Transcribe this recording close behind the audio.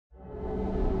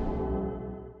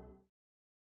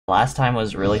last time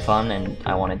was really fun, and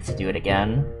I wanted to do it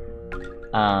again.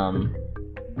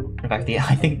 In fact,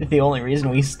 I think the only reason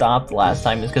we stopped last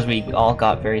time is because we all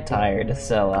got very tired.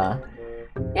 So,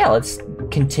 yeah, let's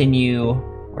continue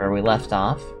where we left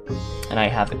off. And I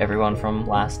have everyone from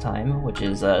last time, which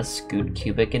is Scoot,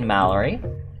 Cubic, and Mallory.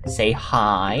 Say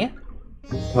hi.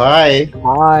 Hi.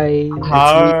 Hi.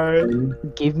 Hi.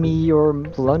 Give me your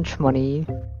lunch money.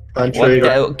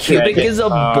 Cubic is a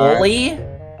bully?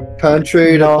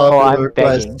 Contrary to No, popular I'm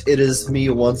request, begging. it is me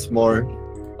once more.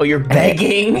 Oh, you're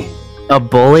begging? A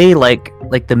bully like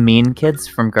the mean kids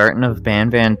from Garten of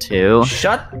Banban 2.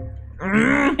 Shut.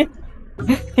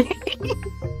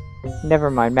 Never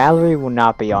mind. Mallory will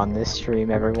not be on this stream,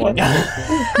 everyone.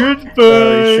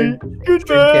 Goodbye.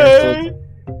 Goodbye.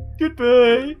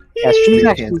 Goodbye. Yeah, stream's Stream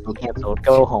actually canceled. canceled.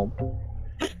 Go home.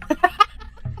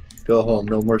 Go home.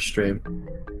 No more stream.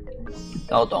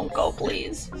 Oh, don't go,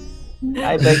 please.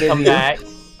 I beg of Come you. back.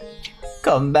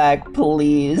 Come back,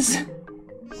 please.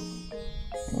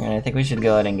 Alright, I think we should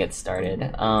go ahead and get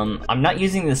started. I'm not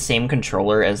using the same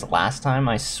controller as last time.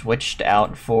 I switched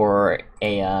out for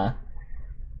a,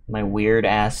 my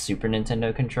weird-ass Super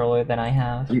Nintendo controller that I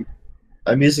have.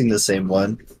 I'm using the same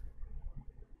one.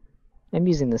 I'm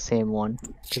using the same one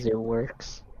because it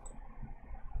works.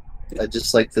 I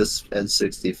just like this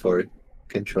N64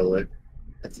 controller.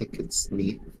 I think it's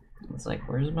neat. It's like,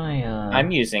 where's my,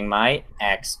 I'm using my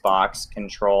Xbox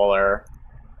controller.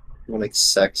 Like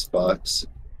sex box.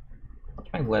 what's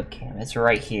my webcam? It's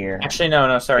right here. Actually,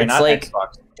 no, sorry, It's not like-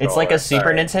 Xbox. It's like a Super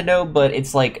sorry. Nintendo, but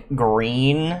it's like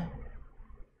green.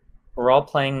 We're all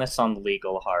playing this on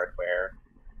legal hardware.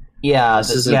 Yeah, This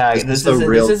is this a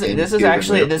real is GameCube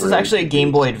actually and this is real actually a Game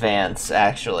TVs. Boy Advance,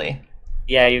 actually.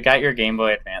 Yeah, you got your Game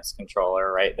Boy Advance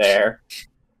controller right there.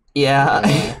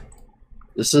 Yeah.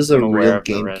 This is a I'm aware real of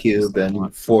the risks. GameCube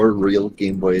and 4 real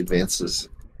Game Boy Advances.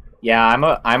 Yeah, I'm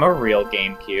a real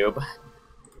GameCube.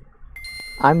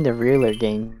 I'm the realer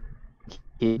game.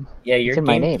 Yeah, It's your in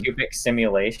my name. GameCubic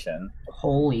simulation.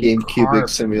 Holy GameCubic carp.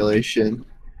 simulation.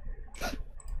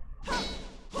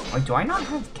 Wait, do I not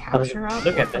have capture up?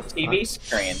 Look at What the the TV fuck?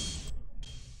 screen.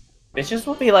 Bitches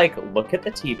will be like, look at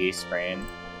the TV screen.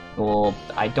 Well,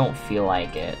 I don't feel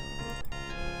like it.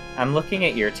 I'm looking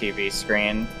at your TV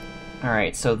screen.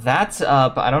 Alright, so that's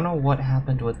up. I don't know what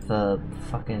happened with the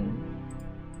fucking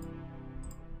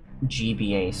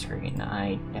GBA screen.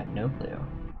 I have no clue.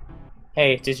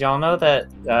 Hey, did y'all know that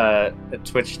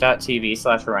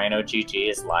twitch.tv/RhinoGG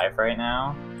is live right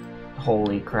now?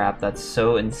 Holy crap, that's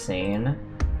so insane.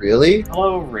 Really?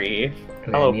 Hello, Reef.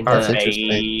 Okay, Hello, That's Parfait.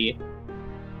 interesting.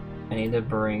 I need to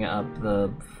bring up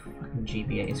the fucking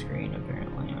GBA screen,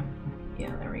 apparently.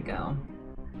 Yeah, there we go.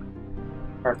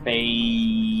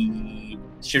 Parfait.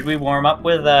 Should we warm up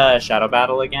with Shadow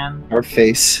Battle again? Our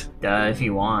face. If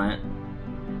you want.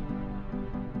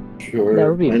 Sure. That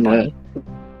would be why not? funny.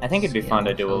 I think it'd be fun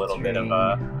to do a little bit of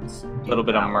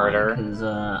murder. Because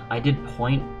I did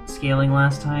point scaling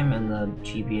last time, and the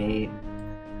GBA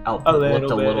output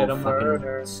looked a little fucking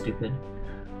murder. stupid.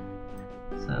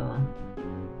 So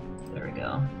there we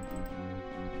go.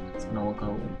 It's gonna look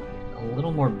a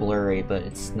little more blurry, but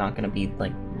it's not gonna be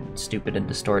like stupid and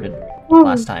distorted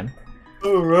last time.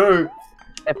 Alright.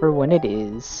 Except for when it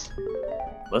is.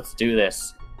 Let's do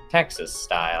this Texas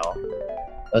style.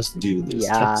 Let's do this,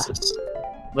 Yeah. Texas.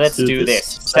 Let's do this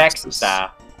sex Texas.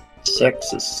 style.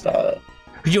 Texas style.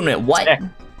 Unit what? Sex.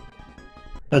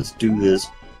 Let's do this.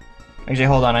 Actually,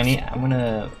 hold on. I'm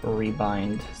gonna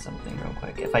rebind something real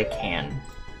quick if I can.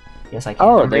 Yes, I can.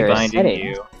 Oh, I'm there are rebinding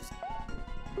settings. you.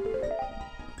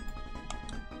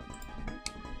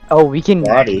 Oh, we can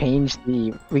Body. change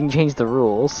the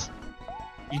rules.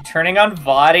 You turning on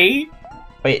Vadi?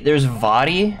 Wait, there's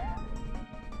Vadi?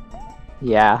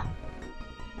 Yeah.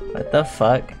 What the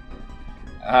fuck?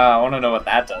 I want to know what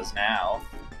that does now.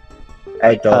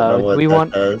 I don't know what we that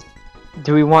want- does.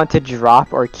 Do we want to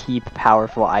drop or keep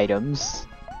powerful items?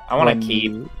 I want when to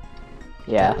keep. you-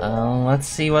 Yeah. Let's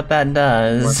see what that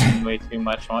does. Working way too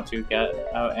much. Want to get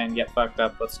out and get fucked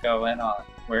up. What's going on?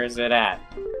 Where is it at?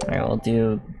 Alright, we'll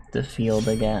do the field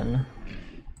again.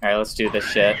 Alright, let's do this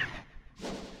shit.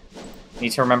 Need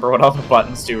to remember what all the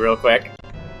buttons do real quick.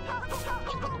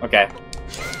 Okay.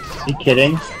 You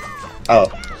kidding? Oh.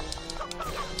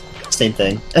 Same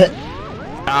thing.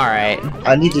 Alright.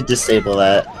 I need to disable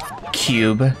that.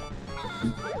 Cube.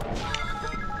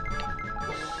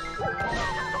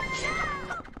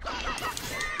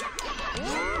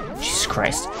 Jesus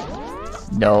Christ.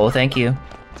 No, thank you.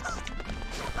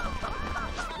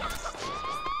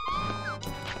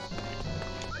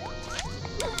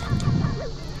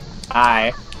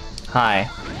 Hi. Hi.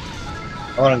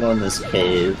 I want to go in this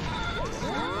cave.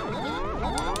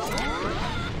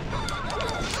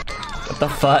 What the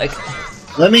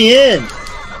fuck? Let me in!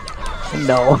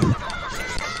 No.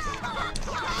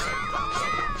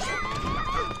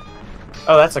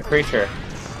 Oh, that's a creature.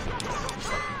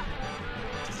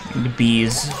 The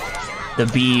bees. The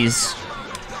bees.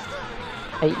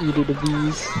 I eated the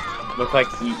bees. Look like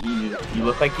you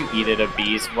look like you eated a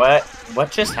bees.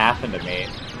 What just happened to me?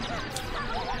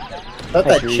 I thought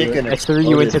that chicken I threw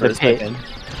you into exploded for the a pit. second.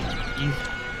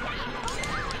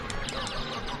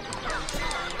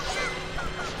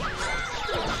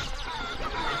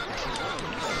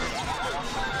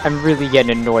 I'm really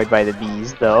getting annoyed by the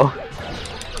bees, though.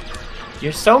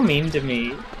 You're so mean to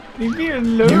me. Leave me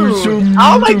alone. You're so mean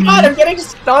oh my to me. god, I'm getting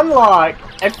stun locked.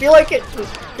 I feel like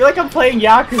I'm playing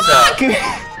Yakuza.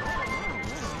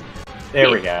 There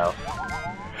we go.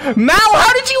 Mal,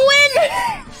 how did you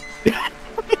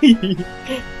win?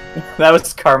 That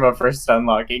was karma for stun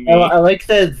locking me. I like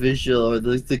that visual where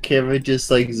the camera just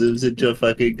like zooms into a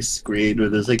fucking screen where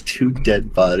there's like 2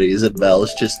 dead bodies and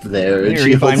Mel's just there and Here, she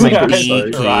you find holds my up her bee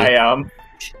sword. key. Triumph.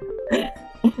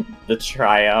 The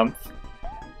triumph.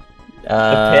 The pit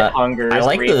Uh, hunger. I is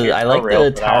like real- the real for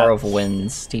that. Tower of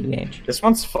Winds, TBH. This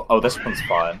one's this one's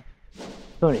fun. This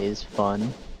one is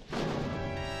fun.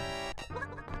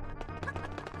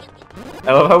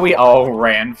 I love how we all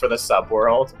ran for the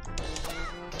subworld.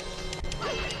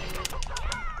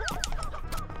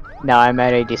 Now I'm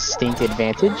at a distinct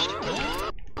advantage.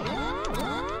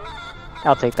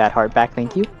 I'll take that heart back,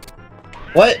 thank you.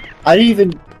 What? I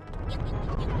didn't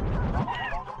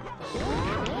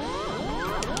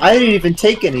even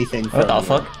take anything from What the you.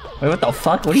 fuck? Wait, what the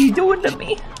fuck? What are you doing to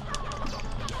me?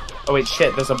 Oh wait,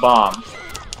 shit! There's a bomb.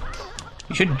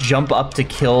 You should jump up to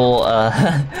kill,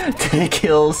 to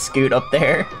kill Scoot up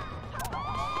there.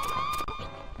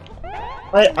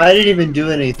 I didn't even do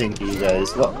anything to you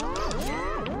guys. What?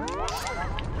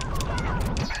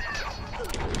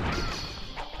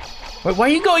 Wait, why are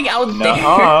you going out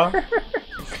Nuh-uh. there?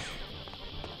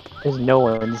 There's no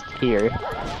one's here.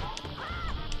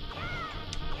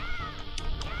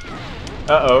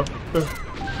 Uh-oh.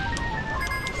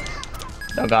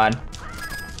 Oh god.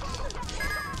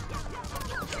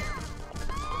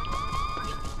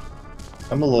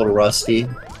 I'm a little rusty.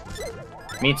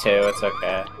 Me too, it's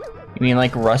okay. You mean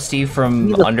like Rusty from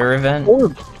You the Under Event?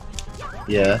 Orb.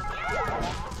 Yeah.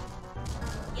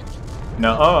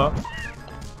 Nuh-uh.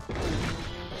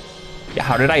 Yeah,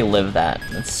 how did I live that?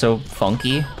 That's so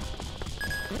funky.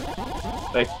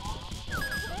 Like,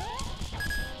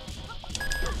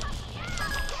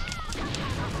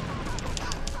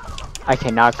 I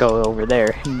cannot go over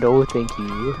there. No, thank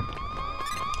you.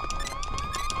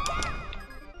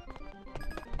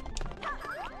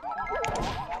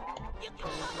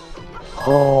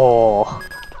 Oh.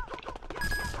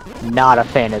 Not a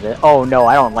fan of this. Oh no,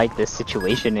 I don't like this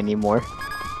situation anymore.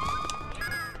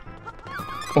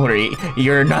 What are you?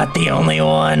 You're not the only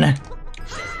one.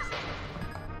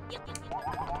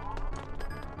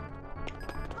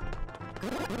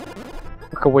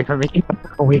 Look away from me.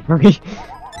 Look away from me.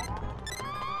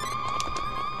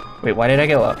 Wait, why did I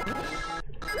go up?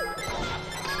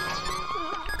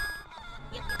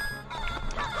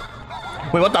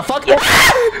 Wait, what the fuck?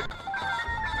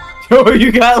 oh,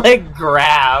 you got like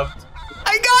grabbed.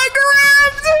 I got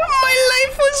grabbed! My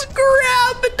life was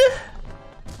grabbed!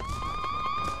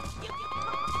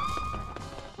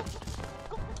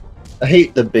 I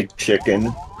hate the big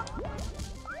chicken.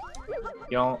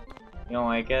 You don't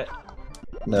like it?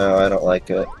 No, I don't like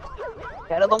it.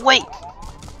 Out of the way!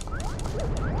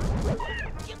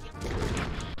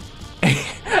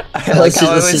 I like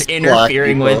how I This was is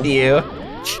interfering black with people. you.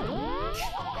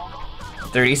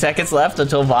 30 seconds left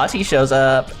until Vati shows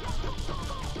up.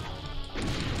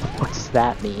 What's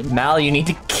that mean? Mal, you need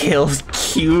to kill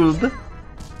Cube.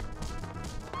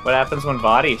 What happens when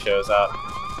Vadi shows up?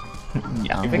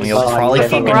 Yeah, You think you'll so? probably Keep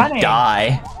fucking running.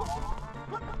 die.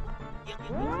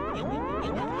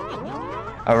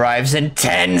 Arrives in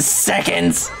 10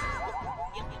 seconds.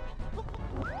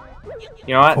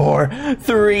 You know what? 4,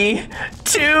 3,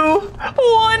 2, 1.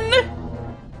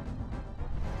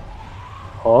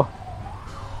 Oh.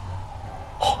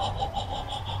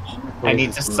 I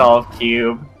need to solve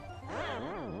Cube.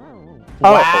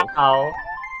 Oh. Wow.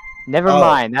 Never Oh.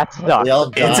 mind, that sucks. We all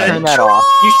It's a died. Turn that off.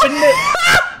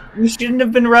 You shouldn't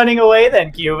have been running away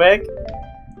then, Cubic.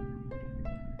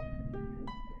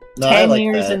 No, I 10 like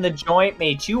years that. in the joint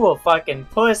mate, you a fucking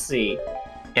pussy.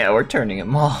 Yeah, we're turning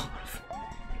him off.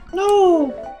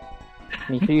 No!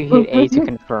 Make sure you hit A to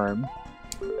confirm.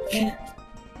 You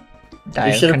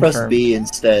should have pressed B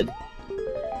instead.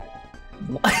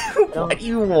 Why do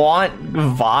you want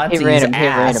Vonti's Hit random, hit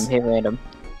ass? random, hit random.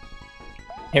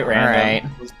 Hit random.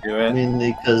 Alright. Let's do it.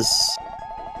 Mainly because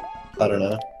I don't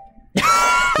know.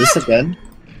 This again?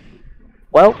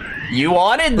 Well, You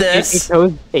wanted this.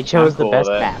 it chose I'm the cool best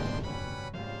with it. map.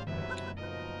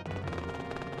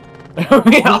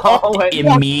 We all went-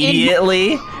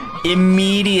 Immediately?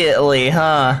 Immediately,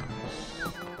 huh?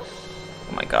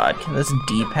 Oh my god, can this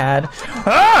D-pad?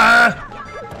 Ah!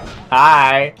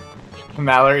 Hi.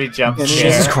 Mallory jumps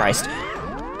Jesus scare. Christ.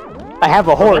 I have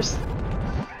a horse.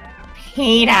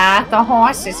 Peter, the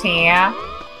horse is here.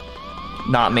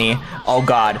 Not me. Oh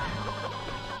god.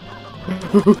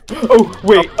 Oh,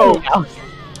 wait. Oh.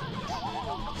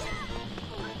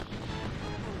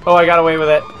 Oh, I got away with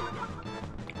it.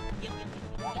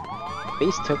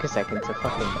 Face took a second to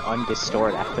fucking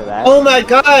undistort after that. Oh my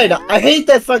god! I hate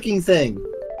that fucking thing!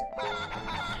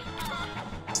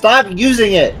 Stop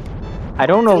using it! I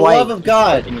don't know For the why. love of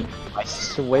God. I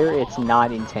swear it's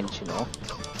not intentional.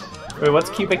 Wait, what's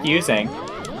Cubic using?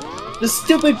 The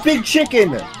stupid big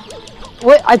chicken!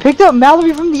 What? I picked up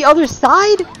Mallory from the other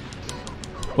side?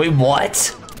 Wait,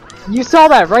 what? You saw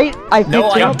that, right? I picked No,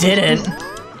 her I up. didn't.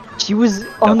 She was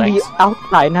on the thanks.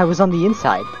 outside and I was on the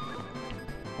inside.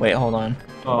 Wait, hold on.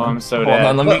 Oh, I'm so Hold dead.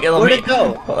 on, let me Where'd it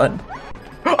go? Hold on.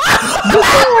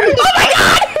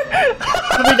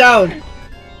 Put me down!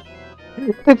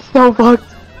 It's so fucked.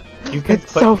 You can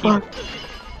It's so fucked.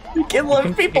 You can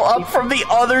lift people up from the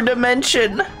other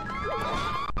dimension.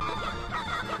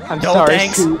 I'm No, sorry.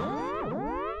 thanks. Scoot.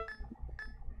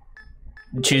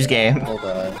 Choose game. Hold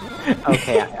on.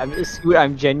 Okay, Scoot,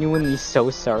 I'm genuinely so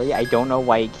sorry. I don't know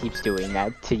why it keeps doing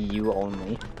that to you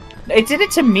only. It did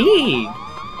it to me.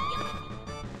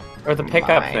 Or the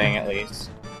pickup Fine. thing, at least.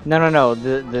 No,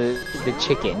 the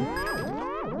chicken.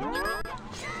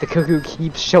 The cuckoo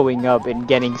keeps showing up and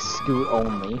getting Scoot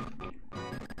only.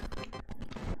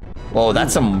 Whoa,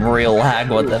 that's some real lag.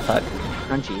 What the fuck?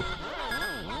 Crunchy.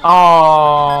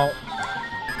 Oh.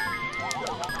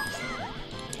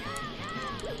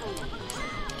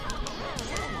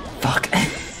 Fuck.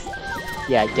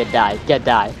 Yeah, get die, get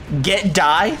die. Get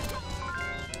die?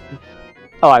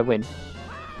 Oh, I win.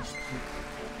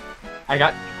 I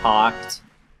got hawked.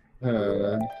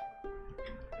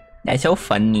 That's so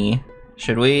funny.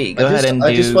 Should we go ahead and do?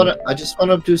 I just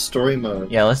wanna do story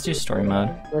mode. Yeah, let's do story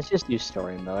mode. Let's just do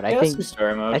story mode. Yeah, let's do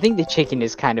story mode. I think the chicken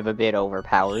is kind of a bit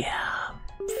overpowered. Yeah.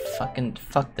 Fucking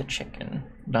fuck the chicken.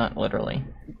 Not literally.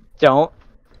 Don't.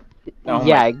 Oh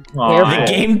Yeah, my careful. The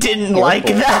game didn't Careful. like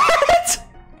that.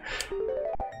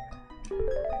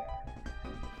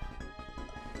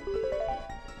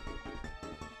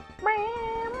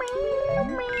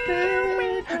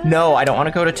 No, I don't want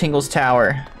to go to Tingle's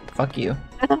tower. Fuck you.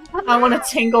 I want to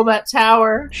tingle that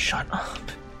tower. Shut up.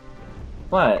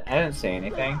 What? I didn't say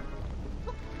anything.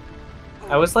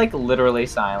 I was like literally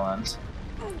silent.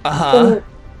 Uh-huh.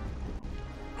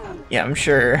 Yeah, I'm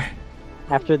sure.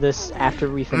 After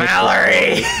we finish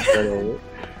Mallory! this world,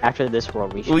 after this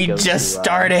world, we should We go just to,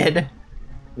 started.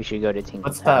 we should go to Tingle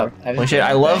What's Tower. that? Holy shit,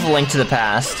 I love Link to the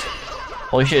Past.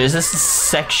 Holy shit, is this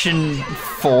section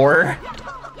 4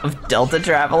 of Delta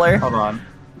Traveler? Hold on.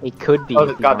 It could be. Oh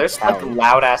if we god, don't there's like power.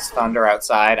 loud ass thunder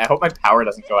outside. I hope my power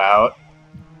doesn't go out.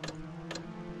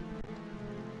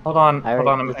 Hold on, hold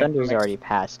on. The thunder's already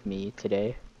passed me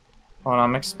today. Hold on,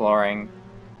 I'm exploring.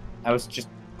 I was just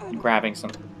grabbing some.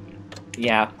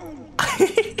 Yeah.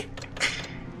 I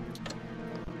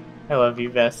love you,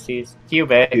 besties.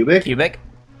 Cubic. Cubic? Cubic?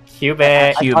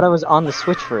 Cubic. I thought I was on the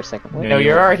Switch for a second. What? No,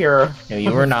 you're our hero. No,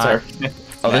 you were not. Sorry.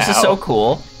 Oh, this is so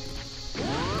cool.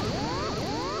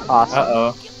 Awesome.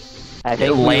 Uh-oh. I It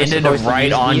think we were landed supposed to right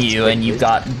use on these you and you switches.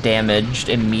 got damaged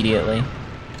immediately.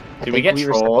 I Did we think get we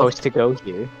were trolled? supposed to go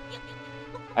here.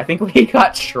 I think we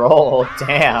got trolled.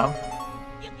 Damn.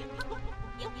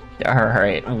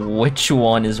 Alright, which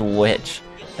one is which?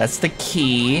 That's the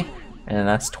key, and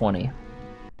that's 20. I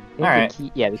think Alright. the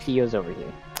key, the key goes over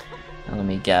here. Now, let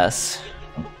me guess.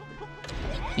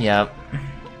 Yep.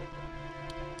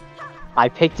 I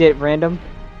picked it random.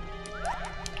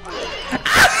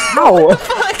 Ow!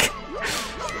 Fuck!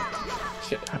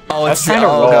 Shit. Oh, I was it's trying to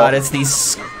oh roll. god, it's these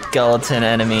skeleton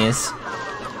enemies.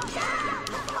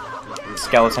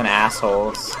 Skeleton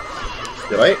assholes.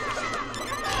 Did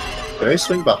I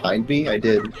swing behind me? I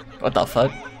did. What the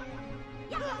fuck?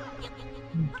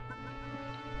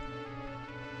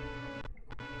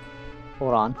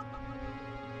 Hold on.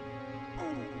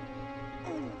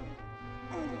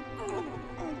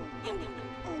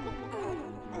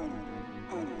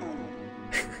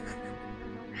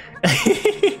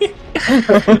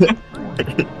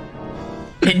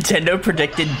 Nintendo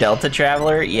predicted Delta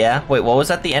Traveler. Yeah. Wait, what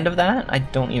was at the end of that? I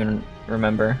don't even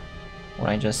remember what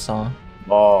I just saw.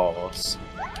 Balls.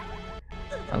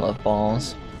 I love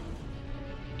balls.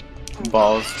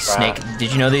 Balls. Snake. Trap.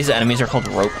 Did you know these enemies are called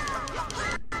rope?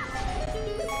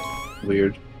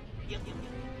 Weird.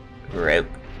 Rope.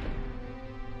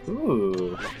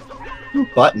 Ooh. Ooh,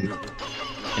 button.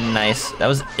 Nice. That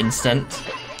was instant.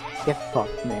 Get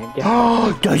fucked, man. Get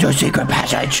Oh, there's a secret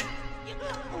passage.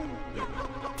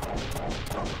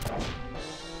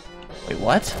 Wait,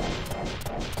 what?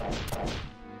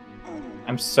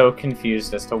 I'm so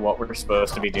confused as to what we're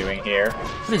supposed to be doing here.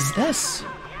 What is this?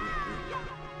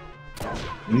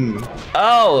 Mm.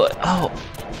 Oh.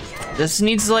 This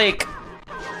needs like.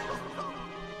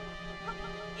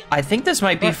 I think this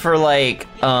might be for like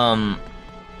I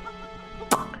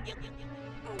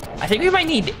think we might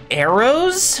need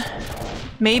arrows,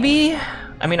 maybe.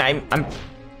 I mean, I'm.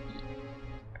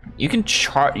 You can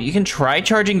try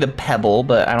charging the pebble,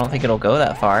 but I don't think it'll go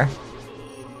that far.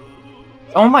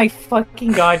 Oh my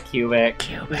fucking god, Cubic.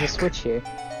 There's a switch here.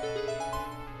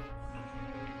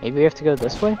 Maybe we have to go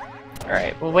this way? All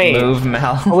right. Well, wait. Move,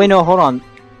 Mal. Oh wait, no, hold on.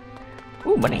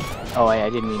 Ooh, money. Oh, I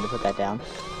didn't mean to put that down.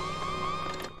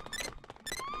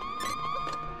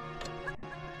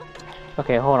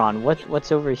 Okay, hold on.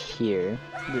 What's over here?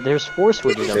 There's 4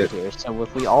 switches over here, so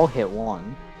if we all hit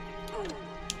one.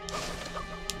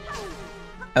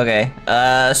 Okay.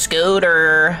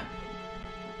 Scooter.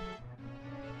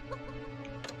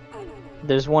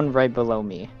 There's one right below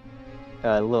me.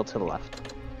 A little to the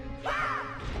left.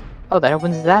 Oh, that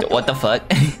opens that. What the fuck?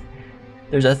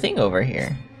 There's a thing over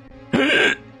here.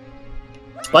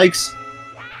 Spikes.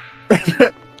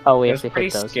 Oh, we have That's to pretty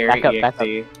hit those. scary, Back up, back up.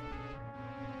 EXE.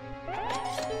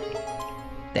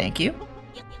 Thank you.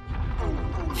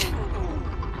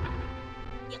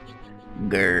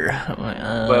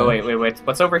 Grr. Wait.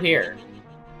 What's over here?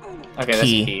 Okay, that's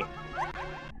Key. a key.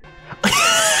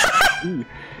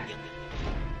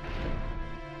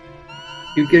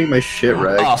 Keep getting my shit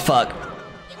right. Oh fuck.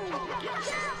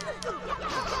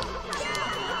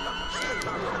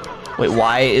 Wait,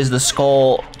 why is the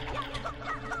skull?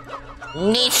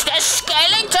 Needs the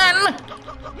skeleton.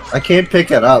 I can't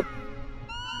pick it up.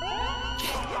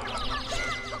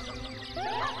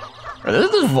 Are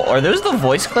those the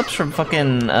voice clips from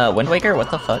fucking Wind Waker? What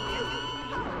the fuck?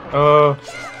 Oh.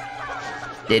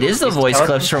 It is the voice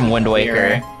clips from Wind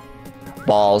Waker.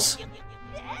 Balls.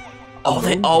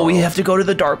 Oh, we have to go to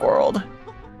the Dark World.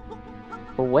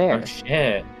 But where? Oh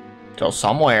shit. Go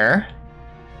somewhere.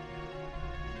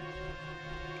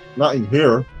 Not in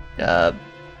here.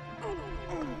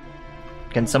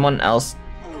 Can someone else?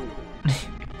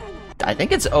 I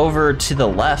think it's over to the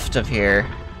left of here,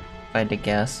 if I had to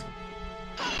guess.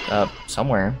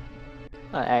 Somewhere.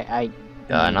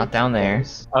 Not down there.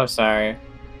 Oh, sorry.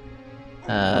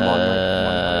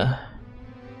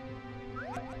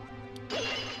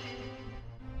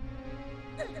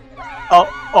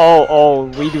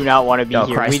 Oh, we do not want to be Oh,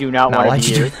 here. Christ. We do not No, want why'd to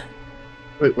you be do here.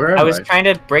 that? Wait, where am I was trying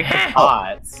to break the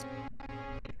pots.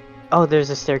 Oh, there's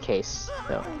a staircase,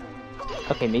 though.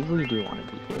 Okay, maybe we do want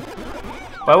to be here.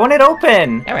 Why won't it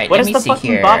open? All right, What let is me the see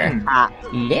fucking here. button?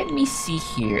 Let me see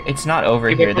here. It's not over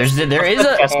Keep here. it- There is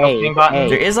a. Yes, opening button.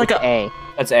 There is like it's a- A.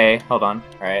 That's A. Hold on.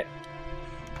 Alright.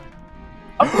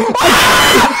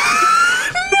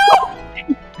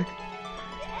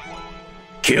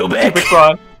 Cubic. Cubic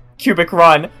run. Cubic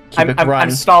run. Cubic I'm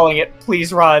run. stalling it.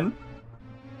 Please run.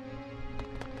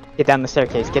 Get down the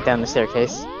staircase. Get down the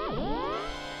staircase.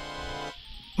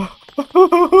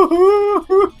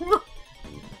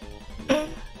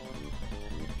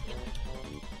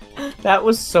 That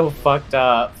was so fucked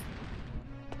up.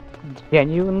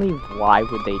 Genuinely, why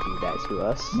would they do that to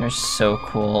us? They're so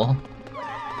cool.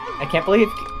 I can't believe.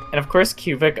 And of course,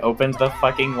 Cubic opened the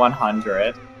fucking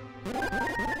 100.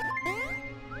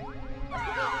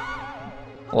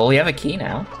 Well, we have a key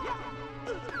now.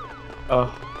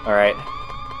 Oh, alright.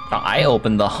 No, I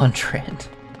opened the 100.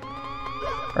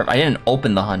 Or I didn't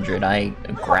open the 100. I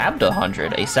grabbed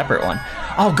 100, a separate one.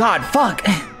 Oh God, fuck!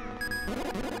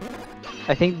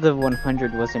 I think the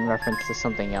 100 was in reference to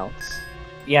something else.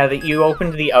 Yeah, that you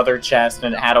opened the other chest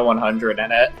and it had a 100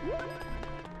 in it.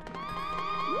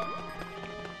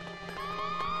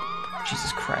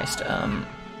 Jesus Christ.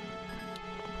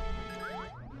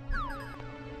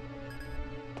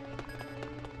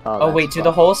 Oh wait, do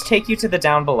the holes take you to the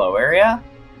down below area?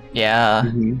 Yeah.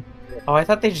 Mhm. Oh, I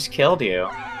thought they just killed you.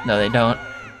 No, they don't.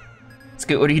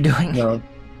 Scoot, what are you doing? No.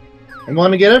 I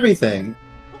want to get everything.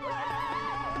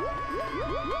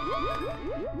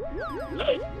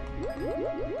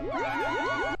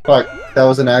 Fuck, that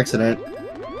was an accident.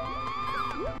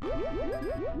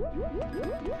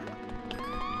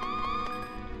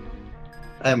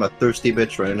 I am a thirsty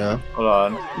bitch right now. Hold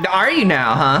on. Are you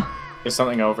now, huh? There's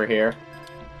something over here.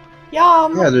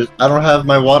 Yum! Yeah, I don't have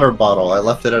my water bottle. I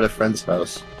left it at a friend's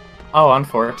house. Oh,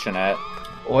 unfortunate.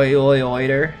 Oi, oi,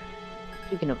 oiter.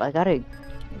 Speaking of, I gotta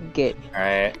get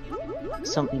Alright.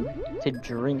 something to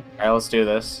drink. Alright, let's do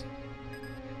this.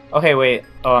 Okay, wait.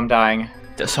 Oh, I'm dying.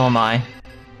 So am I.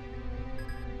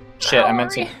 Shit, I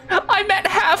meant to... I'm at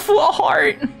half a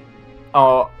heart.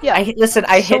 Oh, Yeah, listen,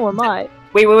 I hit... So am I.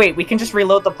 Wait, we can just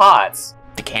reload the pots.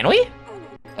 Can we?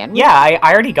 Can we? Yeah, I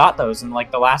already got those in, like,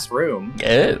 the last room.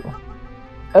 Oh.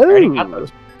 I already got Oh. those.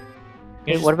 You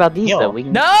Wait, just what about these heal. though? We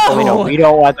can... No! Oh, wait, no, we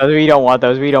don't want those. We don't want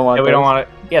those. We don't want Yeah, those. we don't want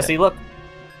to... Yeah, see, look.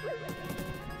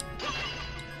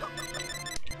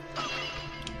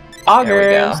 There we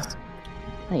Augers!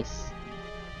 go. Nice.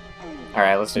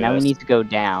 Alright, let's So do now this. we need to go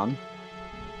down.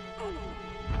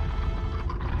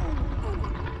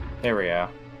 There we go.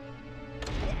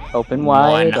 Open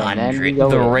wide, and then we 100. go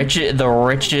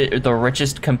The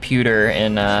richest computer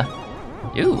in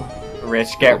Ooh. Rich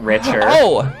get richer.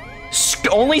 Oh!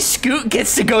 Only Scoot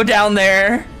gets to go down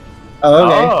there. Oh,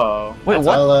 okay. Oh. Wait,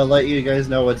 what? I'll let you guys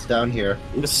know what's down here.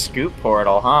 The scoop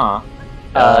portal, huh?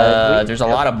 There's a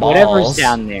lot of balls. Whatever's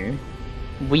down there.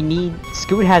 We need...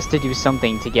 Scoot has to do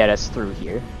something to get us through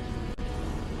here.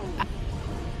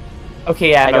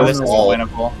 Okay, yeah, I no, don't this is know.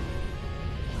 winnable.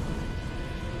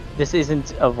 This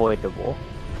isn't avoidable.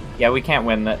 Yeah, we can't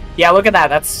win that. Yeah, look at that.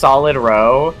 That's solid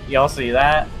row. Y'all see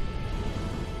that?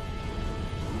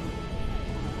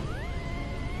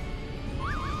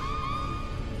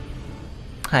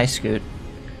 Hi, Scoot.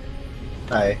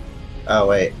 Hi. Oh,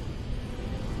 wait.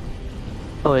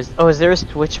 Oh, is there a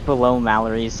switch below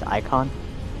Mallory's icon?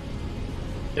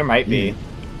 There might be.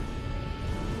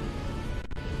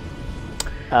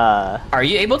 Are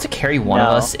you able to carry one of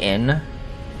No. us in?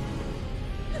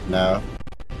 No.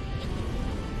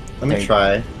 Let There me you-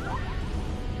 try.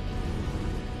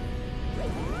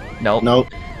 Nope. Nope.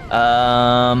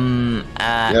 Um.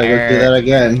 Gotta go do that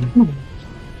again.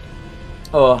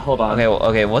 Oh, hold on.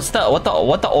 Okay. What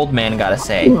the old man gotta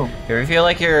say? If you feel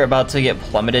like you're about to get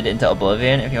plummeted into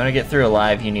oblivion, if you want to get through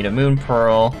alive, you need a moon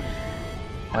pearl.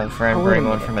 Have a friend Oh, wait a bring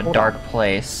one minute, from a hold dark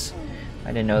place. I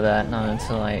didn't know that, not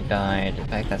until I died. In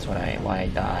fact, that's why I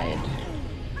died.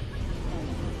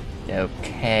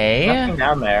 Okay. Nothing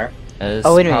down there. That is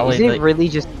Oh wait a minute, probably isn't it really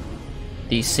just...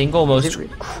 the single most Is it re-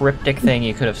 cryptic thing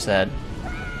you could have said.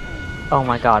 Oh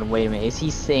my god, wait a minute, is he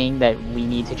saying that we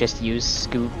need to just use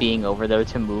Scoot being over there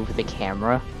to move the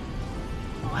camera?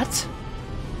 What?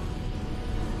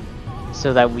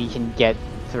 So that we can get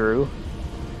through?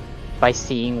 By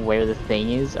seeing where the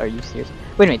thing is? Are you serious?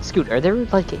 Wait a minute, Scoot, are there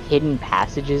like hidden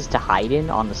passages to hide in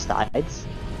on the sides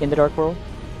in the Dark World?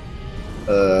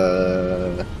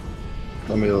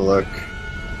 Let me look.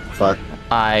 Fuck.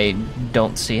 I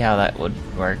don't see how that would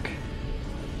work.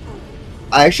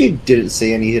 I actually didn't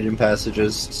see any hidden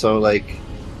passages, so like,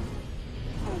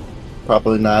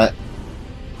 probably not.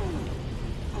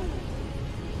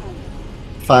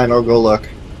 Fine, I'll go look.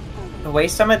 The way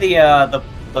some of the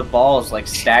balls like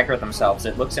stagger themselves,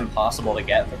 it looks impossible to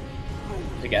get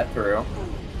through.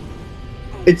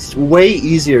 It's way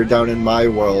easier down in my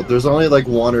world. There's only like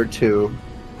one or two.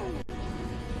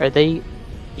 Are they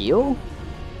real?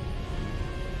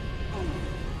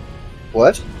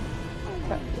 What?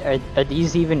 Are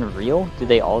these even real? Do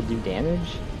they all do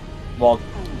damage? Well,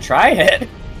 try it.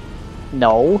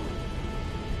 No.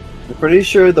 I'm pretty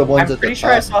sure the ones I'm at pretty the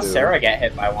sure I top saw do. Sarah get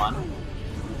hit by one.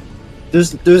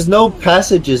 There's no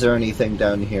passages or anything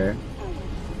down here.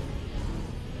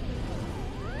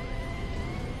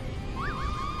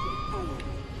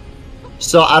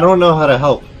 So I don't know how to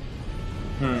help.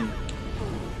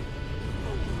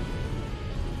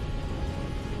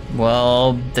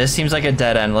 Well, this seems like a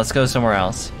dead end. Let's go somewhere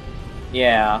else.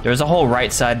 Yeah, There's a whole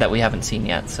right side that we haven't seen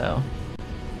yet, so.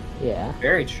 Yeah.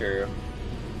 very true.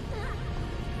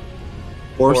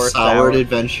 Or Or soured sour.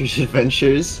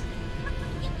 adventures.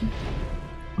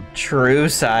 True,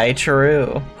 Sai,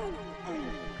 true.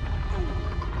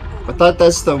 I thought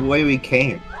that's the way we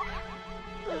came.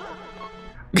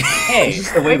 Hey, This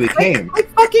is the way we came.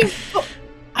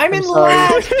 I'm in sorry.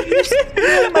 last. You're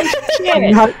stealing my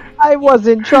shit. I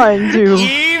wasn't trying to.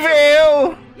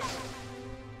 Evil!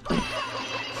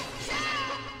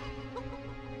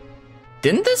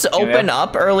 Didn't this open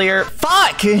up earlier?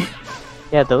 Fuck!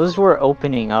 Yeah, those were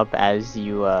opening up as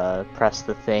you press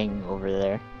the thing over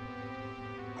there.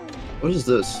 What is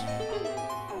this?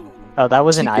 Oh, that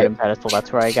was an Secret. item pedestal.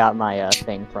 That's where I got my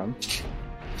thing from.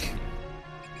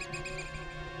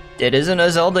 It isn't a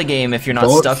Zelda game if you're not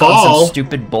Don't stuck on fall. some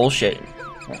stupid bullshit.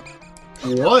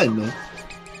 One.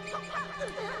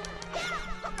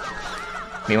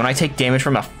 I mean, when I take damage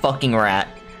from a fucking rat.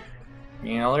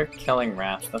 You know, they're killing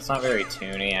rats. That's not very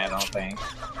toony, I don't think.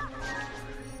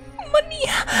 Money!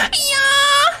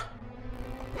 Yeah!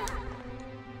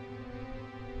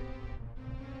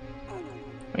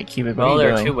 Wait, Cubic, what Well, are there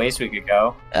you are doing? 2 ways we could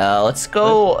go. Let's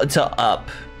go to up.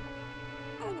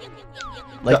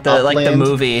 Like The the upland?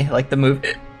 movie, like the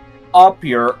movie. Up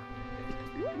your...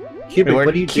 Cubic, Where'd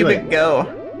what are you Cubic doing? go?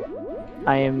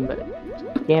 I am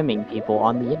scamming people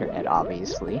on the internet,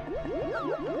 obviously.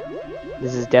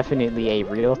 This is definitely a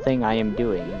real thing I am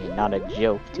doing, and not a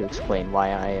joke to explain why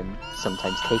I am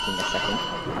sometimes taking a second.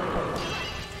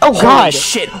 Oh Holy god!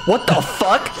 shit! What the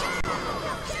fuck?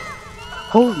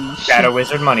 Holy shit! Shadow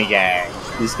Wizard Money Gang.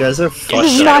 These guys are This fucked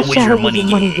is up. not Wizard Shadow Money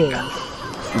Wizard Money Gang. Gang.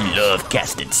 We love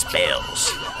casting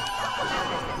spells.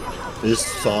 This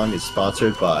song is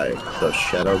sponsored by the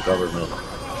Shadow Government.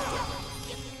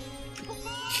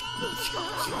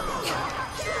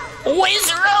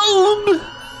 Wizard!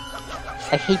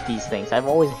 I hate these things. I've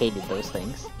always hated those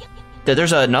things.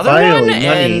 There's another Finally, one, money.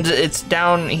 and it's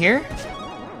down here.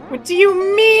 What do you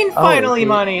mean, Oh, finally dude.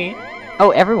 money?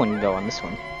 Oh, everyone can go on this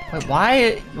one.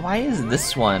 Wait, why is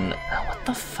this one? What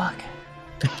the fuck?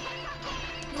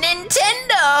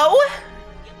 Nintendo!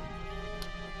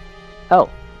 Oh,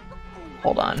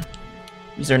 Hold on.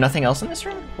 Is there nothing else in this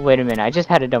room? wait a minute. I just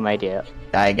had a dumb idea.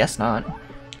 I guess not.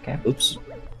 Oops.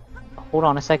 Hold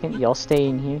on a second. Y'all stay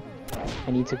in here.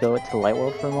 I need to go to the light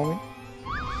world for a moment.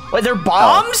 Wait, they're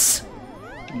bombs?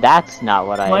 That's not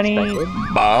what I Money. expected.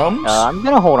 Bombs? I'm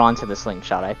gonna hold on to the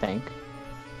slingshot, I think.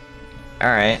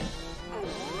 Alright.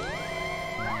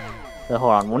 So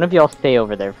hold on. One of y'all stay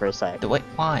over there for a sec. Wait,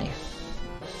 why?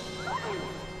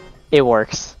 It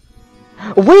works.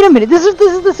 Wait a minute. This is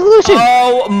the solution.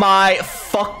 Oh my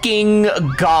fucking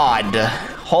god.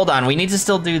 Hold on, we need to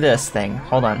still do this thing.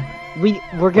 Hold on.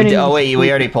 We're gonna. Oh wait, we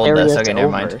already pulled carry this. us Okay, never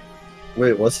over. mind.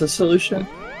 Wait, what's the solution?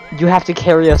 You have to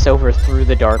carry us over through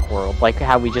the dark world, like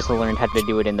how we just learned how to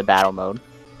do it in the battle mode.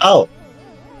 Oh,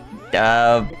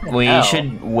 We hell?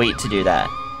 should wait to do that.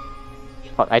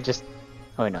 Fuck, I just.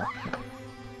 Oh no.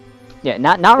 Yeah,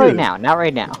 not right Dude. now. Not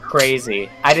right now. Crazy.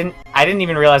 I didn't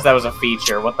even realize that was a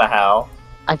feature. What the hell?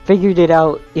 I figured it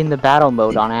out in the battle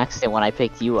mode on accident when I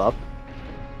picked you up.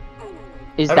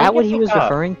 Is How do we that what get he was picked up?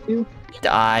 referring to?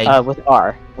 I With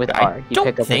R. With R. You don't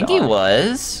pick up think with he R.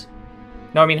 was.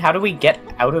 No, I mean, how do we get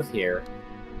out of here?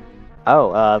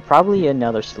 Oh, probably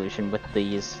another solution with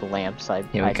these lamps. I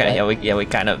bet. We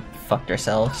kind of fucked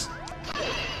ourselves.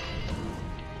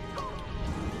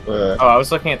 Oh, I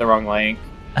was looking at the wrong link.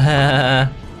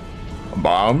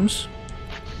 Bombs?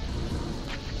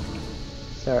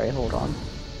 Sorry, hold on.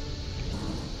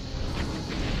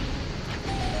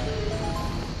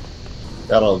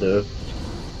 that'll do.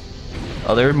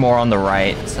 Oh, they're more on the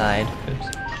right side. Oops.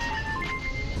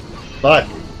 Fuck.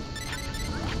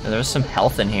 There's some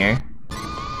health in here.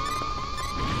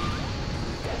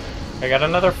 I got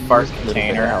another fart Use a little bit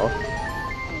of container. health.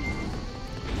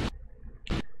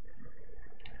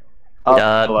 Oh,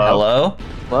 Hello?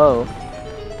 whoa.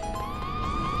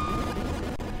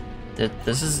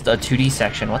 This is a 2D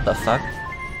section. What the fuck?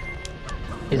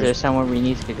 Is there somewhere we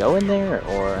need to go in there,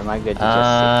 or am I good to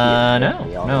just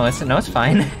sit here? No, it's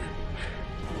fine.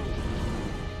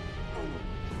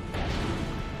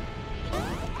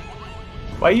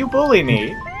 Why you bully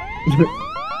me?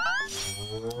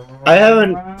 I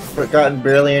haven't gotten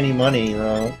barely any money,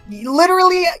 though.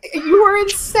 Literally, you were in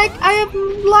I have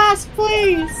last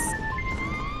place.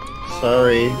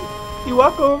 Sorry. You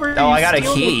walk over. Oh, you I got a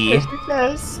steal key. the treasure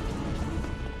chest.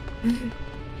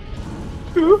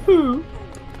 Woohoo!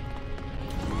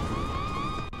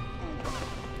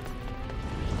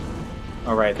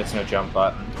 All right, there's no jump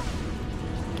button.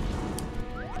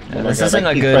 Oh my This God, isn't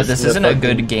I a keep good. pressing This the isn't a button.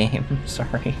 good game.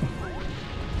 Sorry.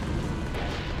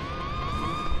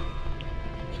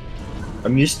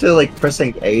 I'm used to like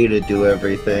pressing A to do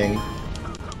everything.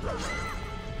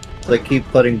 So I keep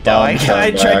putting No, I bombs on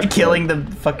tried back. killing the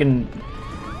fucking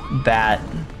bat.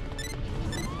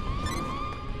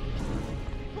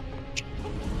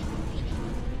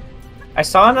 I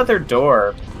saw another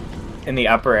door in the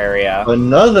upper area.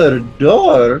 Another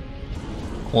door.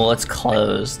 Well, it's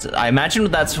closed. I imagine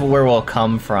that's where we'll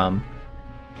come from.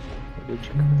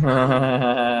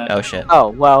 oh Oh shit. Oh,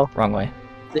 well, Wrong way.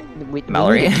 we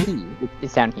Mallory? need a key.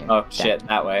 It's down here. Down shit,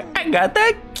 that way. I got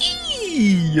that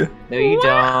key. No, you don't.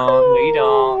 No, you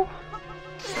don't.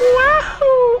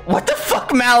 Wow. What the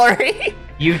fuck, Mallory?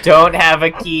 You don't have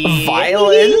a key.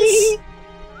 Violence?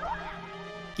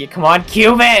 Yeah, come on,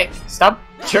 Cubic! Stop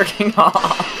jerking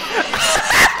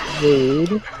off.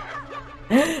 Rude.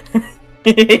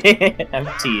 I'm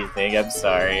teasing, I'm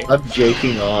sorry. I'm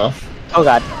jaking off. Oh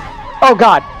god. Oh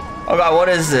god! Oh god, what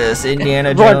is this?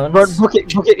 Indiana Run, Jones? book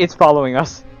it, it's following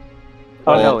us.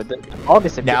 Oh Well, no, all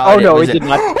disappeared. now Oh it- no, was it did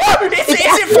not. Is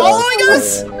it following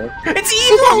us? It's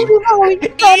evil!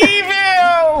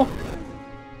 Evil!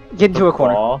 Get into a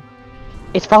corner. Ball.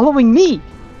 It's following me!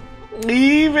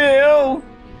 Evil!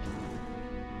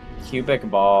 Cubic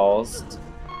balls.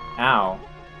 Ow.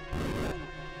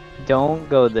 Don't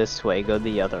go this way, go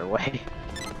the other way.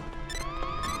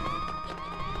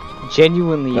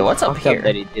 Genuinely, Wait, what's up fucked here?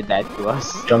 that it did that to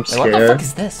us. Jump Wait, what the scare. fuck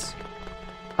is this?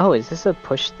 Oh, is this a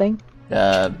push thing?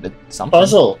 Something.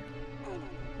 Puzzle.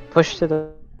 Push to the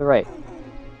right.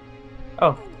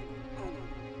 Oh,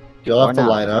 You'll Or have to not.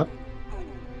 line up.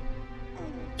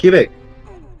 Cubic.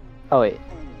 Oh wait.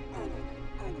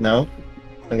 No?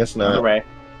 I guess other not. way.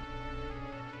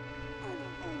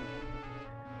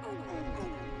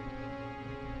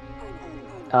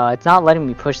 It's not letting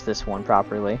me push this one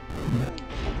properly.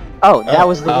 Oh, that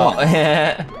was the Oh, one.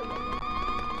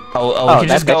 oh, we Oh, can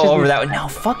that just go just over means- that one. No,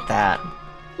 fuck that.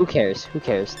 Who cares? Who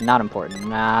cares? Not important.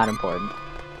 Not important.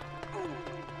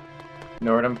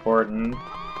 Not important.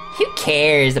 Who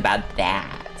cares about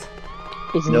that?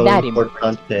 It's No that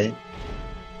important. importante.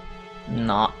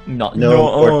 Not, No no,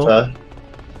 importa.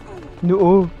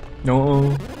 No.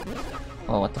 no.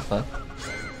 Oh, what the fuck?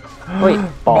 Wait,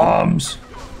 bomb. Bombs.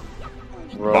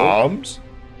 Rope. Bombs?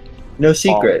 No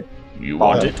secret. You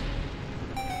want it?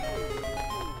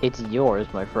 It's yours,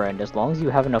 my friend. As long as you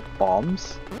have enough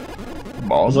bombs.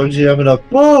 As long as you have enough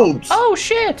bombs. Oh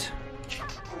shit!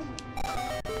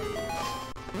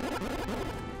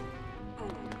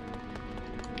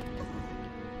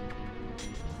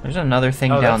 There's another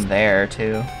thing Oh, down that's- there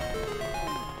too.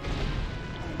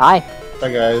 Hi.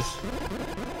 Hi guys.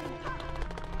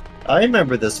 I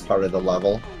remember this part of the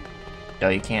level. No,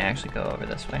 you can't actually go over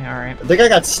this way. Alright. I think I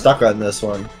got stuck on this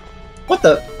one. What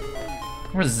the?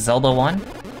 Where's Zelda 1?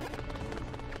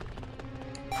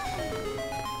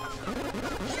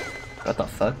 What the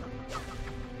fuck?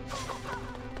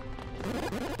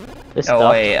 This Oh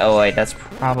stuff. wait, that's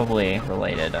probably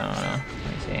related. I don't know.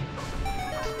 Let me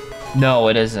see. No,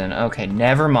 it isn't. Okay,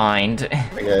 never mind.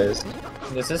 Hi guys.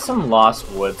 This is some Lost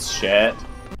Woods shit.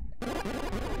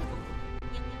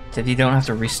 Except you don't have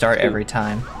to restart every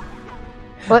time.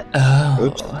 What? Oh.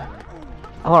 Oops. Hold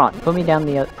on. Put me down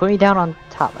put me down on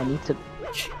top. I need to.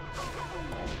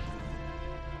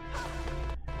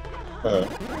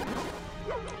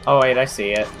 Oh wait, I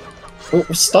see it. Oh,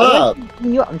 stop!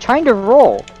 I'm trying to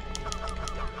roll.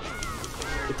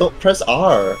 Don't press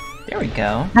R. There we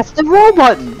go. That's the roll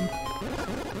button.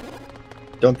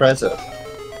 Don't press it.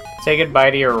 Say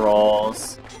goodbye to your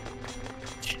rolls.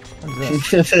 What is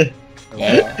this?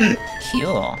 Yeah.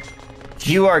 Cool.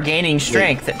 You are gaining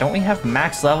strength. Don't we have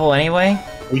max level anyway?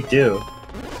 We do.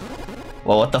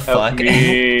 Well, what the Help fuck?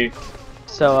 me.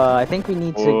 So I think we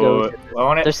need to go. I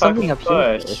want it There's fucking something up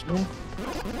here. push. Isn't there?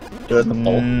 Do it in the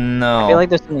bowl. No. I feel like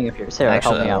there's something up here. Sarah,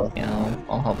 Actually, help me out.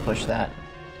 I'll help push that.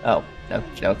 Oh,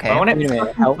 okay. I want it Wait a minute.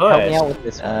 fucking Help me pushed. out with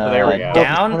this one. there we go.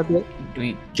 Down? A bit. Do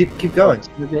we, Keep going.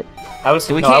 A bit. I was.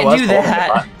 We no, I can't was do holding the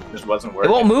that. button, it just wasn't it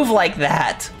working. won't move like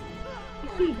that.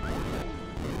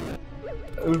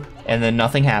 And then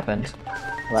nothing happened.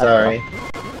 Sorry.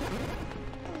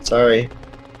 Sorry.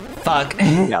 Fuck.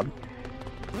 Yeah.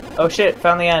 Oh shit!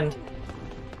 Found the end.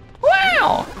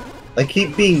 Wow. I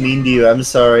keep being mean to you. I'm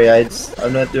sorry.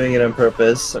 I'm not doing it on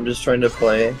purpose. I'm just trying to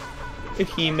play.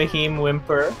 Mahim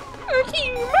whimper.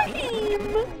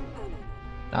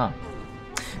 Oh.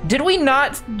 Did we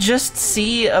not just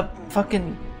see a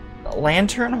fucking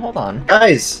lantern? Hold on.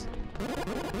 Guys,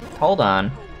 Hold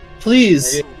on.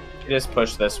 please. You just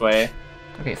push this way.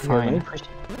 Okay, Here, let me fine. push it.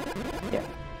 Yeah,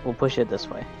 we'll push it this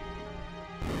way.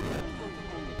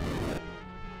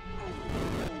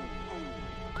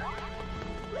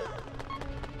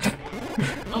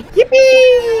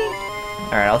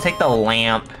 Alright, I'll take the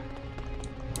lamp.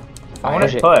 I want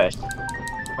Push to it. push.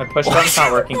 My push button's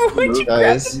not working. Why'd you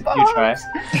Guys. You try.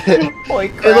 Holy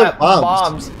Hey, look, crap,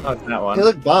 bombs. Oh, it's that one. Hey,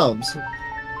 look, bombs.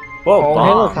 Whoa, Oh,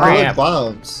 bomb. crap. Hey, look,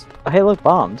 bombs. Oh, hey, look,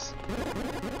 bombs.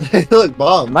 Hey, look,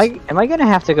 bombs. Am I gonna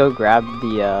have to go grab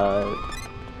the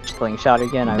slingshot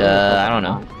again? I, really hope I don't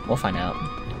not. know. We'll find out.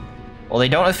 Well, they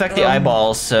don't affect the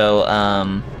eyeballs, so,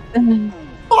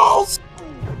 balls.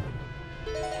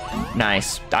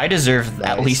 nice. I deserve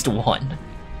at Nice. least one.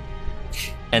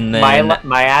 And then...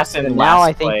 My ass in But last now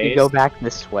I think place. we go back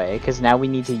this way, because now we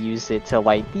need to use it to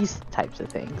light these types of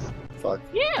things. Fuck.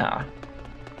 Yeah.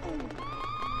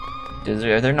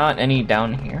 Are there not any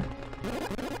down here?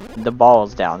 The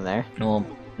ball's down there. Well,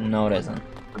 no it isn't.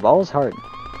 The ball's hard.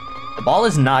 The ball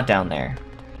is not down there.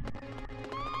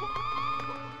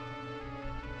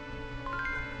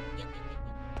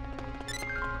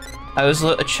 I was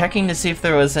checking to see if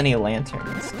there was any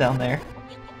lanterns down there.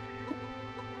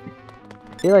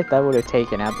 I feel like that would have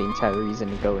taken out the entire reason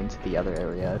to go into the other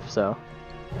area, if so.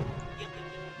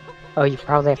 Oh, you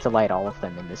probably have to light all of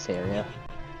them in this area.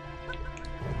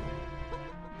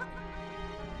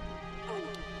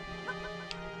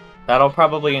 That'll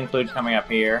probably include coming up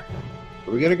here.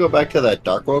 Are we gonna go back to that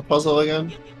Dark World puzzle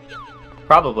again?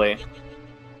 Probably.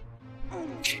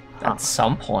 At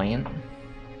some point.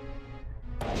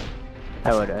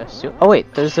 I would assume. Oh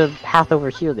wait, there's a path over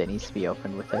here that needs to be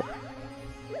opened with it.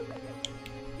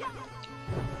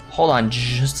 Hold on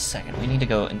just a second. We need to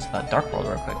go into that Dark World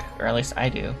real quick. Or at least I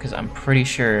do, because I'm pretty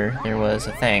sure there was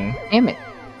a thing Damn it.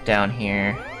 down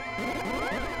here.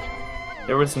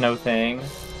 There was no thing.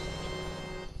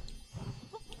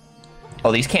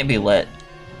 Oh, these can't be lit.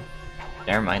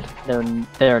 Never mind.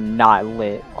 They're not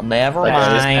lit. Well, never Like,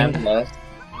 there's mind. Endless.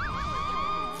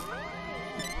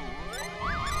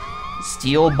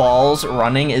 Steel balls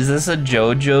running. Is this a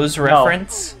JoJo's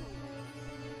reference?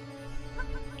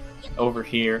 Over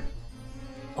here.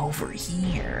 Over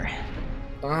here.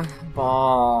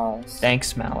 Balls.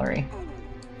 Thanks, Mallory.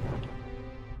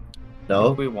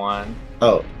 No? We won.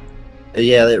 Oh.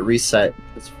 Yeah, it reset.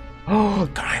 Oh,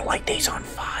 can I light these on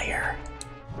fire?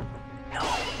 No.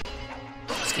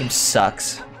 This game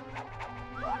sucks.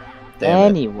 Damn it.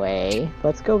 Anyway,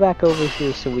 let's go back over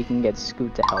here so we can get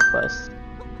Scoot to help us.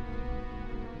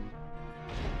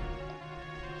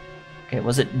 Okay,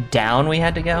 was it down we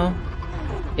had to go?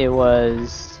 It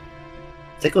was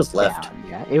I think it was left. down.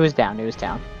 Yeah, it was down. It was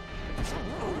down.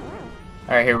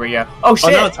 Alright, here we go. Oh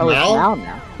shit! no, it's Oh, it's Mal? down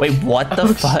now. Wait, what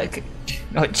the fuck?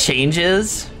 Oh, it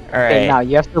changes? Okay, Alright. now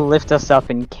you have to lift us up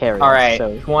and carry us. Alright,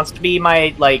 So who wants to be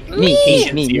my, like, Me,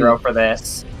 patient me. zero for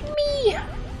this?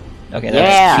 Okay, Yeah.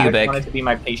 that's I cubic. wanted to be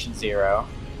my patient zero.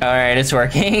 Alright, it's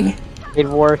working. it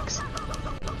works.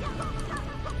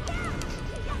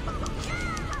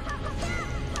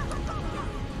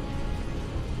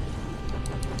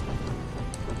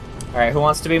 Alright, who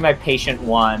wants to be my patient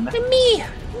one? Me!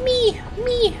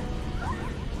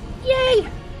 Yay!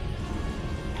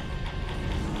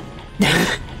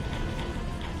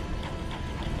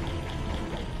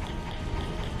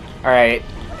 Alright,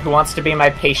 who wants to be my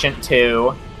patient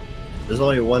two? There's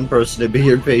only one person to be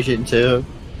your patient too.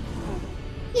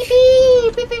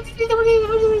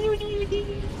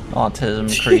 Autism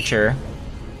creature.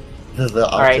 The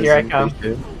Alright, here I autism come.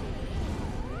 creature.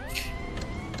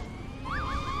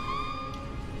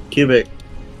 Cubic.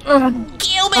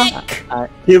 Cubic!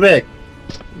 Cubic!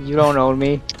 You don't own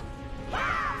me.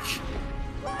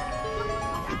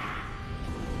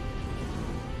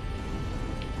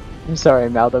 I'm sorry,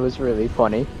 Mal. That was really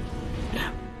funny.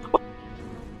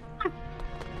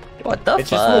 What the It's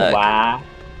just a fuck? wow.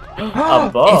 A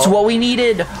bow. It's what we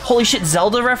needed! Holy shit,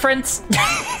 Zelda reference?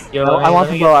 Yo, Oh, I want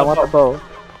the bow. I want the bow.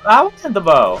 I wanted the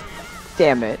bow.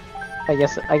 Damn it. I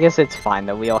guess it's fine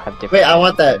though. We all have different. Wait, I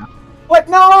want that. What?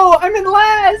 No! I'm in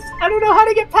last! I don't know how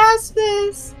to get past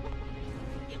this!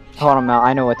 Hold on, Mal.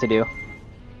 I know what to do.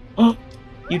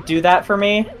 You do that for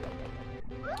me?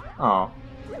 Oh.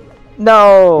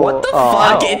 No. What the Oh.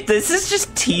 fuck? This is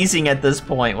just teasing at this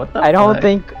point. What the I don't fuck?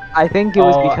 think. I think it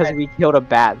was Oh, because we killed a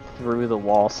bat through the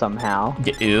wall somehow.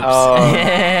 Oops.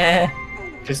 Oh.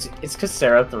 It's because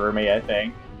Sarah threw me, I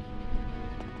think.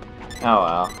 Oh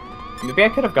well. Maybe I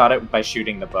could have got it by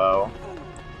shooting the bow.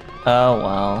 Oh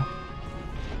well.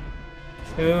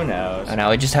 Who knows? Oh, now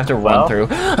we just have to Well. run through.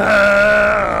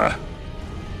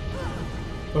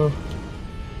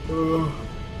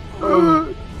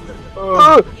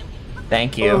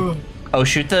 Thank you. Oh,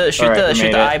 shoot the Alright, we shoot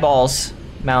made the it. eyeballs,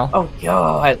 Mal. Oh, yo,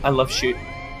 I love shoot.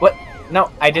 What? No,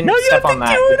 I didn't no, you step have on to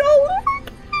that. do it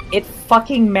all. It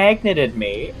fucking magneted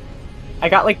me. I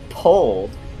got like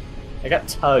pulled. I got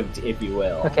tugged, if you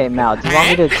will. Okay, Mal. Do you want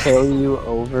me to carry you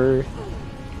over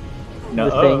No.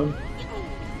 the thing?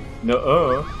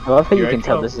 No. I love how you Here I can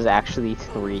tell come. this is actually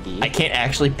 3D. I can't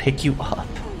actually pick you up.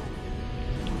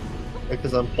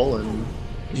 Because I'm pulling.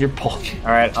 You're pulling.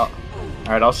 All right.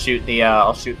 I'll shoot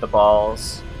the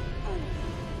balls.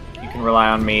 You can rely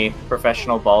on me,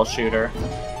 professional ball shooter.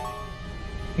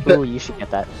 Ooh, you should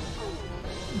get that.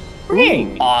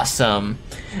 Ring. Awesome.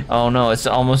 Oh no, it's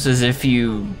almost as if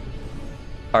you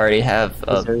already have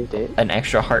Deserved it. an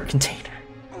extra heart container.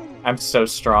 I'm so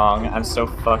strong. I'm so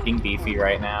fucking beefy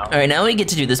right now. All right, now we get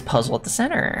to do this puzzle at the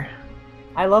center.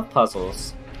 I love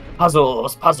puzzles.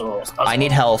 Puzzles. I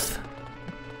need health.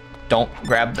 Don't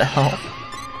grab the health.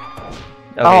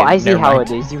 Oh, I see never how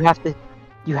mind. it is. You have to.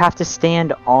 You have to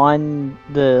stand on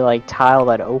the like tile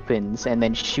that opens and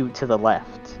then shoot to the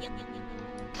left.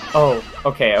 Oh,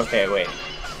 okay, wait.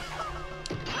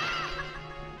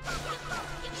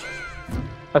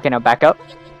 Okay, now back up.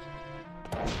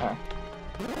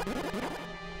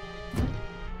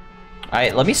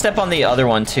 Alright, let me step on the other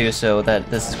one too so that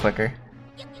this is quicker.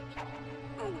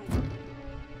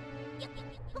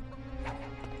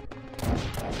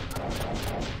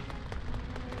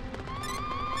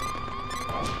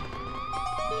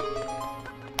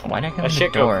 Why not go That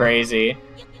shit go crazy.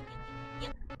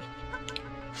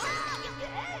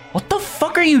 What the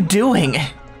fuck are you doing?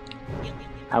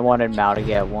 I wanted Mao to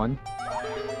get one.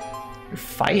 You're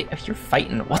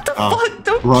fighting. What the Oh, fuck?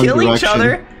 Don't wrong kill each direction.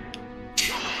 other.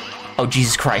 Oh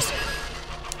Jesus Christ!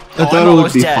 I thought I'm it would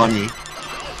almost be dead. funny.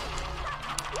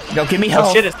 No, give me health.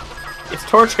 Oh shit! It's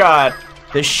Torch God.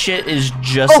 This shit is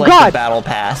just Oh, like God. the battle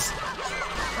pass.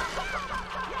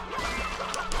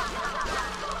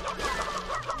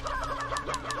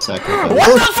 Sacrifice.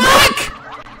 What the fuck?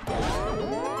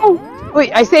 Oh,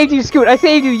 wait, I saved you, Scoot. I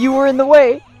saved you. You were in the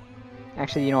way.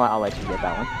 Actually, you know what? I'll let you get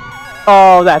that one.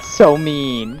 Oh, that's so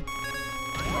mean.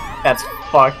 That's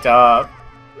fucked up.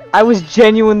 I was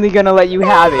genuinely gonna let you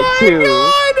have it too.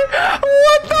 God!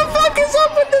 What the fuck is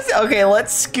up with this? Okay,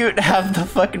 let's Scoot have the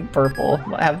fucking purple.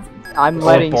 I'm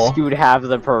letting Purple. Scoot have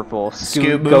the purple.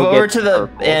 Scoot, move go over get to the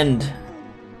purple. end.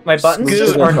 My buttons Scoot.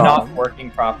 just are Scoot. not working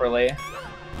properly.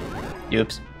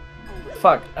 Oops.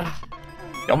 Fuck. Ugh.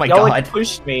 Oh my Y'all god. like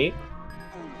pushed me.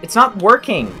 It's not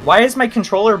working. Why is my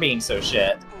controller being so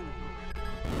shit?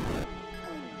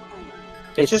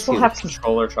 It It's just will Scoot. have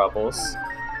controller troubles.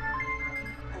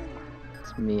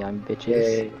 It's me. I'm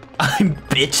bitches. I'm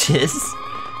bitches.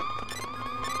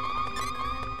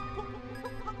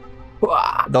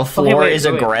 The floor wait, is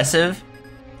wait. aggressive.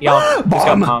 Y'all, who's got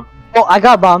Bomb. bomb? Oh, I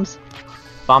got bombs.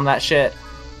 Bomb that shit.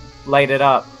 Light it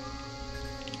up.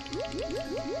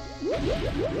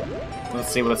 Let's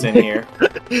see what's in here.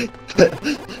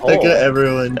 Look at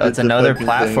everyone. Oh, it's did the another fucking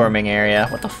platforming area.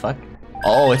 What the fuck?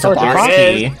 Oh, it's a Oh, it's a boss boss?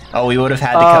 key. Oh, we would have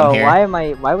had to come Oh, here.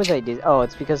 why was I oh,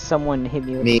 it's because someone hit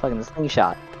me with Me. a fucking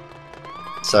slingshot.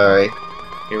 Thing. Sorry.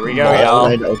 Here we go, I y'all.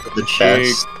 tried to open the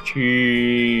chest.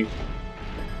 Key.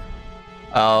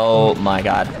 Oh my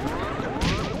god.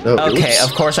 Oh, Okay, oops.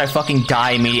 of course I fucking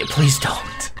die immediately. Please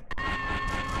don't.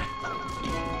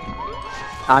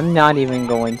 I'm not even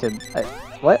going to.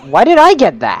 What? Why did I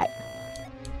get that?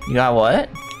 You got what?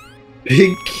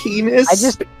 Big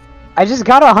keenness. I just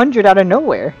got 100 out of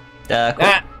nowhere. Cool.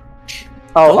 Ah,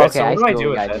 Oh, Okay, okay. so what do I see do we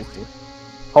with gotta this? do.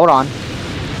 Hold on.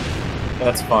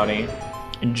 that's funny.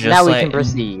 Just now we like, can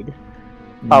proceed.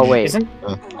 Oh wait. Isn't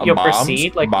Oh, you'll bombs,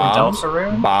 proceed like bombs, from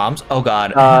Delta bombs. Oh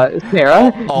god.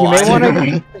 Sarah, Oh, you may I want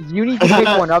didn't- to. You need to pick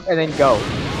one up and then go.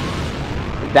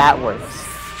 That works.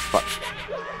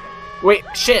 Wait,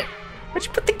 shit. Why'd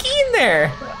you put the key in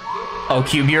there? Oh,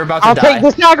 Cube, you're about to I'll die. take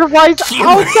the sacrifice. Cube,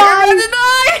 I'll you're die.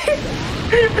 about to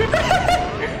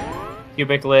die!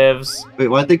 Cubic lives. Wait,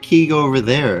 why'd the key go over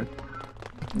there?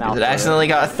 No, It accidentally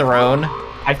got thrown.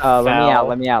 I fell. let me out.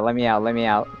 Let me out. Let me out. Let me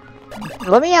out.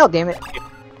 Let me out. Damn it.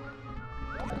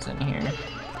 What's in here?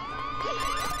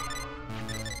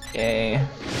 Okay.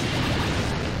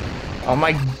 Oh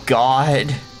my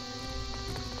god.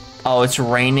 Oh, it's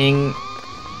raining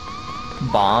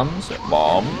bombs?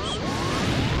 Bombs?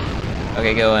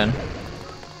 Okay, go in.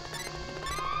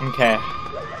 Okay.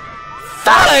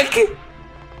 Fuck!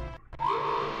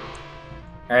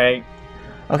 Alright.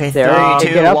 Okay, There, 3,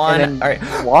 pick 2, it up 1. and then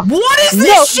Alright. walk. What is this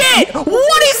No! shit?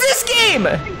 What is this game?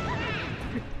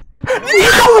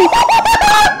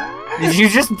 Did you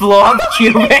just blow up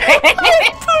Cubic?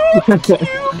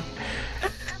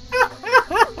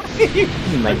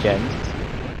 My gems.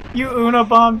 You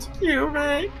Unabombed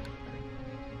Cubic.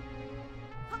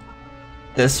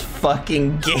 This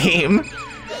fucking game.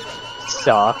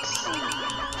 Sucks.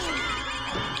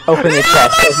 Open the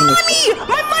chest. Open the chest.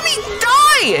 My money!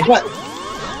 Die! What?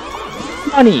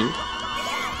 Money.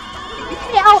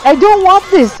 I don't want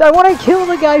this. I want to kill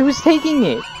the guy who's taking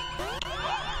it.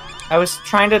 I was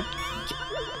trying to...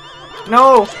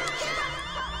 No!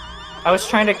 I was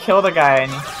trying to kill the guy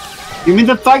and... Give me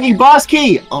the fucking boss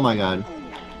key! Oh my god.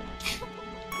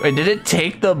 Wait, did it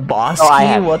take the boss Oh, I key?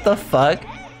 have it. What the fuck?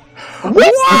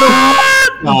 What?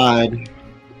 God.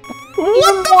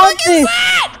 What the fuck is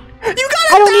that? You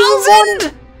I don't even got want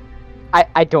 1,000!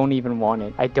 I don't even want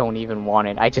it. I don't even want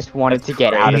it. I just wanted That's to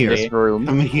get out of crazy. this room.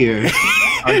 I'm here.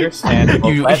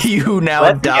 Understandable. Let's- You now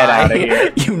let's die. get outta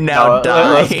here. You now No,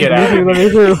 die. let's get out. Let me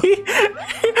through.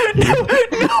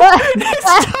 no,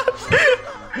 stop.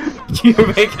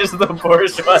 Cubic is the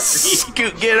bourgeoisie.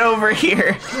 Scoot, get over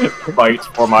here. Fight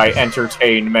for my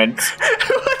entertainment.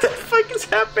 What the fuck is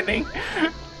happening?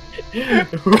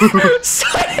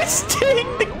 Sonic's doing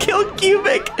the kill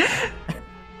Cubic.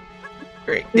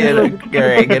 Great,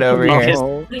 get over here.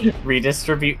 No.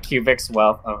 Redistribute Cubic's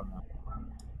wealth. Oh no.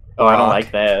 Oh, I don't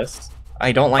like this.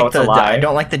 I don't Oh, like it's a lie. I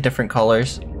don't like the different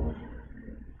colors.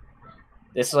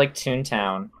 This is like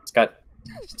Toontown. It's got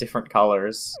different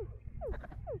colors.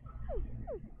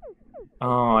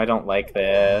 Oh, I don't like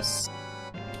this.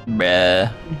 Bruh,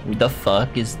 what the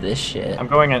fuck is this shit? I'm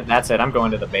going in. That's it. I'm going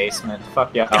to the basement.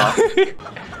 Fuck yeah.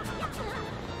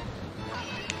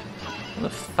 What the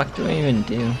fuck do I even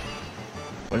do?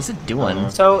 What is it doing?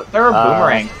 So there are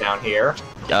boomerangs down here.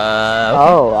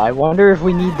 Oh, I wonder if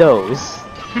we need those.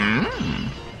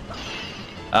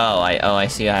 Oh, I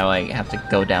see how I have to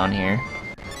go down here.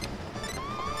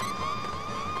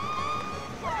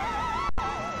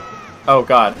 Oh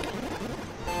god.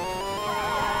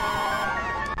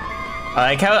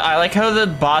 I like how the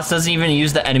boss doesn't even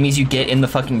use the enemies you get in the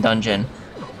fucking dungeon.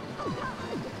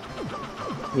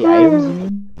 The items, you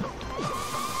mean?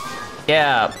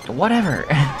 Yeah, whatever.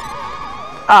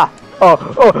 Ah! Oh!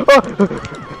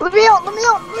 Let me out!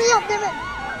 Damn it!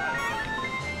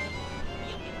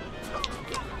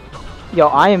 Yo,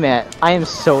 I am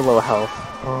so low health.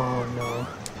 Oh no.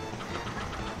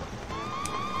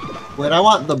 Wait, I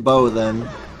want the bow then.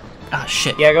 Ah,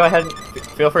 shit. Yeah, go ahead.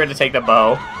 Feel free to take the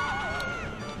bow.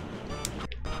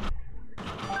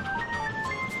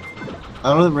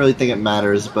 I don't really think it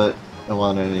matters, but I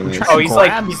want it anyways. Oh, he's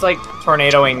Grab. like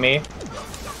tornadoing me.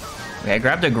 Okay, I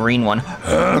grabbed a green one.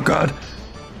 Oh god.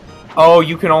 Oh,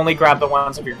 you can only grab the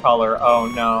ones of your color. Oh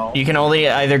no. You can only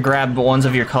either grab ones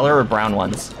of your color or brown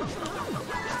ones.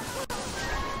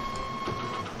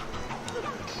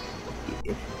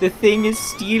 The thing is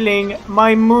stealing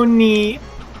my money.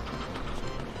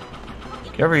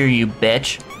 Get over here, you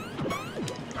bitch.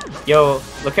 Yo,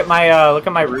 look at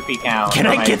my rupee count. Can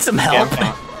or I my get some gem help?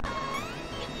 count.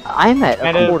 I'm at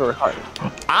Kind a of- quarter heart.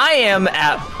 I am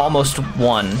at almost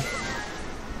 1.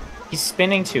 He's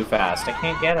spinning too fast. I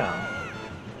can't get him.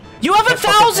 You have Can't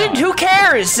fucking 1,000! tell. Who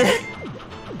cares?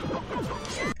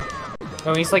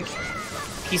 No, he's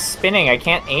spinning. I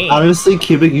can't aim. Honestly,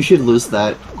 Cubic, you should lose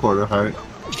that quarter heart.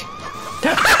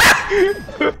 I'm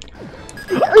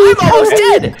almost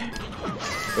dead!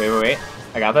 Wait.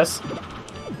 I got this.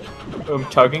 I'm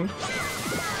tugging.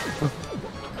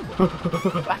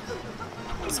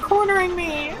 He's cornering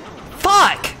me.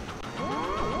 Fuck!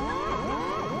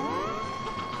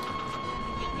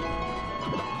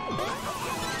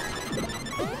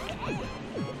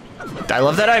 I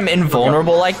love that I'm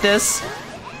invulnerable like this.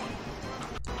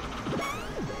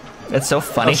 It's so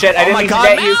funny. Oh shit, I didn't my mean to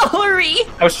god, get you. Mallory!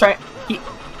 I was trying.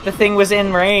 The thing was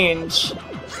in range.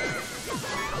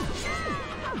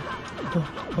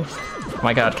 Oh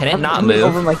my god, can it not I'm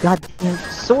over move? my goddamn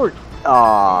sword.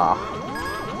 Aww.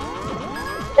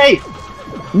 Hey!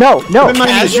 No. Open my-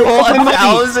 Casual Open my-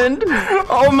 1,000?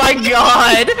 Oh my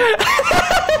god!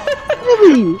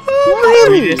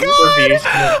 Really? Redistribution.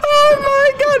 Oh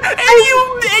my god!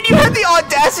 And you had the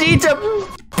audacity to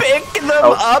pick them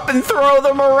up and throw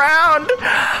them around!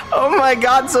 Oh my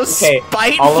god, so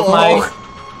spiteful!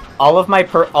 All of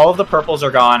the purples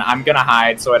are gone. I'm gonna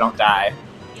hide so I don't die.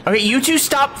 Okay, you two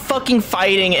stop fucking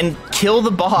fighting and kill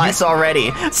the boss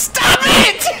already. Stop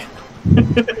it!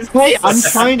 Hey, I'm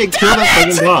trying to kill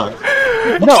that fucking boss.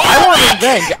 No, I want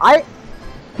revenge.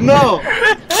 No!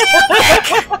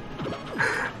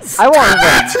 I want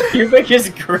revenge. Cubic is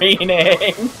greening.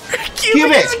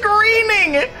 Cubic is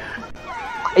greening!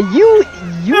 You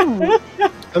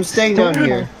I'm staying stole down my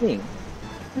here. thing.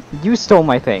 You stole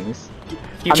my things.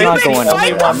 Cubic, I'm not you're going the up only Fight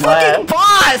there. the one fucking left.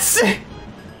 boss!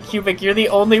 Cubic, you're the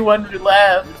only one who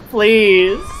left.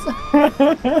 Please.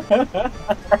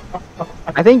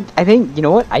 I think you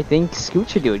know what? I think Scoot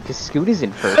should do it because Scoot is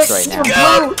in first right now.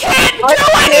 You can't do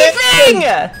anything!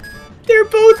 They're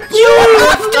both. You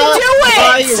have to do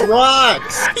Buy it!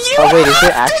 rocks! You Oh wait, is have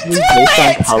it actually to based do on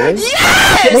it! color? Wait,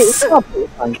 Yes! it's not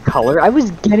based on color. I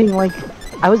was getting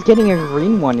a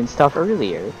green one and stuff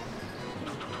earlier.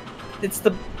 It's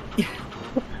the.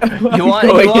 You want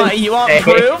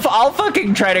proof? I'll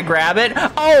fucking try to grab it.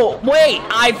 Oh, wait,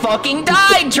 I fucking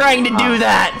died trying to do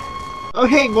that.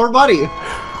 Okay, more money.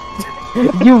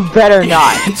 You better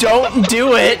not. Don't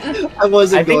do it. I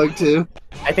wasn't I think- going to.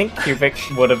 I think Cubic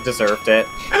would have deserved it.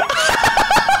 What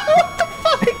the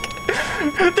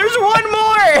fuck? There's one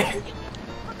more.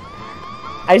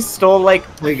 I stole like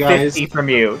Hey guys. 50 from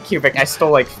you, Cubic. I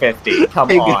stole like 50. Come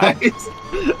Hey on. guys.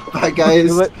 Bye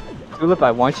guys. Tulip, I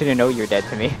want you to know you're dead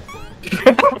to me.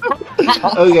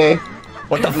 Okay.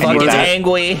 What the We fuck need is that.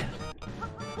 angry?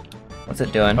 What's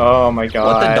it doing? Oh my god.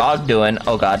 What the dog doing?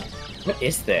 Oh god. What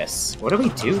is this? What do we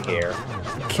do here?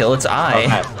 Kill its eye.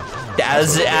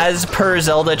 Okay. As per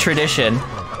Zelda tradition.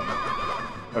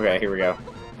 Okay, here we go.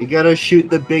 You gotta shoot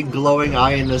the big glowing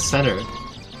eye in the center.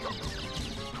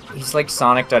 He's like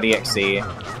Sonic.exe.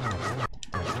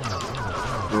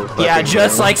 Yeah,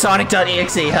 just like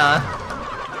Sonic.exe, huh?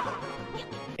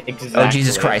 Exactly. Oh,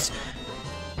 Jesus Christ.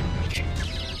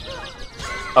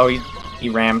 Oh, he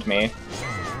rammed me.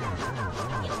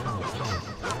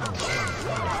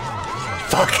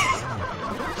 Fuck.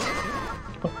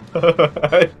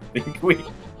 I think we...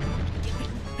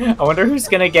 I wonder who's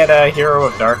gonna get a Hero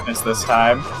of Darkness this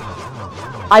time.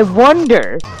 I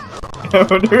wonder. I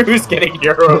wonder who's getting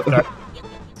Hero of Darkness.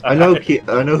 I know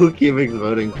who Kiving's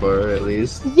voting for, at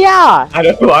least. Yeah. I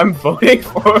know who I'm voting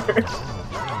for.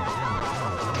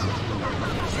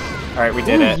 Alright, we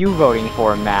did Who it. are you voting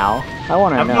for, Mal? I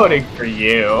want to I'm know. voting for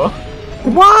you.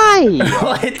 Why?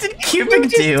 What did Cubic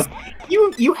do?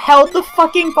 You held the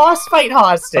fucking boss fight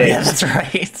hostage. Oh, yeah, that's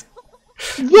right.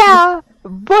 Yeah,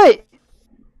 but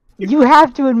you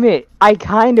have to admit, I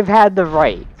kind of had the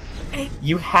right.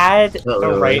 You had Not the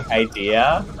really. right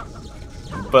idea,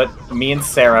 but me and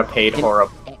Sarah paid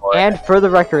horrible for it. And for the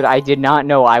record, I did not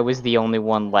know I was the only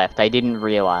one left. I didn't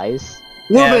realize.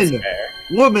 Yeah, that's Woman! fair.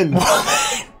 Woman!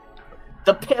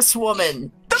 The piss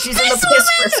woman! She's in the piss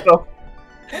crystal!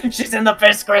 She's in the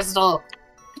piss crystal!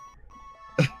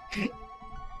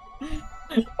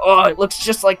 Oh, it looks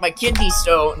just like my kidney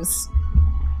stones!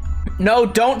 No,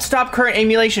 don't stop current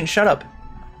emulation. Shut up.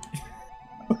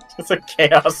 It's a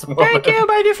chaos woman. Thank you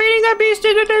by defeating that beast.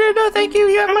 Thank you.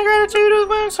 You have my gratitude.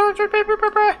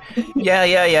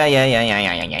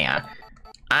 Yeah.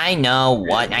 I know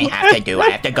what I have to do. I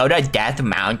have to go to Death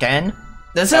Mountain.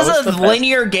 This That is was a the best-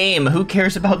 linear game. Who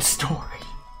cares about story?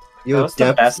 Yo, That was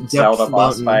the best Zelda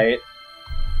boss Mountain. fight.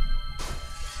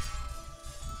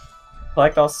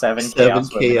 Collect all 7 7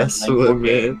 chaos women. chaos and Link will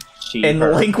gain women. she, And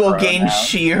her Link will gain pronouns.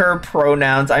 she, her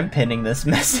pronouns. I'm pinning this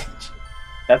message.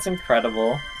 That's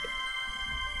incredible.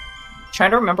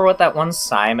 Trying to remember what that one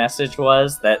Psy message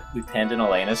was that we pinned in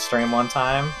Elena's stream one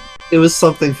time. It was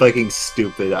something fucking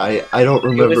stupid. I don't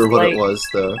remember what it like- was,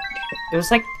 though. It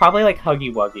was like probably like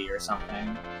Huggy Wuggy or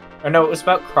something. Or no, it was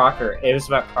about Crocker. It was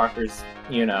about Crocker's,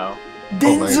 you know.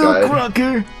 Oh my God.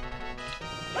 Crocker.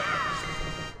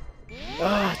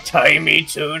 Timey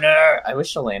Tuner! I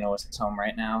wish Elena was home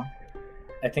right now.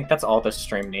 I think that's all the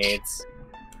stream needs.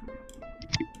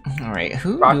 Alright,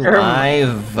 who Crocker- do I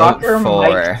vote Crocker, for?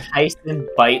 Mike Tyson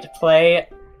bite play.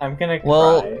 I'm gonna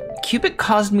Well, cry. Cubic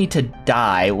caused me to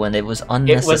die when it was It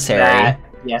unnecessary. was that.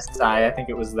 Yes, I think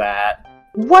it was that.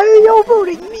 Why are y'all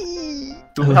voting me?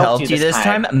 Who helped you this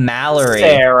time? Mallory.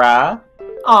 Sarah.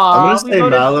 Aw, I'm we gonna say voted for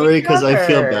Mallory each because I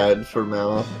feel other. bad for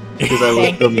Mal. Because I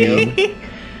was the mean.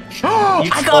 I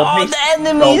told got all me the So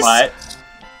enemies! much.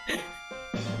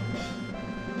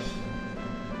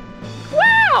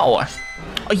 Wow!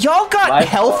 Y'all got My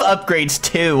health fault. upgrades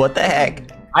too, what the heck?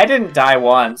 I didn't die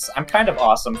once. I'm kind of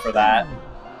awesome for that.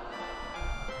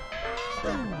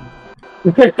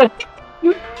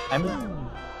 I'm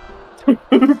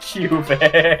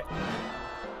Cubic.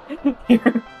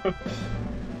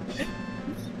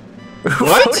 What? Who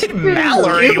voted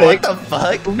Mallory? Cubic? What the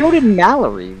fuck? Who voted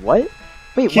Mallory? What?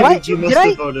 Wait, Cubic, what? you must Did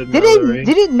have voted did Mallory.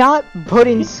 did it not put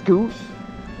in Scoot?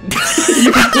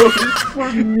 You voted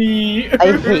for me.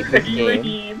 I hate this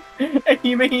game.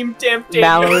 Ahim tempting.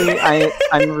 Mallory,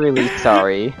 I'm really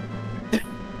sorry.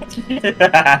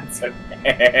 That's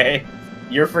okay.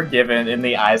 You're forgiven in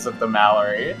the eyes of the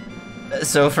Mallory.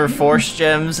 So for Force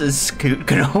Gems, is Scoot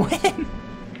gonna win?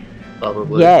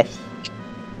 Probably. Yes.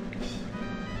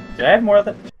 Did I have more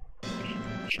than...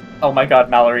 Oh my god,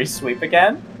 Mallory sweep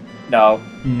again? No.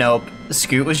 Nope.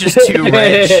 Scoot was just too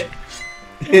rich.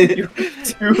 You're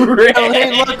too rich. Oh,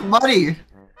 hey, look, money!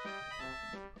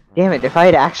 Damn it! If I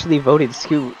had actually voted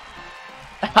Scoot,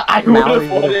 I Mallory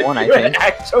would would've have won, I you had think.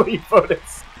 actually voted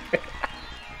Scoot.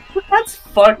 That's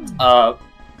fucked up.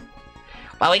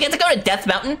 Well, we get to go to Death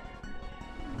Mountain.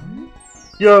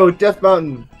 Yo, Death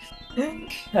Mountain!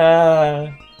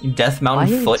 Death why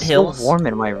Mountain is it foothills. so warm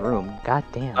in my room? God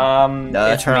damn.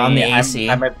 It's turn on me. the AC.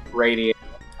 I'm a radiator.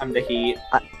 I'm the heat.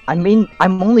 I mean,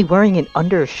 I'm only wearing an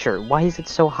undershirt. Why is it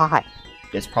so hot?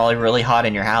 It's probably really hot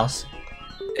in your house.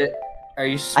 Are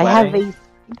you I sweating? have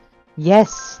a.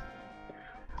 Yes.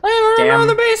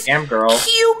 Damn girl. Boob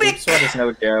Cubic. sweat is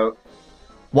no joke.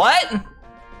 What?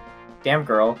 Damn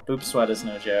girl. Boob sweat is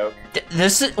no joke.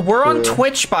 This is, we're on Yeah.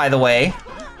 Twitch, by the way.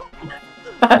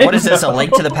 What is this? A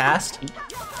link to the past?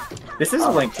 This is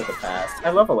a Link to the Past. I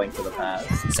love a Link to the Past.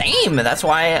 Same. That's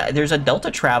why there's a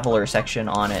Delta Traveler section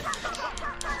on it.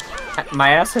 My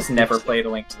ass has never played a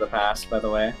Link to the Past, by the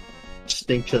way.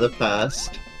 Stink to the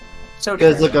past. So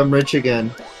Guys, true. look, I'm rich again.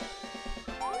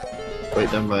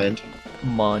 Wait, never mind.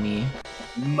 Money.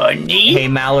 Money. Hey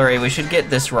Mallory, we should get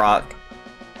this rock.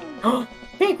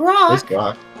 Big rock. Nice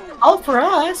rock. All for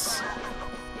us.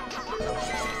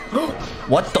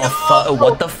 What the fuck?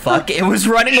 What the fuck? It was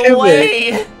running Shoot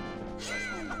away.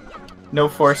 No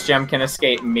force gem can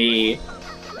escape me.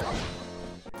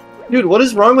 Dude, what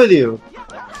is wrong with you?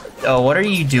 Oh, what are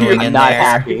you doing I'm in not there?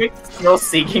 happy. Still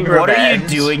seeking What are you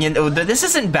revenge. doing in? Oh, this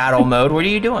isn't battle mode. What are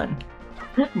you doing?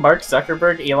 Mark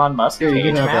Zuckerberg, Elon Musk, Here, you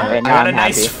can page have that. map? I And got a I'm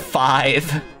nice happy.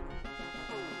 5.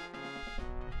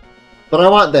 But I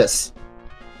want this.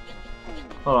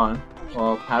 Hold on.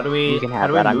 Well, how do we? You can how have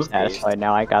do we that. I'm move these? satisfied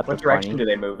now. I got What the direction 20. do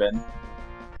they move in?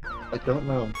 I don't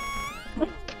know.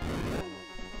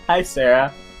 Hi,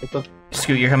 Sarah.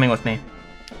 Scoot, you're coming with me.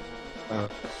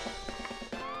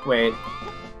 Wait.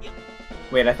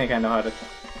 Wait, I think I know how to.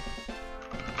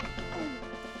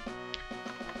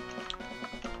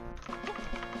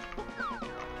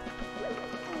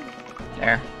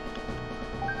 There.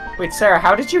 Wait, Sarah,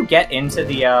 how did you get into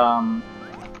the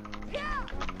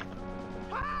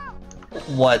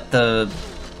What the?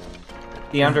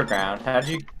 underground? How'd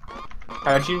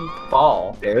you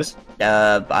fall? There's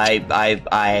I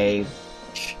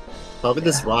probably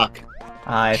this rock.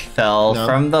 fell No.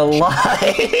 from the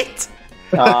light.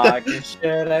 Dog,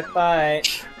 should I fight?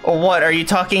 What are you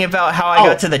talking about? How I Oh,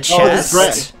 got to the oh, chest?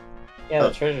 this Yeah,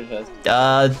 the treasure chest.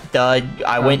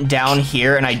 I went down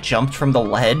here and I jumped from the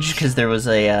ledge because there was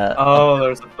Oh,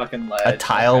 there's a fucking ledge. a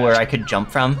tile Okay. where I could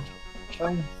jump from.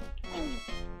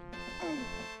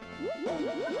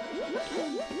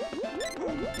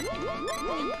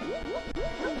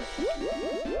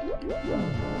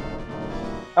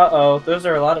 Uh-oh, those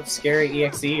are a lot of scary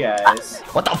EXE guys.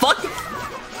 What the fuck?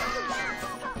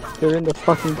 They're in the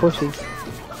fucking bushes.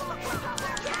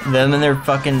 Them and their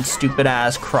fucking stupid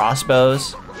ass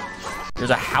crossbows. There's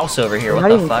a house over here. They're What not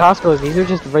the even fuck? crossbows. These are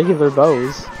just regular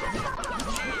bows.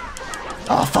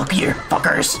 Oh fuck you,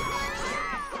 fuckers!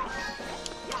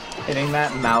 Hitting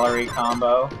that Mallory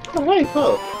combo. Oh, hey,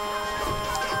 oh.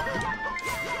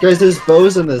 Guys, there's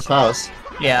bows in this house.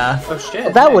 Yeah. Oh shit.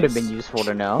 Well, that would have nice. been useful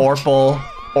to know. Orpal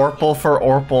for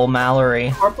Orpal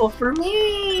Mallory. Purple for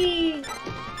me!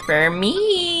 For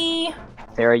me.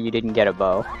 Sarah, you didn't get a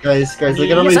bow. Guys, look at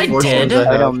how Yes, many I force did. gems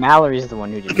I Oh no, have. Mallory's the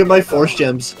one who did. Look at my force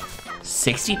gems.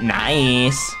 60.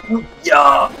 Nice.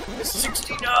 Yeah!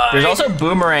 69! There's also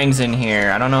boomerangs in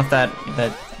here. I don't know if that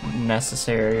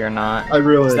necessary or not. I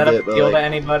ruined Is that it, a but appeal to like,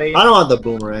 anybody? I don't want the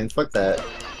boomerangs. Fuck that.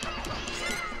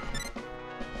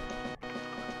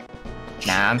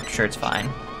 Nah, I'm sure it's fine.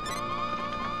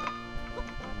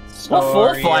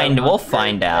 Story of We'll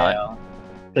find out.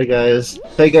 Undertale.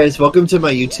 Hey guys, welcome to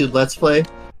my YouTube Let's Play.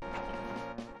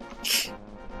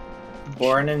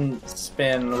 Born and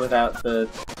spin without the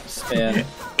spin.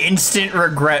 Instant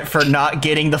regret for not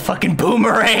getting the fucking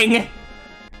boomerang.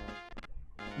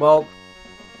 Well,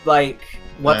 like,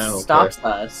 what I don't stops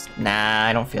us? Nah,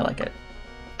 I don't feel like it.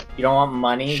 You don't want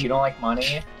money? You don't like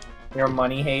money? You're a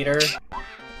money hater?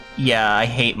 Yeah, I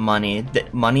hate money.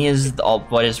 Money is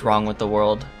what is wrong with the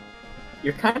world.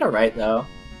 You're kind of right, though.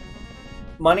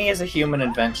 Money is a human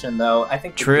invention, though. I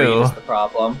think the True. greed is the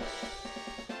problem.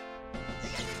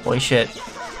 Holy shit.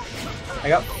 I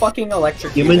got fucking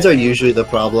electrocuted. Humans are usually the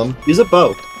problem. Use a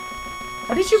bow.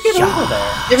 How did you get over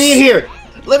there? Get me in here!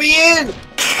 Let me in!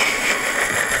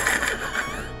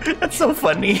 That's so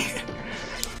funny.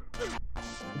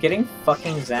 Getting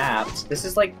fucking zapped. This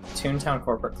is like Toontown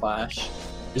Corporate Clash.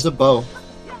 Use a bow.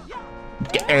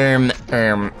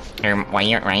 Why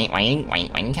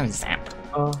you come zap?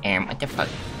 Oh. What the fuck?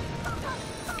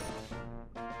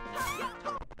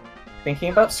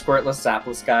 Thinking about Squirtless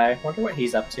Zapless guy. Wonder what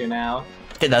he's up to now.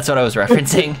 That's what I was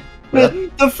referencing.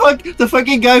 The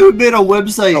fucking guy who made a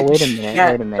website. Oh wait a minute.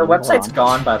 Yeah, wait a minute. the hold website's on.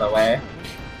 gone, by the way.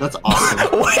 That's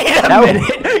awesome. Wait a No.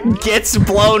 minute. Gets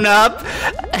blown up.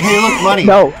 Hey, look, money.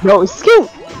 No, Scoot.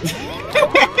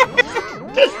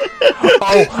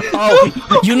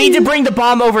 Oh, you need to bring the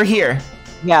bomb over here.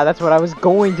 Yeah, that's what I was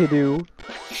going to do.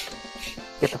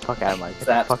 Get the fuck out of my. Get the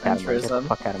That's fuck out of my. Get the centrism.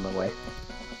 fuck out of my way.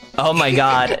 Oh my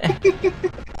god.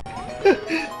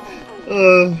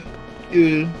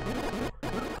 Dude.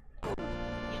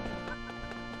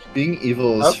 Being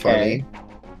evil is Okay. funny.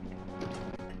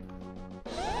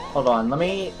 Hold on, let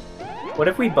me... What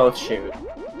if we both shoot?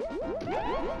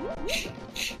 Is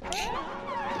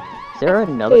there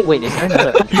another? Wait, is there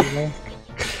another?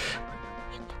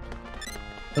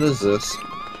 What is this?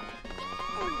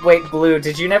 Wait, Blue,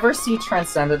 did you never see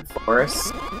Transcendent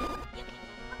Force?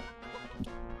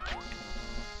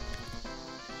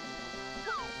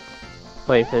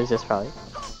 Wait, there's this probably.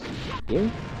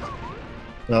 You?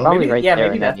 No? Probably Maybe- right yeah, there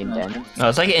maybe in that that's the indent. entrance. No,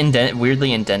 it's like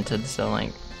weirdly indented, so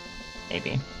like,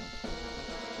 maybe.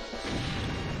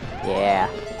 Yeah.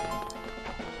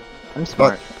 I'm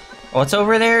smart. What's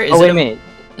over there? Is Oh, it wait a a, minute.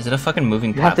 Is it a fucking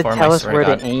moving You have to platform? tell I us swear where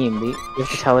to to God. aim. You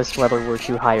have to tell us whether we're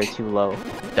too high or too low.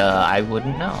 I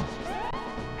wouldn't know.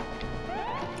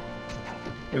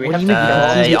 Do we What have do to you mean? kill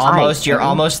It's him? easy. Almost. You're Right?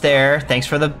 almost there. Thanks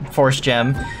for the force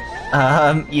gem.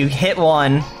 You hit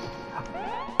one.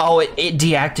 Oh, it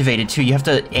deactivated too. You have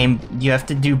to aim. You have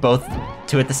to do both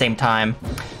two at the same time.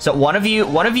 So one of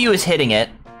you is hitting it.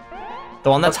 The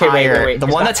one that's Okay, wait, higher. wait, The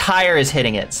is one that- that's higher is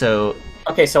hitting it. So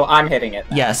Okay, so I'm hitting it.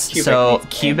 then. yes. Cubic so needs to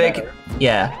aim cubic. better.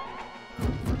 Yeah.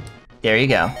 There you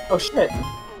go. Oh shit.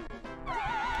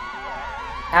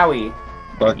 Owie.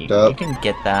 Fucked You up. can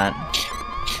get that.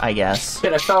 I guess.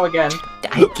 Shit, I fell again.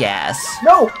 I guess.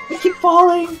 No! I keep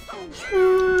falling!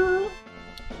 Do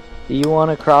you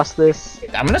want to cross this?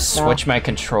 I'm gonna switch my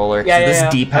controller. 'Cause Yeah, yeah, this yeah.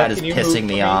 D-pad is Can you pissing move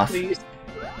me for off. please?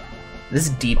 This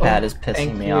D-pad Oh, is pissing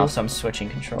thank me you. off, so I'm switching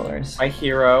controllers. My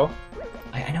hero.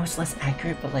 I know it's less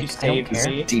accurate, but You like I don't saved care.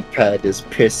 me. D-pad is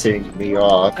pissing me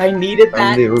off. I needed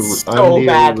that so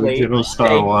badly. original Star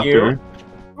Thank Walker.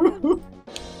 you.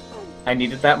 I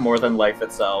needed that more than life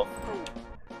itself.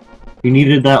 You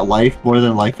needed that life more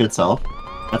than life itself?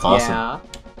 That's awesome. Yeah.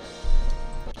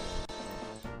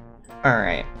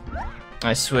 Alright.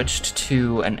 I switched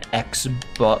to an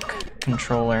X-Book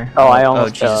controller. Oh, I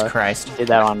almost, Jesus Christ. Did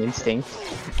that on instinct.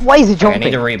 Why is it Okay, I jumping?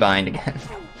 need to rebind again.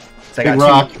 So Big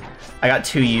rock. I got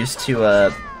too used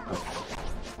to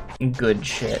good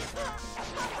shit.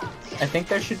 I think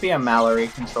there should be a Mallory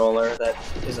controller that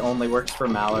only works for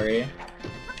Mallory.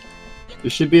 There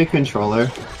should be a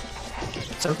controller.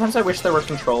 Sometimes I wish there were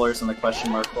controllers in the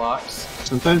question mark blocks.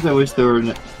 Sometimes I wish there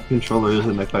were controllers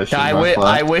in the question mark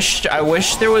block. I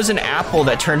wish there was an apple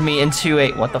that turned me into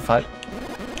a what the fuck?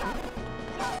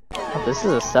 Oh, this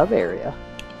is a sub area.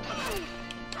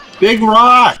 Big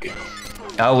rock!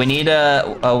 Oh, we need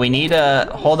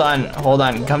a hold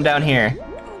on, come down here.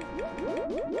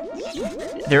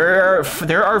 There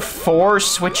are 4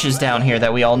 switches down here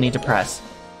that we all need to press.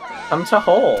 Come to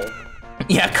hole.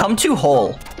 Yeah, come to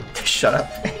hole. Shut up.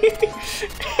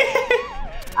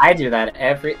 I do that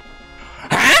every.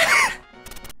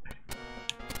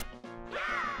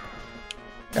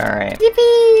 Alright.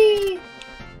 Yippee!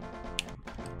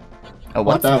 Oh,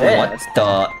 what's What the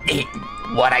this?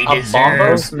 what I A deserve?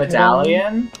 Bombos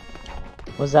medallion?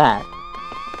 What's that?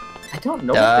 I don't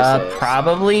know what this is.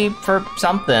 Probably for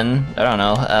something. I don't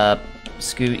know.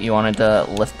 Scoot, you wanted to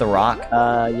lift the rock?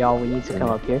 Y'all, we need to come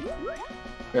up here.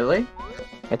 Really?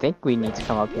 I think we need to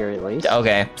come up here at least.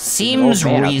 Okay, seems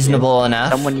man up here. reasonable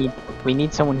enough. We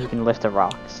need someone who can lift a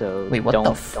rock. So Wait, what don't,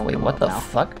 the don't wait, come what up the now.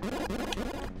 fuck?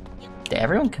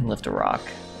 Everyone can lift a rock.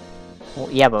 Well,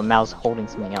 yeah, but Mal's holding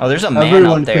something else. Oh, there's a man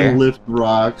Everyone up there. can lift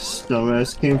rocks,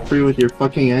 dumbass. Came free with your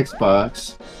fucking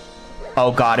Xbox.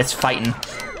 Oh god, it's fighting.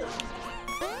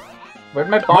 Where'd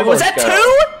my Wait, bombos was that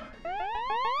go?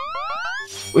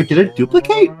 2? Wait, did it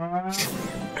duplicate? I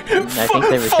think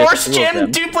there was just Force 2 of gem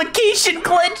them. duplication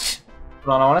glitch.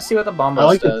 Hold on, I want to see what the bombos I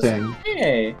like the does. thing.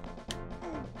 Hey.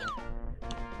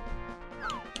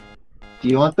 Do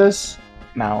you want this?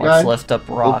 Now Guy? let's lift up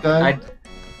rock. Okay.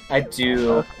 I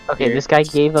do. Okay, Here, this guy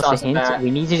gave us a toss it hint. back. We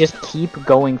need to just keep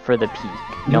going for the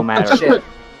peak, no matter. Shit.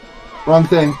 Wrong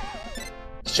thing.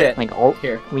 Shit. Like, oh,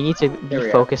 Here. we need to There be we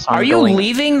are. focused on Are you going.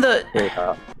 leaving the There we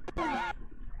go.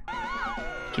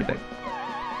 cubic?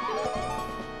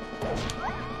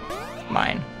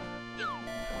 Mine.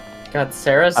 God,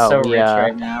 Sarah's Oh, so we, rich uh,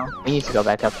 right now. We need to go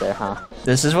back up there, huh?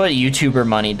 This is what YouTuber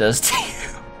money does to you.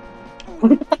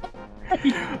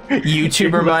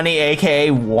 YouTuber money, aka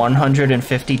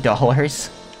 $150.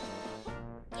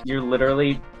 You're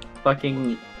literally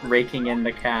fucking raking in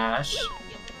the cash.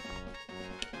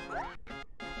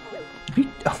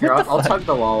 Here, I'll tug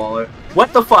the wall while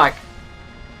What the fuck?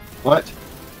 What?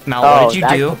 Mal, Oh, what did you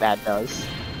that's do? what that does.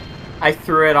 I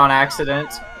threw it on accident.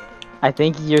 I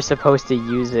think you're supposed to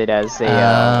use it as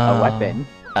a weapon.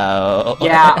 Oh.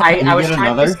 Yeah, I you was get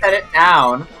trying another? to set it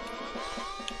down.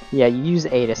 Yeah, you use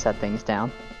A to set things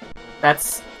down.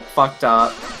 That's fucked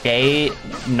up. A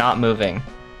not moving.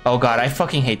 Oh god, I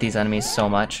fucking hate these enemies so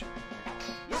much.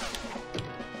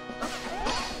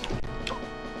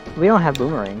 We don't have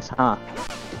boomerangs, huh?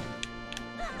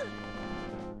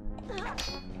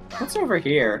 What's over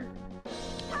here?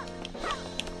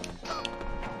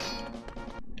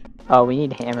 Oh, we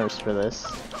need hammers for this.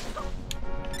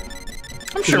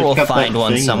 I'm sure we'll find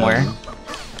one somewhere.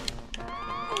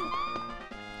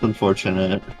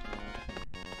 Unfortunate.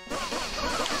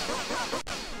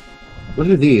 What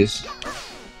are these?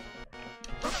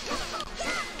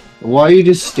 Why are you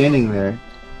just standing there?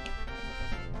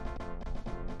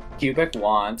 Cubic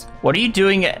wand. What are you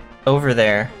doing over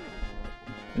there?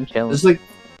 I'm chilling. There's like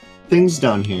things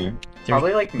down here.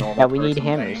 Probably like normal. Yeah, we need person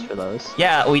hammers thing. for those.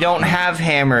 Yeah, we don't have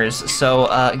hammers,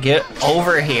 so get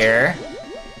over here.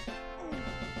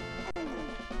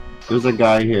 There's a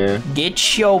guy here.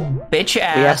 Get your bitch We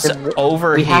have ass to-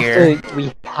 over we here.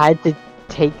 we had to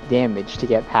take damage to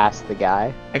get past the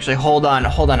guy. Actually, hold on.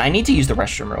 I need to use the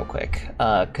restroom real quick.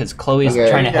 Cause Chloe's Okay.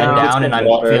 trying to head Yeah, down, let's and get I'm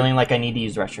water. feeling like I need to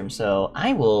use the restroom. So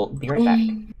I will be right back.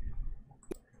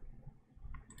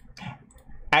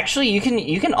 Actually, you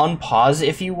can unpause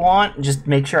if you want. Just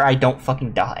make sure I don't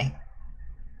fucking die.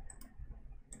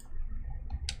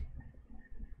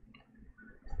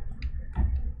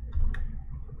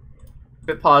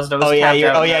 Bit paused. I was Oh yeah,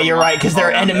 tapped out you're right. Cause they're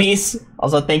around it. enemies.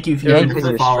 Also, thank you Yeah, 'cause for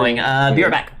you're following. streaming. Be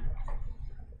right back.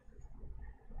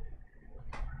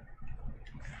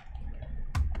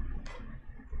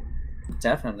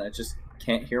 Definitely, I just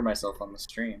can't hear myself on the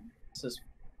stream. This is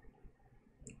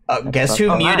Guess who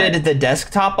Oh, muted hi. the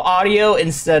desktop audio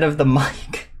instead of the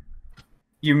mic?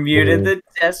 You muted the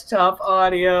desktop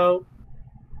audio.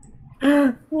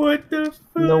 What the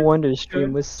fuck? No wonder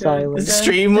stream was The silent.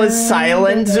 stream was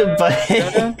silent, but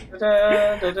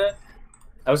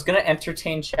I was gonna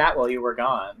entertain chat while you were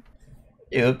gone.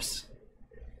 oops.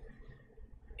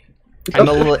 I'm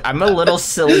a little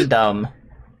silly dumb.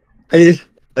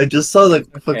 I just saw the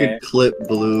Okay. fucking clip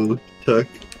Blue took.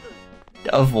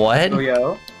 Of what? Oh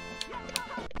yo.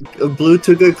 Blue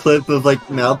took a clip of like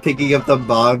Mal picking up the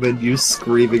bomb and you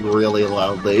screaming really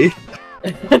loudly.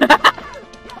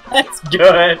 That's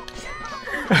good.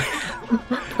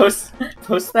 Post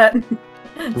that.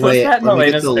 Post Wait, that in let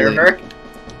me get Elena's the server.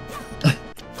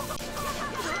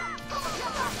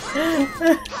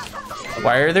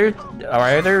 Why are there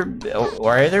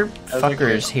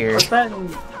fuckers here?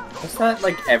 Post that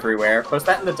like everywhere. Post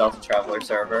that in the Delta Traveler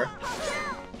server.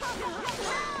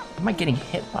 What am I getting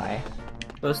hit by?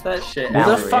 Post that shit. Who the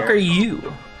everywhere. fuck are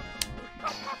you?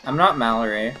 I'm not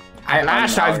Mallory. At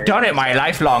last, I've done it, my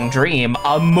lifelong dream.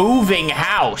 A moving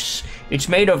house. It's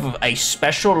made of a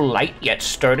special light yet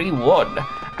sturdy wood,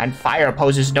 and fire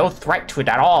poses no threat to it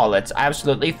at all. It's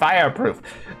absolutely fireproof.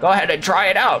 Go ahead and try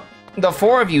it out. The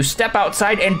four of you step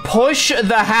outside and push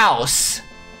the house.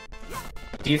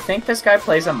 Do you think this guy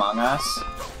plays Among Us?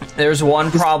 There's one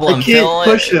problem. I can't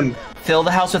push him. Fill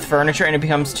the house with furniture and it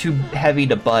becomes too heavy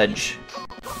to budge.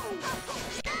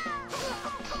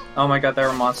 Oh my god, there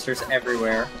are monsters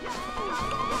everywhere.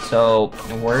 So,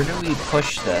 where do we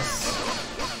push this?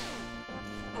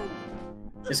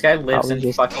 This guy lives Probably in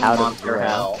just fucking out of monster the way.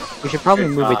 hell. We should probably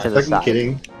Good move it to God. the Fucking side.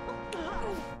 kidding.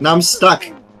 Now I'm stuck.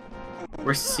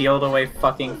 We're sealed away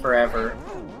fucking forever.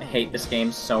 I hate this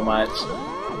game so much.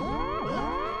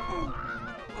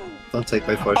 Don't take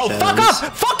my Oh, fortunes. fuck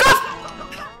off! Fuck off!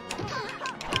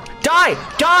 Die!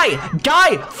 Die!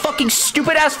 Die! Fucking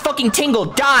stupid ass fucking Tingle,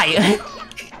 die!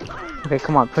 Okay,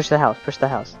 come on, push the house, push the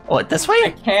house. What, this I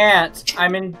way? can't!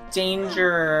 I'm in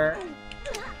danger! Oh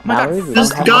my god, Mallory, we This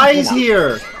don't have guy's enough.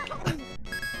 here!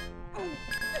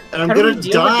 And I'm How do we gonna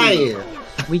deal with die!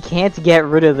 these? We can't get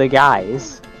rid of the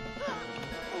guys.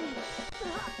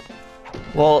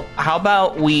 well, how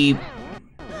about we...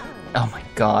 Oh my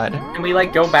god. Can we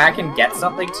like go back and get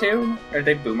something too? Are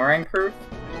they boomerang proof?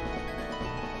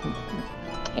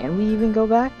 Can we even go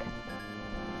back?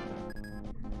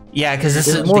 Yeah, because this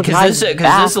There's is more because guys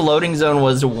this loading zone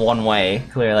was one way,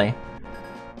 clearly.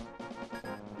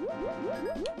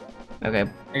 Okay,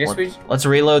 I guess we. let's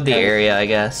reload the Okay. area, I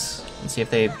guess, and see if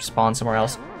they spawn somewhere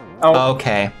else. Oh,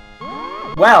 Okay.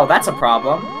 well, that's a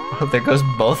problem. Oh, there goes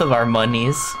both of our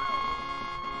monies.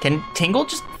 Can Tingle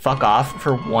just fuck off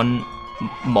for one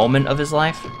moment of his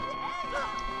life?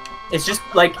 It's just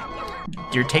like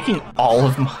You're taking all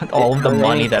of the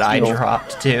money that I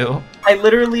dropped too. I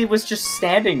literally was just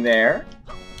standing there.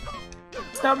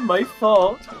 It's not my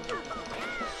fault.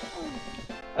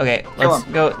 Okay, Kill let's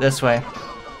him. go this way.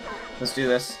 Let's do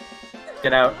this.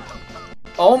 Get out.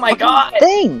 Oh my god!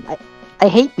 Dang! I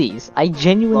hate these. I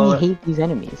genuinely Well, hate these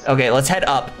enemies. Okay, let's head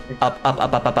up. Up, up,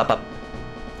 up, up, up, up, up.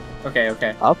 Okay,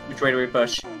 okay. Up? Which way do we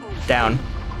push? Down.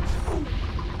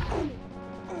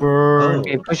 Oh.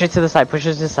 Okay, push it to the side, push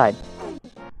it to the side.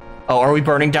 Oh, are we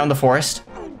burning down the forest?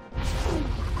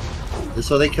 This is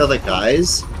how they kill the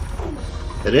guys?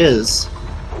 It is.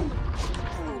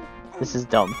 This is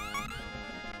dumb.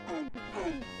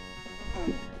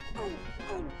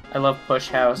 I love push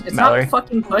house. It's Mallory. not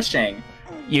fucking pushing.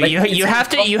 You Like, you it's have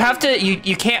to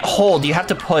you can't hold. You have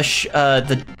to push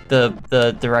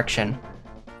the direction.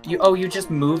 You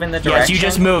just move in the direction. Yes, you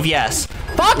just move. Yes.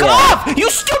 Fuck Yeah. off! You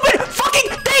stupid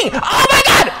fucking thing! Oh my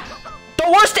god!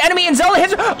 The worst enemy in Zelda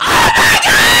hits. Oh my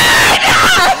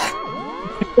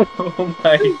god! Oh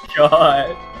my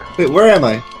god. Wait, where am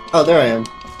I? Oh, there I am.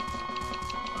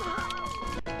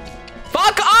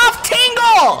 Fuck off,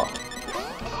 Tingle!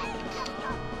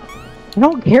 I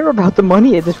don't care about the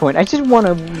money at this point. I just want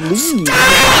to leave.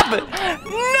 Stop!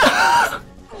 No!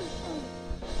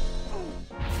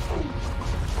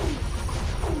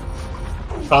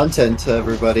 Content,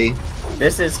 everybody.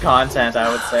 This is content,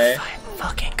 I would say.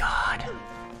 Fucking god.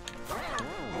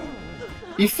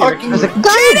 You fucking. There's a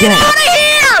guy Get again. out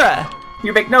of here!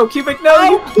 Cubic, no, Cubic,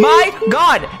 no! My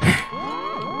god!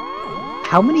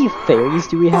 How many fairies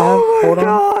do we have? Oh my Hold on.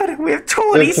 god, we have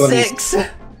 26!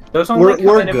 Those only come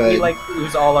We're in if we good. like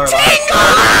lose all our lives.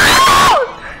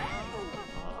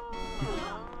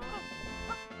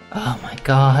 Oh my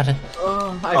god.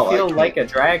 Oh, I Oh, I feel can't. like a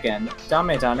dragon.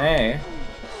 Dame dane.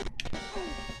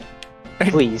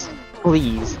 Please,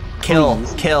 please, Kill,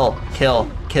 please. kill,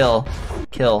 kill, kill,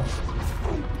 kill.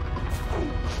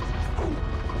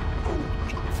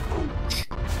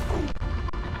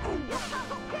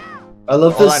 I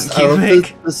love Hold this. on, I love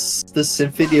Cubic. this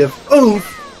symphony of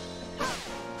oof.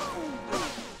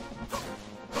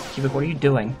 Cubic, what are you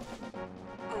doing?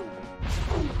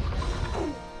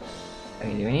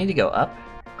 Okay, do we need to go up?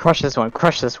 Crush this one.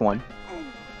 Crush this one.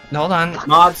 Hold on.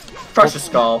 Mods, crush the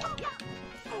skull.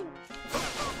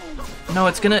 No,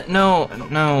 it's gonna. No,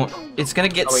 no. It's gonna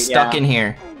get Oh, wait, stuck yeah. in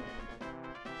here.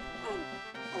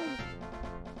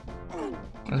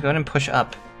 Let's go ahead and push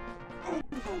up.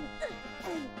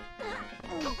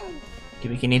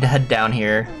 Cubic, you need to head down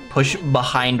here. Push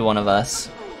behind one of us.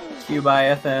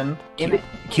 Cubiathan.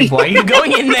 Cubic, why are you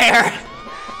going in there?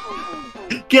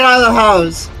 Get out of the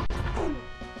house.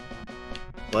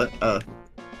 What?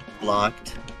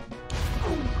 Locked.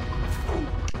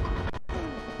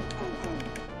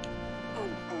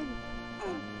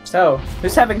 So,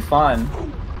 who's having fun?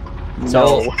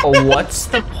 So, what's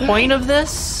the point of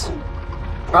this?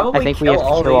 Probably I think we kill have to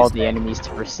all kill all these the enemies to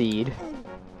proceed.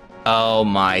 Oh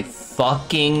my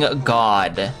fucking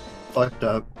god. Fucked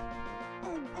up.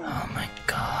 Oh my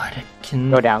god. Can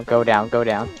Go down, go down, go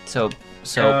down. So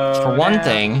Go for one down.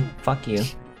 thing, fuck you.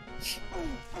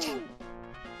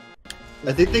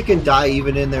 I think they can die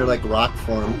even in their like rock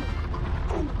form.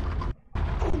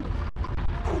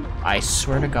 I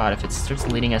swear to god, if it starts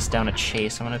leading us down a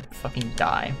chase, I'm gonna fucking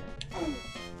die.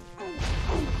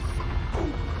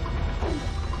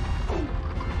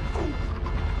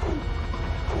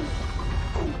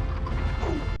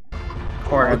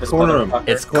 Corner this Corner him. motherfucker.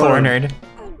 It's Corner. cornered.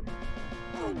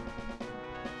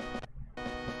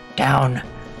 Down,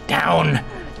 down,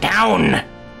 down.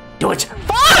 Do it.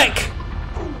 Fuck!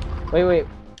 Wait, wait.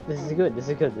 This is good, this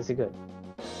is good, this is good.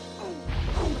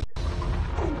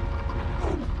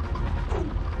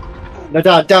 No,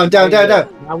 down.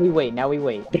 Now we wait, now we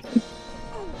wait.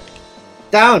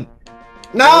 Down!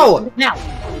 No! Now!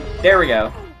 There we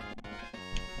go.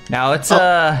 Now it's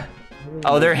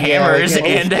oh, they're hammers Yeah,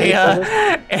 and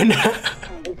a and.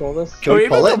 Pull this. Can we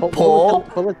pull it? Pull?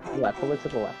 Pull it to the left, pull it to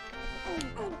the left.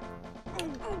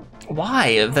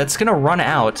 Why? That's gonna run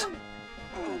out.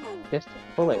 Just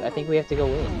pull it. I think we have to go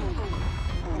in.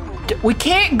 We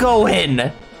can't go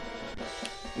in.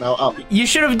 No, up. You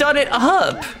should have done it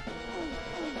up.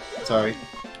 Sorry.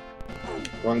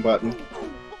 Wrong button.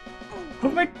 Oh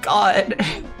my god.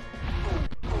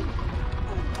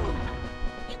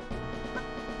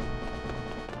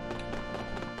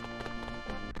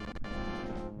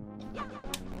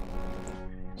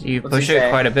 You What's he push it say?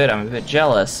 quite a bit, I'm a bit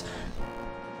jealous.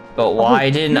 But why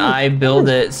didn't I build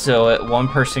it so one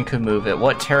person could move it?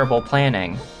 What terrible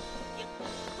planning.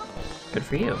 Good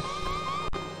for you.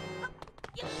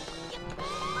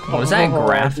 Was that Oh, we can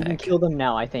graphic? kill them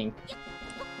now, I think.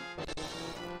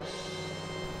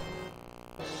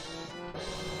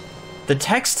 The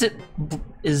text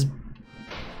is...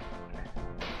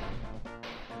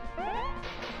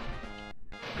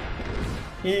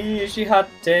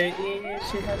 Ishihate,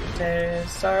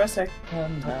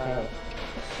 Saraseka.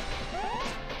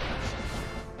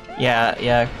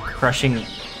 Yeah, crushing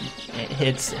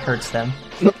hurts them.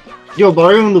 Yo,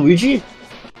 Mario and Luigi?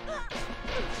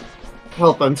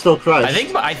 Help, I'm still crushed.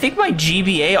 I think my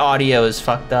GBA audio is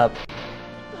fucked up.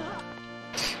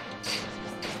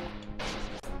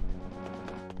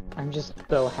 I'm just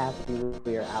so happy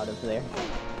we are out of there.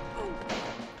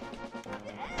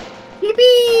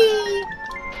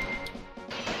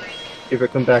 If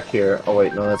it come back here. Oh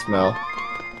wait, no, that's Mel.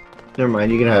 Never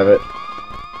mind, you can have it.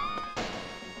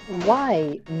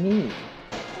 Why me?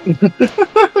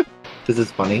 Because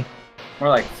it's funny. More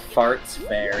like farts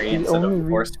fairy instead of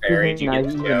forced fairy. Do you I get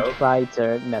the even joke? tried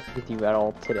to mess with you at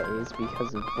all today is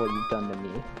because of what you've done to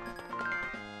me.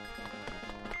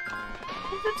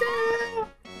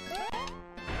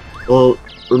 Well,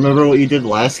 remember what you did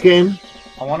last game?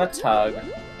 I want a tug.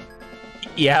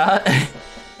 Yeah.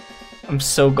 I'm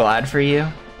so glad for you.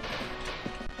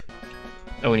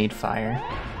 Oh, we need fire.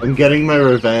 I'm getting my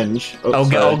revenge. Oh,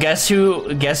 sorry. guess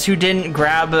who didn't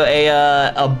grab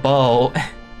a bow?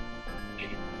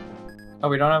 Oh,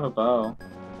 we don't have a bow.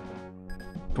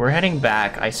 We're heading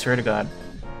back, I swear to God.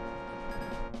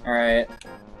 Alright.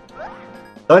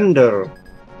 Thunder.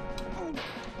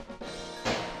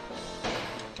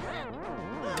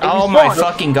 Oh my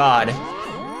fucking God.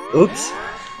 Oops.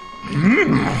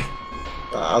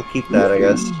 I'll keep that, I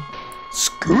guess.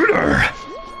 Scooter!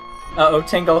 Uh-oh,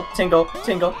 tingle, tingle,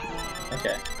 tingle.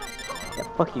 Okay. Yeah,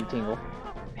 fuck you, Tingle.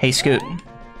 Hey, Scoot.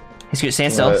 Hey, Scoot,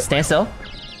 stand still. What? Stand still.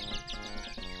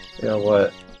 Yeah,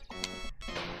 what?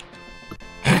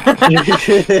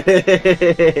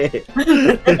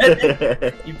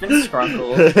 You've been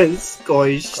scrunkled.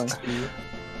 Squished. Funky.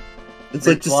 It's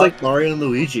like just like Mario and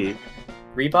Luigi.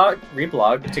 Reblog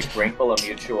to Grinkle a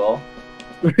Mutual.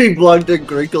 Reblogged to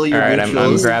Grinkle your Alright, I'm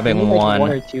mutuals. grabbing We need, like, one.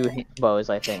 one or two bows,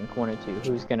 I think. One or two.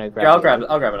 Who's gonna grab? Here, I'll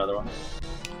it? grab another one.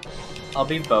 I'll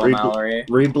be Bo Mallory.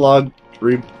 Reblog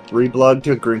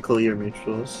to Grinkle your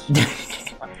mutuals.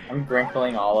 I'm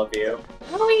Grinkling all of you.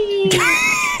 Yummy!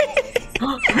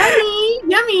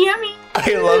 Yummy, yummy!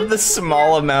 I love the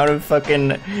small amount of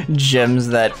fucking gems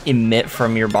that emit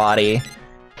from your body.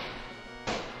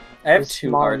 I have It's 2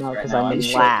 small hearts enough right 'cause now. I'm in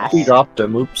Shit. last. He dropped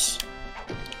him, oops.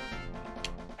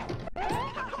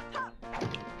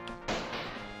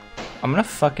 I'm gonna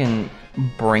fucking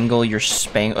bringle your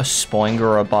a spoing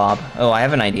or a bob. Oh, I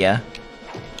have an idea.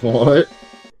 What?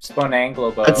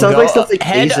 Sponanglo That sounds Go like something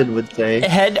head- Asian would say.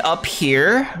 Head up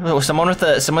here. Oh, someone with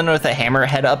a hammer.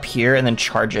 Head up here and then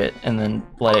charge it and then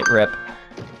let it rip.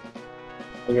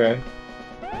 Okay.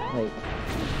 Like,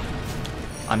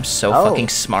 I'm so Oh. fucking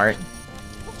smart.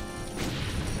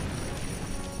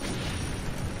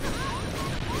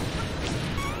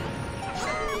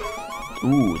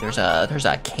 Ooh, there's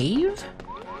a cave?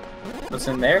 What's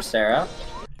in there, Sarah?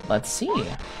 Let's see.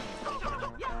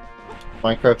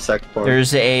 Minecraft sex porn.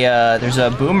 There's a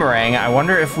boomerang. I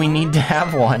wonder if we need to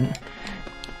have one.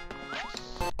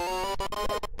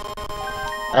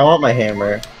 I want my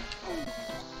hammer.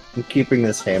 I'm keeping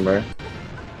this hammer.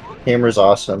 Hammer's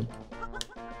awesome.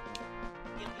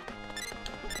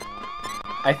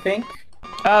 I think.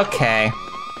 Okay.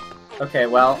 Okay,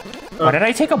 well. Why did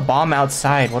I take a bomb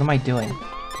outside? What am I doing?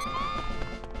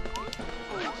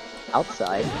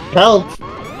 outside. Help!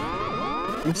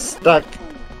 I'm stuck.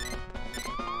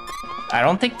 I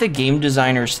don't think the game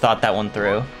designers thought that one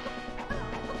through.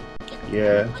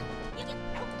 Yeah.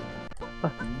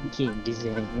 Fucking game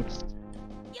designers.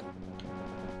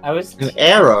 I was An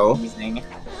arrow? teasing. I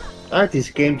thought this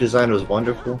game design was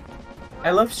wonderful.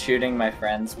 I love shooting my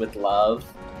friends with love.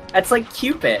 It's like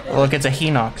Cupid. Look, it's a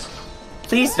Hinox.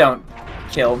 Please don't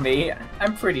kill me.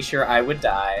 I'm pretty sure I would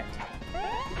die.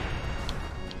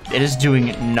 It is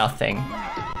doing nothing.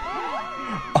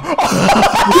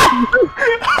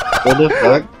 What the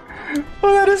fuck?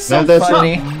 Oh, that is so No, that's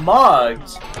funny.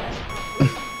 Mugged.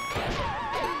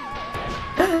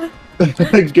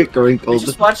 Get We grinkled.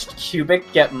 just watched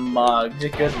Cubic get mugged.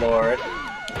 Good lord.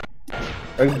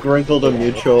 I grinkled a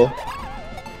mutual.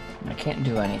 I can't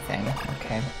do anything.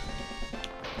 Okay.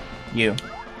 You.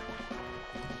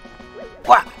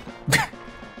 What?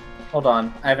 Hold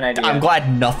on, I have an idea. I'm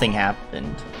glad nothing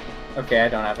happened. Okay, I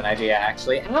don't have an idea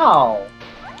actually. Ow!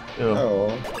 Ooh,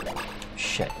 Oh.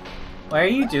 shit. Why are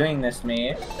you doing this,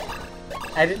 me?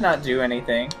 I did not do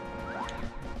anything.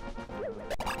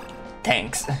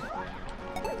 Thanks.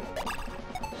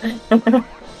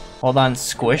 Hold on,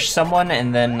 squish someone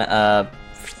and then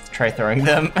try throwing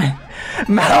them.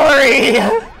 Mallory!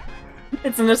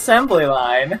 It's an assembly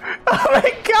line. Oh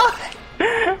my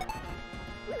god!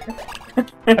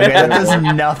 Okay, that does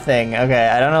nothing. Okay,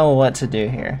 I don't know what to do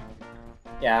here.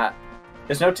 Yeah.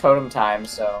 There's no totem time,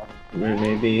 so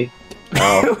Maybe.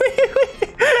 Oh.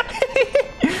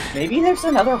 maybe there's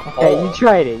another hole. Hey, you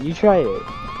tried it. You tried it.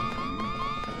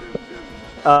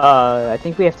 I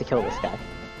think we have to kill this guy.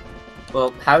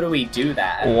 Well, how do we do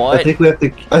that? I What? think we have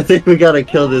to. I think we gotta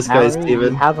kill this guy, Mallory,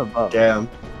 Steven. you have a bow. Damn.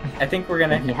 I think we're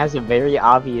And he gonna. has a very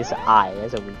obvious eye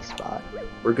as a weak spot.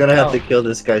 We're gonna have Oh. to kill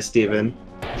this guy, Steven.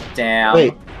 Damn.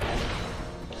 Wait.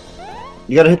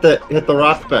 You gotta hit the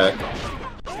rock back.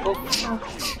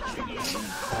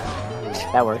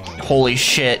 That works. Holy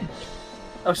shit.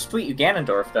 Oh, sweet, you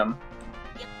Ganondorfed them.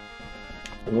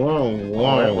 Whoa,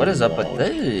 whoa. What is up with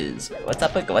this? What's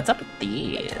up with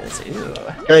these? Ooh.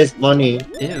 Guys, money.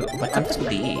 Ooh, what's up with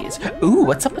these? Ooh,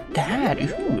 what's up with that?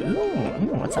 Ooh,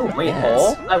 what's up with Wait,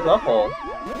 this? Hole? I love Hole.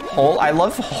 Hole? I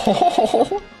love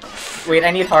Hole. Wait,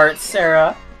 I need hearts,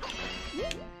 Sarah.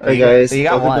 Hey guys, You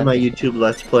got welcome to one. my YouTube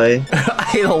Let's Play.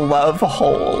 I love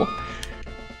Hole.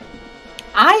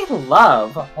 I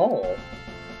love Hole.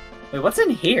 Wait, what's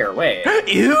in here? Wait.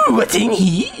 Ew, what's in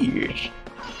here?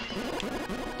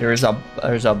 There's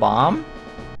a bomb?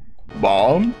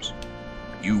 Bombs?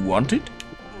 You want it?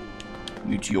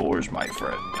 It's yours, my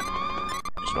friend.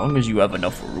 As long as you have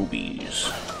enough rubies.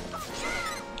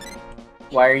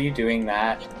 Why are you doing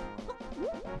that?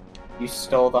 You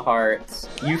stole the hearts.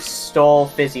 You stole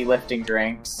fizzy lifting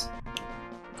drinks.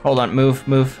 Hold on, move.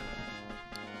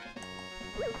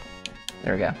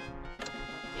 There we go.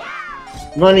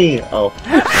 Money! Oh.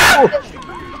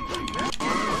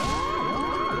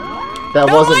 That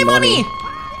No, wasn't my money.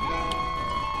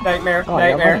 Nightmare, Oh,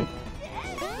 I got nightmare. money.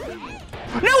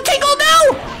 No, Tingle,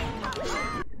 no!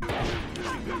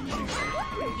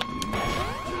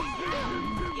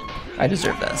 I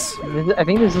deserve this. I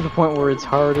think this is the point where it's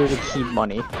harder to keep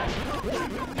money.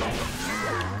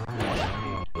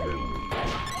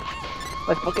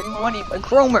 My fucking money, my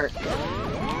Cromer!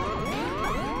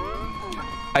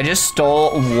 I just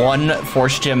stole one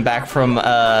force gem back from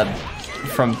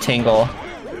Tingle.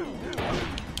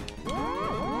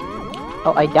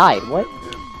 Oh, I died. What?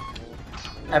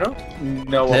 I don't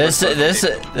know what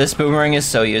This boomerang is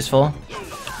so useful.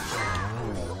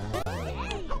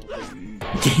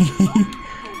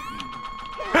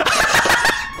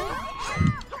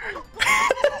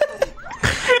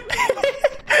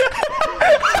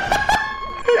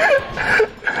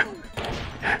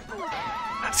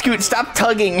 Scoot, stop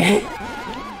tugging.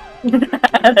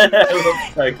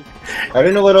 like, I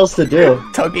don't know what else to do.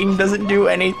 Tugging doesn't do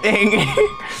anything.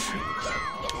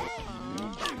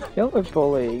 Y'all are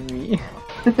bullying me.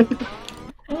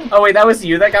 oh wait, that was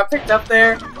you that got picked up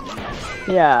there?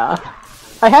 Yeah.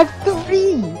 I have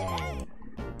 3! You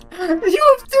have 3!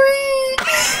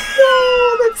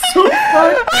 No, that's so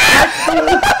fucked.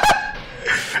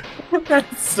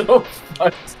 That's so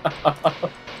fucked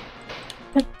up.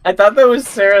 I thought that was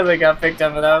Sarah that got picked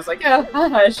up, and I was like, yeah,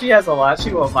 haha, she has a lot,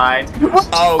 she won't mind.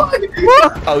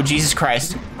 Oh, Jesus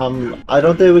Christ. I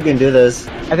don't think we can do this.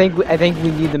 I think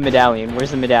we need the medallion.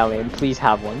 Where's the medallion? Please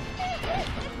have one.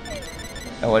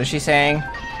 Oh, what is she saying?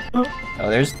 Oh,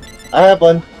 there's I have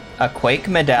one. a Quake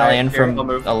medallion Alright, here, from I'll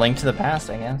move. A Link to the Past,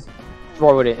 I guess.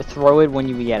 Throw it when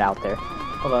you get out there.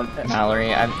 Hold on.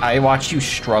 Mallory, I watched you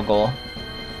struggle.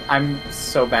 I'm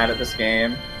so bad at this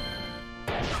game.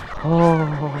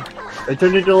 Oh. They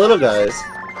turned into little guys.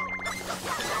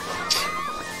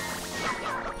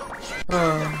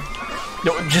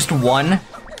 No, just one?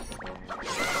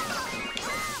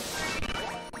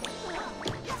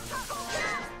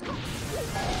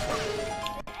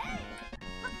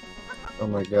 Oh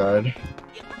my god.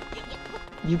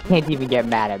 You can't even get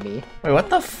mad at me. Wait, what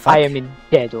the fuck? I am in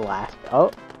dead last.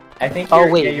 Oh. I think Oh,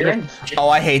 you're, wait, yeah, you're yeah. in. Oh,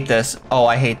 I hate this. Oh,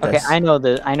 I hate Okay, this. I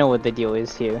know what the deal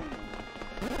is here.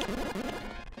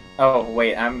 Oh,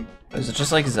 wait, I'm. Is it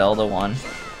just like Zelda 1?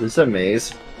 This is a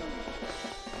maze.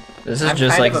 This is I'm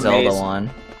just kind like of Zelda amazed. 1.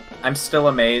 I'm still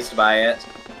amazed by it.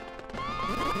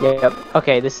 Yep.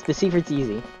 Okay, the secret's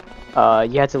easy.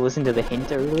 You had to listen to the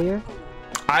hint earlier.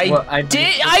 Well, I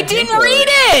didn't read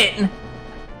it!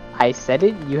 I said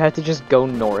it. You have to just go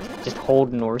north. Just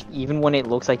hold north. Even when it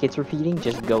looks like it's repeating,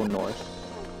 just go north.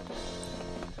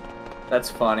 That's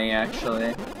funny,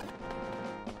 actually.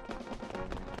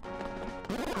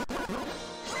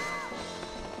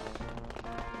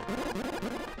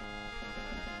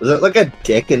 Was it like a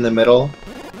dick in the middle?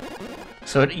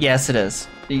 So, yes, it is.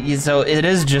 So, it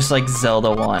is just like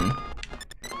Zelda 1.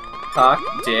 Cock,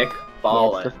 dick, Yeah,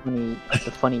 ballin'. it's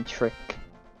a funny trick.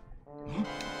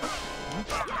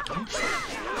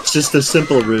 It's just a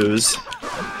simple ruse.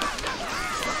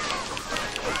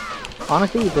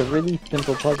 Honestly, it's a really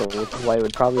simple puzzle, which is why it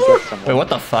would probably get someone. Wait, what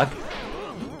the fuck?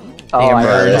 Oh, They I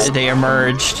emerged. realized. They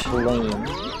emerged. lame.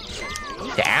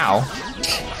 Ow.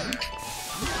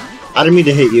 I didn't mean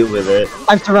to hit you with it.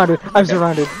 I'm surrounded. I'm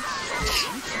surrounded.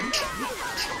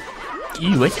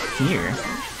 Ew, what's here?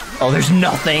 Oh, there's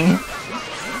nothing.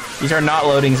 These are not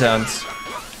loading zones.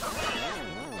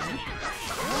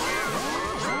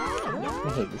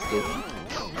 I hate this dude.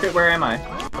 Shit, where am I?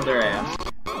 Oh, there I am.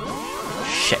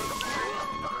 Shit.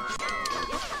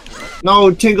 No,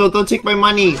 Tingle, don't take my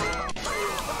money.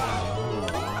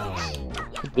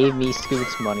 gave me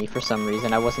Scoot's money for some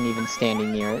reason. I wasn't even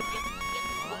standing near it.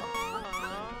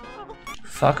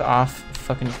 Fuck off,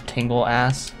 fucking Tingle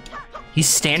ass. He's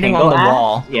standing Tingle on the ass?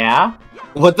 wall. Yeah?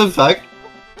 What the fuck?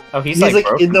 Oh, he's like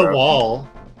broken, in the broken. wall.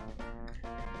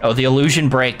 Oh, the illusion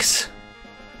breaks.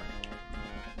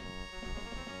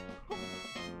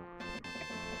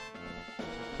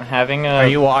 I'm having a... Are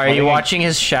you watching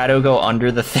his shadow go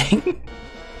under the thing?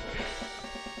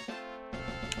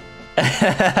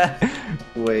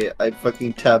 Wait, I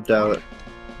fucking tapped out.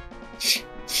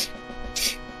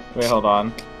 Wait, hold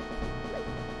on.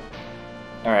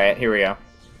 Alright, here we go.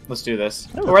 Let's do this.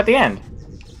 Oh, we're at the end.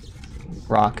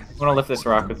 Rock. I wanna lift this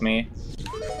rock with me.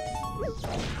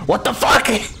 What the fuck?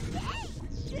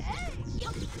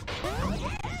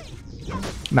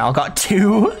 Mal got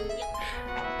 2.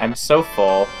 I'm so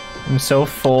full. I'm so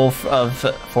full of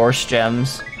force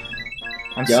gems.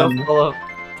 I'm Yum. so full of...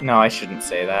 No, I shouldn't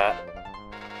say that.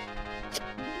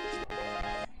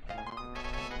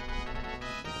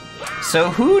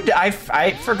 So I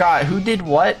forgot who did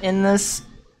what in this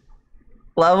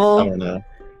I level? don't know.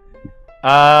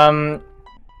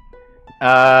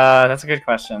 That's a good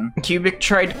question. Cubic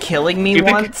tried killing me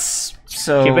Cubic- once,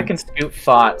 so Cubic and Scoot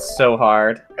fought so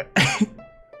hard.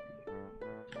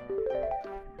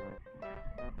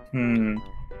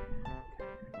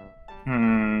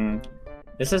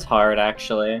 This is hard,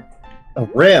 actually. A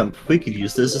ramp. We could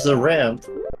use this as a ramp.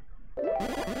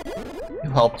 who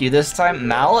helped you this time?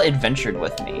 Mal adventured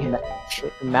with me.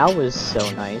 Mal was so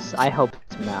nice. I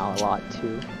helped Mal a lot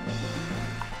too.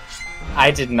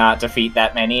 I did not defeat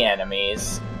that many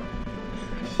enemies.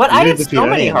 But You I didn't had defeat so any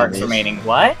many hearts enemies. remaining.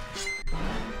 What?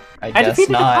 I I guess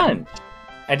defeated not. a bunch.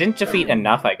 I didn't defeat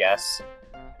enough, I guess.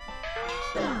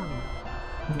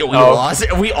 We Oh. lost.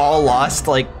 We all lost.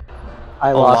 Like I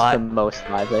A lost lot. the most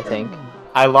lives, I think.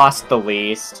 I lost the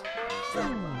least.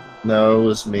 No, it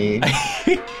was me.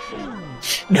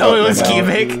 no, it was No.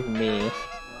 Cubic. Me.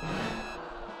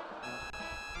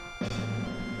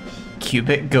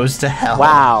 Cubic goes to hell.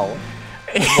 Wow.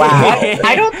 Wow.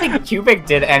 I don't think Cubic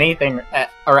did anything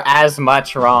or as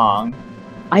much wrong.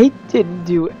 I didn't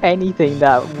do anything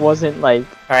that wasn't like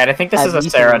Alright, I think this at is a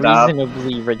least Sarah dub.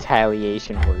 reasonably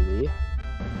retaliation worthy.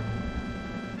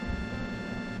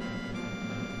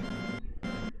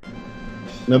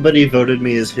 Nobody voted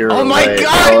me as hero. Oh my right?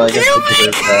 God, Well, I guess we could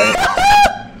do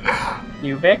that.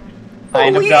 Cubic?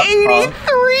 Kind of Only got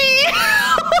 83.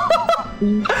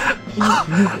 You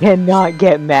cannot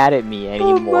get mad at me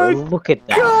anymore. my Look at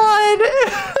that. God.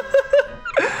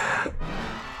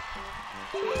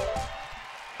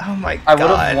 Oh my God. I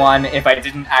would have won if I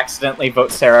didn't accidentally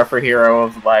vote Sarah for Hero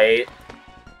of Light.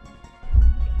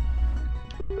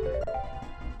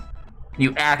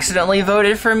 You accidentally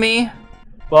voted for me?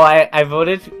 Well, I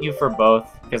voted you for both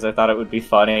because I thought it would be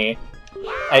funny.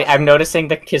 I'm noticing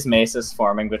the Kismesis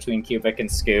forming between Cubic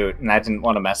and Scoot, and I didn't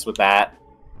want to mess with that.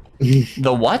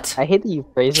 The what? I hate that you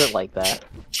phrase it like that.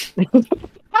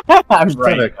 I'm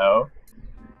right, Cubic. though.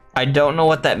 I don't know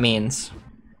what that means.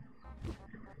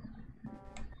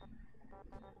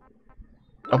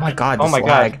 Oh my God, Oh this my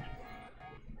lag. God.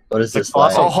 What is The this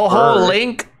colossal- like? Oh, ho, ho, bird.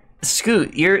 Link!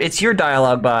 Scoot, it's your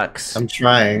dialogue box I'm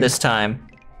trying. this time.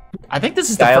 I think this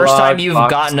is the first time Dialogue you've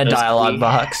box gotten a says dialogue we-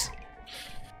 box.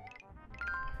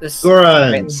 This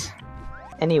Gorons!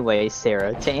 Anyway,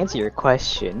 Sarah, to answer your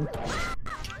question.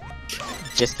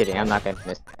 Just kidding, I'm not gonna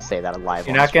say that live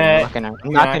You're on not stream. gonna- I'm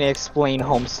you're not not- gonna explain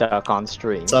Homestuck on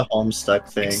stream. It's a Homestuck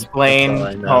thing. explain That's all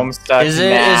I know. Homestuck Is it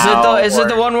now, is it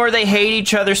the or- one where they hate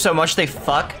each other so much they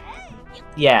fuck?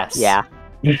 Yes. Yeah.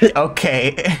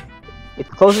 Okay. It's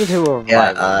closer to a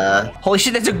Yeah, rival. Holy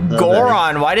shit, that's a Okay.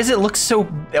 Goron. Why does it look so?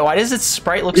 Why does its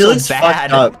sprite look He so looks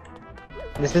bad? fucked up.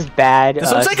 This is bad. This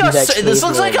looks like see that this cave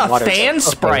looks like where a water's- fan okay.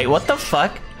 sprite. What the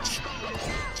fuck?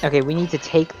 Okay, we need to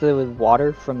take the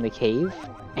water from the cave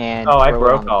and. Oh, I throw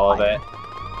broke on the all of fire.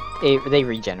 it. They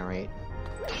regenerate.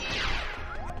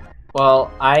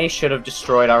 Well, I should have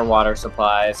destroyed our water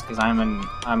supplies because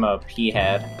I'm a pea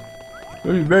head.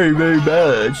 Very, very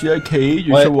bad. See that cage?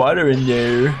 There's some water in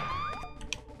there.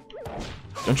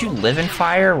 Don't you live in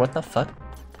fire? What the fuck?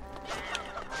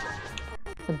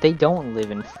 They don't live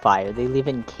in fire. They live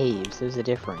in caves. There's a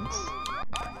difference.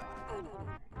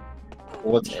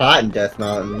 Well, it's hot in Death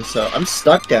Mountain, so I'm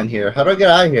stuck down here. How do I get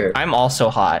out of here? I'm also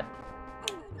hot.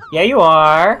 Yeah, you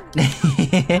are.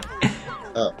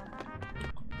 Oh.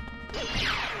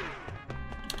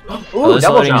 Ooh, this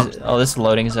double loading jump. this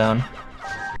loading zone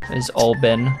is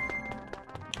Olbin.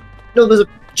 No, there's a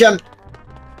gem!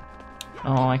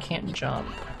 Oh, I can't jump.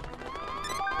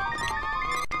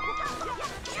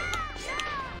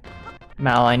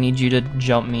 Mal, I need you to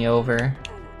jump me over.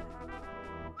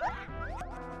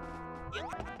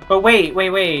 But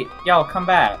wait. Y'all, come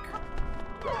back.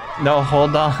 No,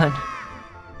 hold on.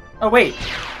 Oh, wait.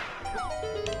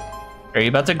 Are you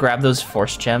about to grab those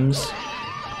force gems?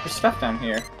 There's stuff down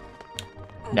here.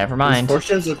 Never These mind.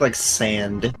 fortunes look like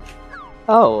sand.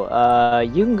 Oh,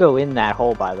 you can go in that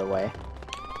hole, by the way.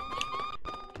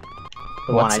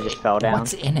 The one I just fell down.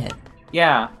 What's in it?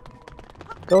 Yeah.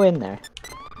 Go in there.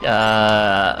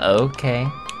 Okay.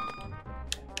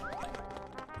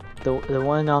 The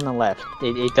one on the left.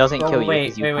 It doesn't Oh, kill you wait,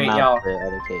 because you wait, come wait, out the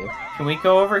other cave. Can we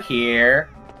go over here?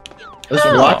 There's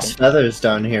Oh. rocks feathers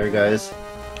down here, guys.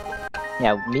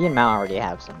 Yeah, me and Mal already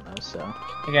have some of those, so.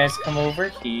 You guys come over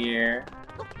here.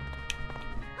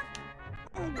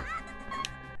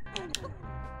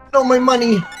 No, my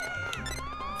money!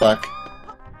 Fuck.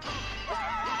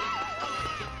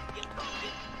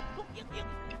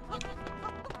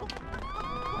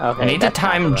 Okay. I need to that's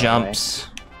not time the right way. jumps.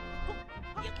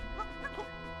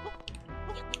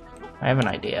 I have an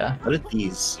idea. What are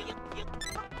these?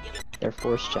 They're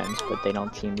force gems, but they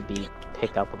don't seem to be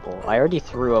pick-upable. I already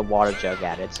threw a water jug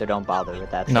at it, so don't bother with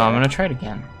that. No, I'm Sarah. gonna try it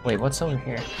again. Wait, what's over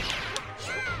here?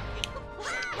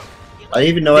 I didn't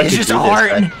even know I It's could just do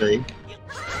hard. this, actually.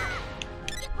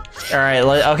 Alright,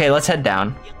 okay, let's head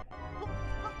down.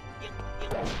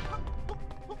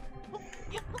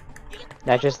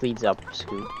 That just leads up,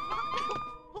 Scoot.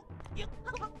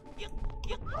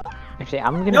 Actually,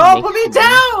 I'm gonna No, make put me room.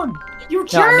 down! You No, I'm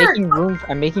jerk! making room.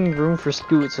 I'm making room for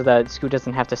Scoot so that Scoot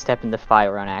doesn't have to step in the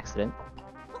fire on accident.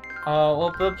 Oh,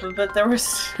 well, but there was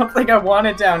something I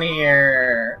wanted down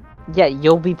here. Yeah,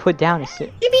 you'll be put down as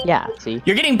soon. Yeah, see.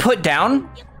 You're getting put down?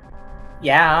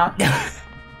 Yeah.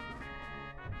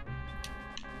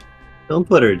 Don't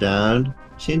put her down.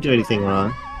 She didn't do anything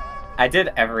wrong. I did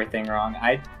everything wrong.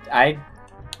 I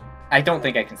don't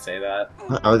think I can say that.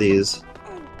 What are these?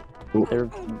 They're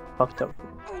fucked up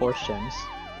force gems.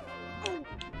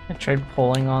 I tried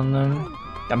pulling on them.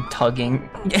 I'm tugging.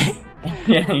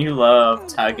 Yeah, you love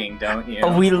tugging, don't you?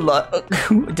 Oh, we love.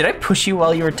 Did I push you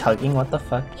while you were tugging? What the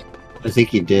fuck? I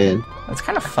think you did. That's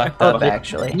kind of fucked Oh, up,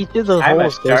 actually. Each of the I'm a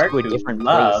holes goes shark to a who different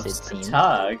loves place, it to seems.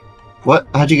 tug. What?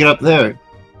 How'd you get up there?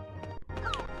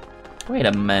 Wait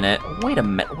a minute. Wait a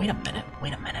minute. Wait a minute.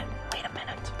 Wait a minute. Wait a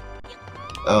minute.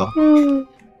 Oh.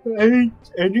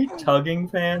 Any tugging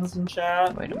fans in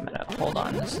chat? Wait a minute. Hold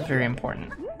on. This is very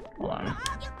important. Hold on.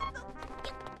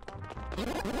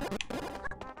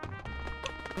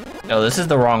 No, this is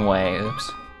the wrong way.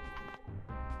 Oops.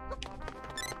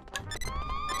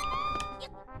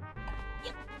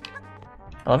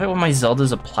 I love it when my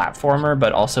Zelda's a platformer,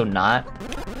 but also not.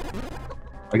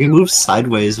 I can move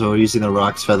sideways while using the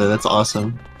Rock's Feather. That's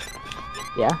awesome.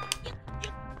 Yeah,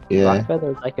 Yeah. rock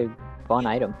feather is like a fun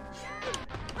item.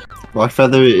 Rock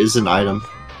Feather is an item.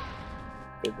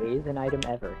 It is an item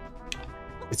ever.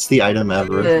 It's the item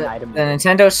ever. An item The ever.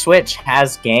 Nintendo Switch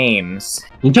has games.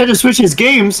 Nintendo Switch has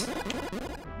games!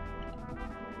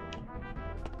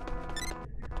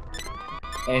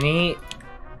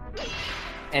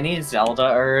 Any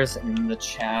Zelda-ers in the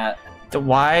chat? The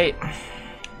why?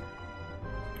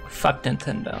 Fuck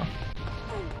Nintendo.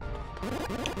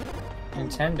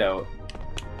 Nintendo.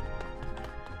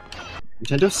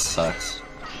 Nintendo sucks.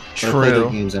 I play their True.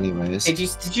 games anyways. Hey,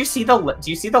 did you see the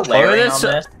layering this-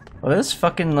 on this? Look at this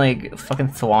fucking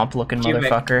thwomp looking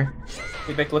Cubic. motherfucker.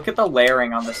 Like, look at the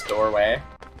layering on this doorway.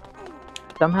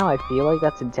 Somehow I feel like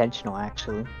that's intentional,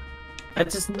 actually. That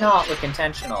does not look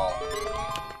intentional.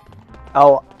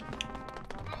 Oh,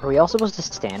 are we all supposed to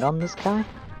stand on this guy?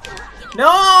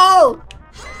 No!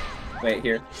 Wait,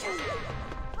 here.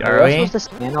 Are Are we we? supposed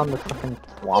to stand on the fucking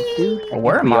swamp dude?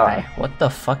 Where think am we I? are. What the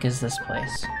fuck is this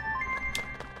place?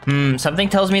 Something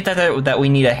tells me that we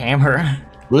need a hammer.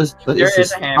 What is There this?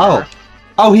 is a hammer. Oh!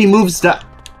 Oh, he moves down!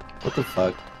 What the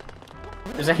fuck?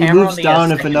 There's a He hammer on moves the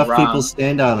down if second enough rung. people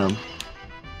stand on him.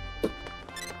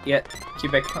 Yeah,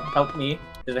 Cubic, help me.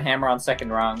 There's a hammer on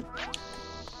second rung.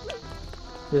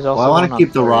 There's also Well, I want one to on keep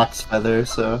the third. Rock's Feather,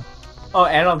 so... Oh,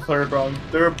 and on third rung.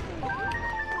 There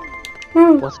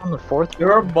What's on the fourth?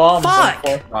 are bombs Fuck! on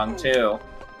fourth rung too.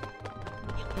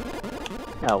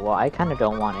 Oh, well, I kind of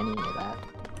don't want any of that.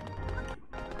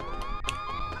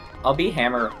 I'll be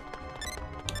hammer.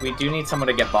 We do need someone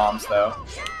to get bombs though.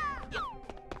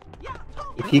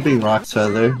 We're keeping Rock's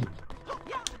Feather.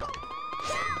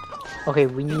 Okay,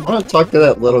 we need I want to talk to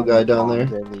that little guy down there.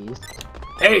 bombs at least.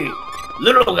 Hey,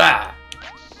 little guy!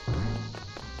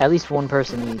 At least one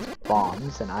person needs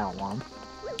bombs, and I don't want them.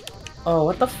 Oh,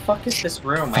 what the fuck is this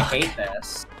room? I Fuck. hate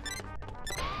this.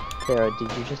 Sarah,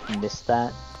 did you just miss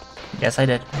that? Yes, I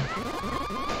did.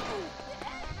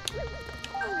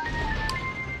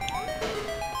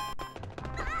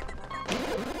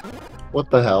 What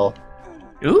the hell?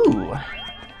 Ooh.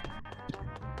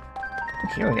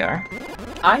 Here we are.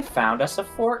 I found us a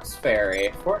Forks Fairy.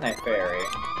 Fortnite Fairy.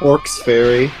 Orcs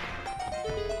Fairy.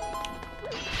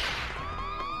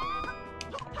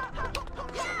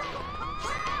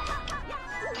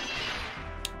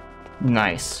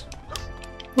 Nice.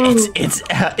 It's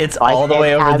I all the can't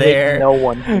way over have it, there. no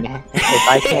one can if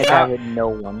I can't have it, no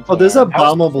one Oh, there's a can.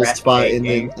 bombable spot in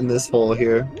breathtaking. in this hole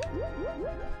here.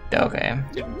 Okay.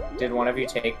 Did one of you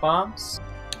take bombs?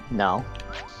 No.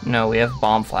 No, we have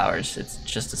bomb flowers. It's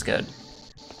just as good.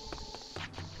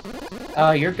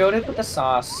 You're goated with the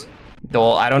sauce.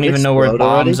 Well, I don't It even know where explode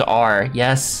already? bombs are.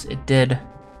 Yes, it did.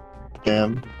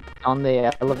 Damn. On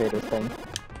the elevator thing.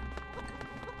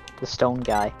 The stone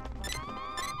guy.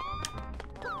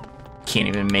 Can't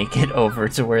even make it over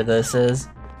to where this is.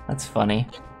 That's funny.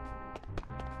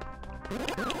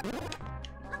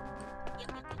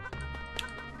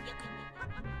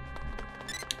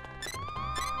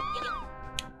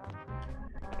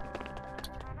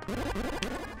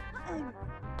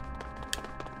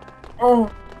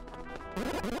 Oh.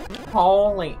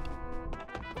 Holy.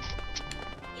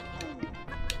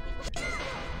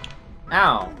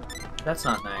 Ow. That's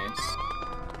not nice.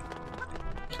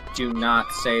 Do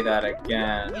not say that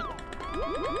again.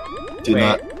 Do Wait.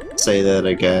 not say that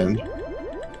again.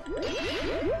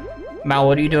 Mal,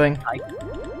 what are you doing?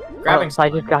 Grabbing So I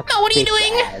just got No, what are you big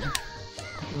doing? bad.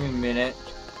 Give me a minute.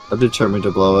 I'm determined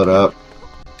to blow it up.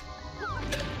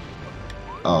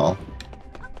 Oh.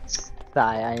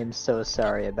 Sai, I am so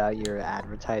sorry about your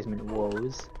advertisement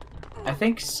woes. I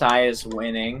think Sai is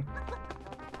winning.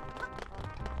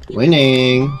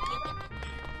 Winning!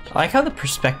 I like how the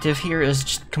perspective here is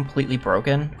just completely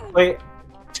broken. Wait,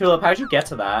 Tulip, how'd you get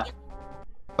to that?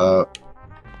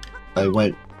 I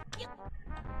went...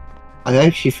 I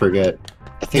actually forget.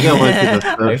 I think I went to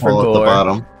the I third hole at the forgot.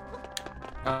 bottom.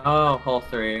 Oh, hole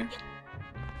 3.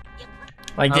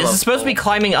 Like, I this love is supposed to be holes.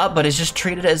 climbing up, but it's just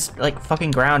treated as, like,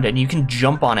 fucking grounded, and you can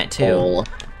jump on it, too. Hole.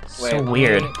 So Wait,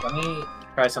 weird. Let me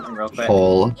try something real quick.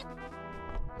 Hole.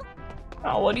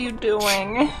 Oh, what are you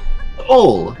doing?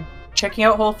 Hole! Checking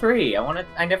out hole 3.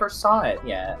 I never saw it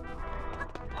yet.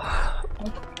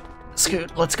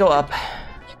 Scoot, let's go up.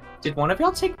 Did one of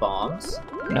y'all take bombs?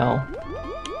 No.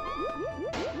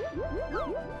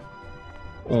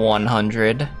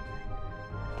 100.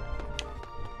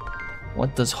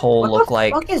 What does hole look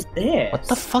like? What the fuck is this? What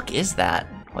the fuck is that?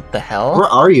 What the hell? Where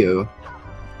are you?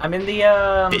 I'm in the,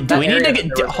 Do that we need to area get...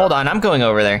 that there was Hold on, I'm going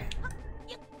over there.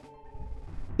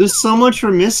 There's so much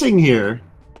we're missing here.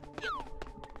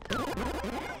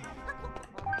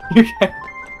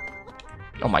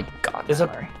 Oh my god, There's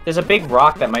sorry. There's a big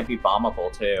rock that might be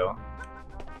bombable, too.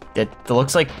 It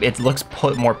looks like... It looks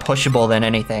more pushable than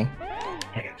anything.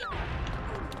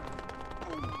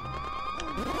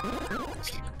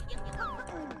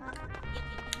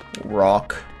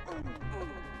 Rock.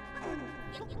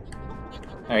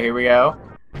 Alright, here we go.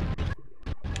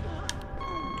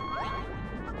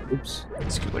 Oops.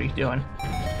 Scoot, what are you doing?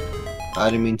 I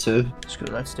didn't mean to. Scoot,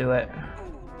 let's do it.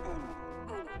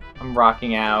 I'm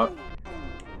rocking out.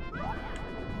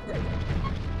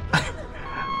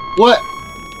 What?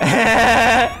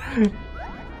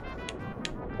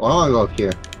 Why don't I go up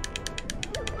here?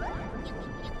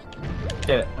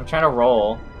 Shit, I'm trying to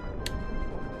roll.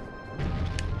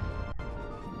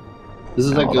 This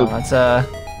is like Hold a... on, let's,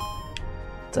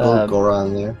 I'll go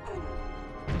around there.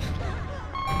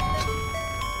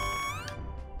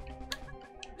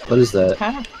 What is that?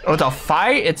 Kinda. Oh, it's a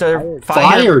fire. It's a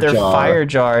Fire They're jar. fire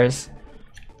jars.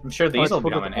 I'm sure these it's will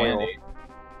full come of in oil. handy.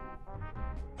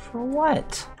 For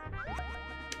what?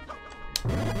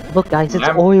 Look, guys, it's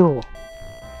Lamp- oil.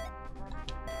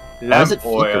 Why is it Lamp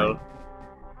oil. flickering?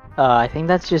 I think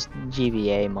that's just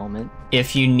GBA moment.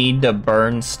 If you need to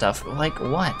burn stuff, like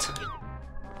what?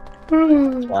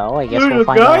 Well, I guess There's we'll a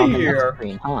find out guy on the here. next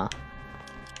screen, huh?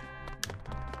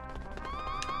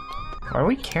 Why are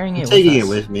we carrying I'm it taking with it us?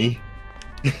 with me.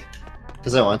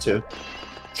 Because I want to.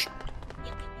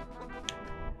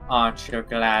 Aren't you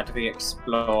glad we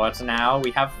explored now?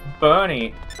 We have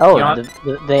Bernie. Oh, You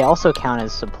know they also count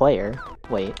as a player.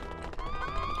 Wait.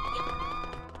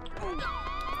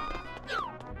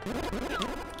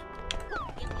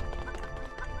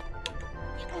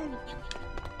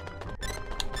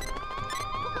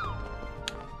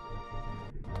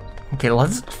 Okay,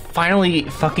 let's finally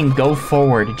fucking go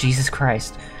forward. Jesus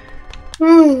Christ.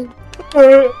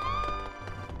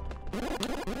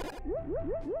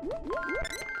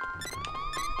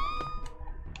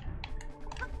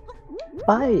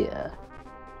 Fire.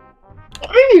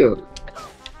 Are you?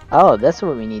 Oh, that's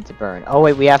what we need to burn. Oh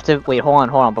wait, we have to wait. Hold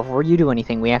on. Before you do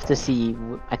anything, we have to see.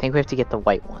 I think we have to get the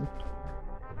white one.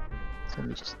 So let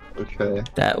me just. Okay.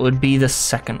 That would be the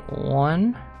second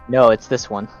one. No, it's this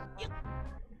one.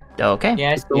 Okay.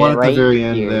 Yeah, The one at right the very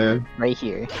end here. there. Right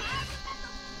here.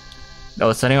 Oh,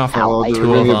 it's setting off Ow, I,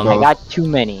 two of them. I got too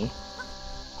many.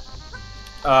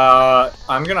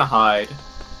 I'm gonna hide.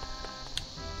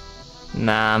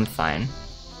 Nah, I'm fine.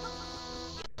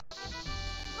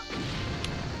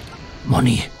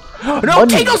 Money. No,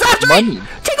 Money. Tinkle's after Money. it!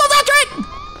 Tinkle's after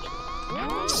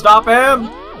it! Stop him!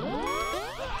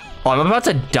 Oh, I'm about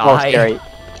to Oh, die. scary.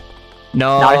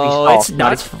 No, Not if he's tall. it's Not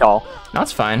not. if he's tall. No,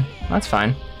 it's fine. That's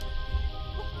fine.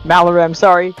 Mallory, I'm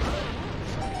sorry.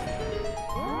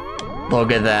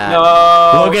 Look at that.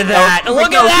 No! Look at that! No,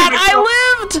 Look no, at that! no.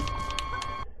 I lived!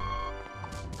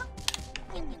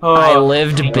 Oh, I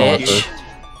lived, thank bitch. you.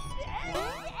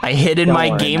 I hid in Don't my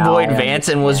worry, Game now Boy I Advance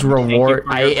and was understand. rewarded.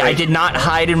 Thank you for your I did not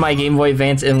hide in my Game Boy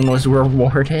Advance and was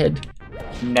rewarded.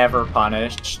 Never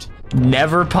punished.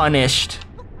 Never punished.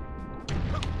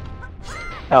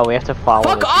 Oh, we have to follow.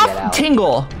 Fuck this to get off, out.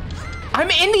 Tingle! I'm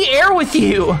in the air with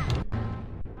you!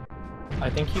 I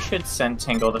think you should send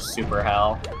Tingle to Super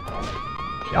Hell.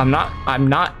 I'm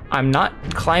not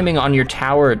climbing on your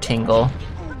tower, Tingle.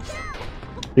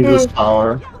 Tingle's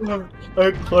power.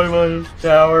 I climb on his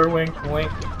tower, wink wink.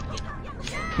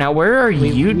 Now where are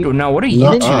you? Now what are you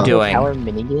Nuh-uh. two doing? Our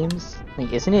mini games?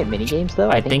 Like, isn't it mini games though?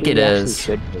 I think we it actually is.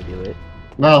 Should go do it.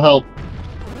 No help.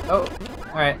 Oh,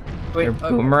 alright. Wait, Your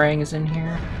boomerang is in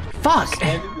here. Fuck!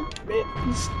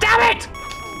 Stop it!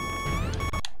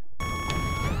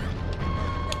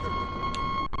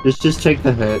 Just take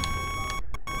the hit.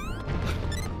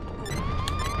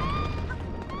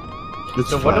 It's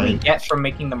So what do we fine. get from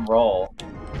making them roll?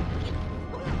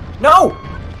 No!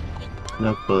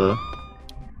 No clue.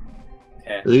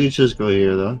 Okay, I think you just go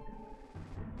here though.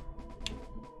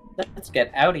 let's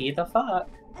get outie the fuck.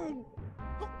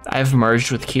 I've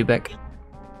merged with Cubic.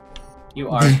 You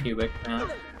are cubic now.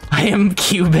 I am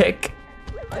Cubic.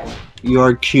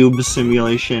 Your cube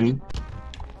simulation.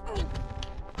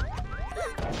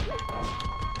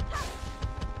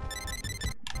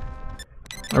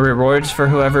 Rewards for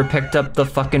whoever picked up the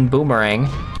fucking boomerang.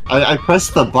 I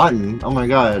pressed the button. Oh my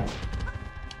god.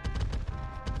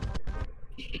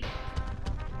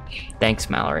 Thanks,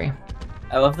 Mallory.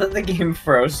 I love that the game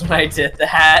froze when I did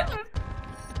that.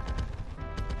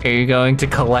 Are you going to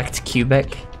collect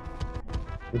Cubic?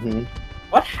 Mm-hmm.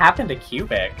 What happened to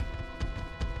cubic?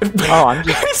 Oh, I'm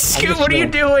just. Scoot, what are you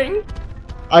doing?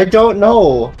 I don't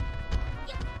know.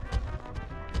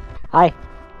 Hi.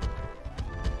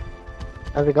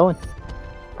 How's it going?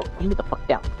 Oh, put me the fuck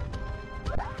down.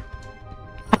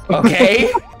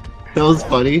 Okay. That was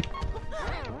funny.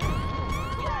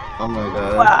 Oh my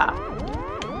god. Wow.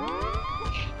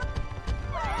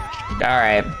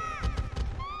 Alright.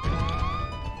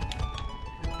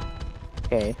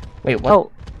 Okay. Wait, what?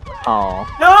 Oh. Oh.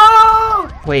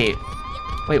 No! Wait.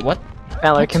 Wait, what?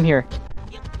 Mallory, come here.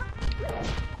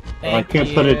 I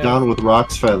can't put it down with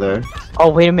Rock's feather. Oh,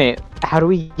 wait a minute. How do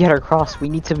we get across? We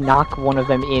need to knock one of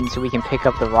them in so we can pick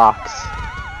up the rocks.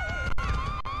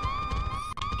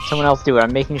 Someone else do it.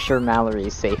 I'm making sure Mallory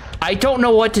is safe. I don't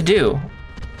know what to do.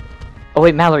 Oh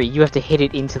wait, Mallory, you have to hit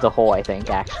it into the hole, I think,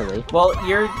 actually. Well,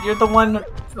 you're the one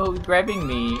grabbing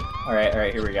me. Alright,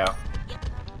 here we go.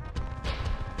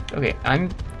 Okay, I'm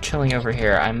chilling over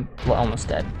here. I'm almost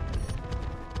dead.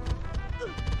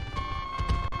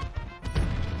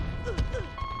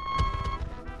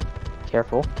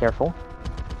 Careful, careful.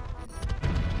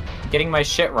 Getting my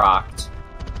shit rocked.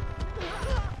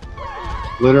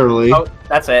 Literally. Oh,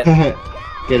 that's it.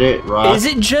 Get it, Rock. Is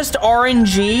it just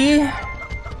RNG?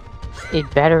 It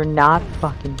better not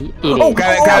fucking be. Oh,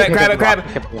 grab it, grab it, grab it, grab it.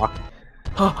 Pick up the rock.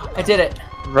 Oh, I did it.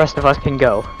 The rest of us can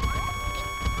go.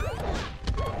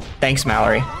 Thanks,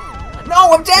 Mallory.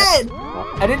 No, I'm dead!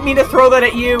 I didn't mean to throw that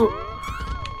at you.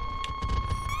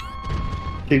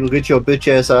 Tingle, get your bitch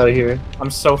ass out of here. I'm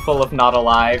so full of not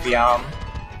alive, yum.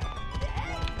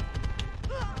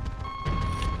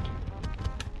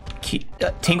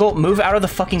 Tingle, move out of the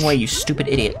fucking way, you stupid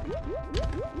idiot.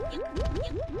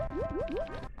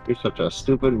 You're such a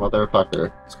stupid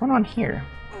motherfucker. What's going on here?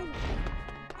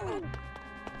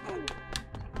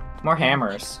 More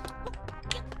hammers.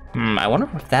 I wonder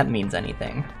if that means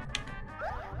anything.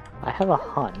 I have a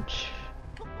hunch.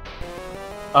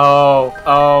 Oh,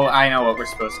 I know what we're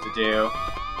supposed to do.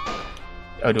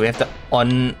 Oh, do we have to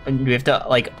do we have to,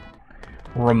 like,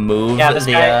 remove Yeah, the,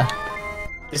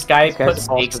 this guy This put guy's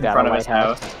also stakes in got front a of his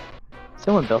lighthouse. house.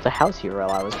 Someone built a house here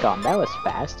while I was gone. That was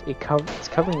fast. It's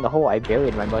covering the hole I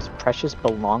buried my most precious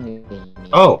belonging in.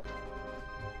 Oh,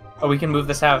 Oh, we can move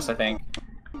this house, I think.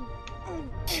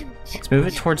 Let's move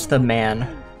it towards the man.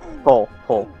 Hole.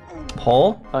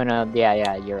 Pole? Oh no,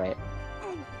 yeah, you're right.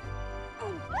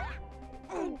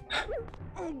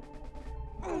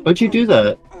 why'd you do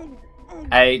that?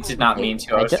 I did not mean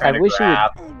to. I was trying to wish you would-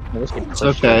 grab. I wish it pushed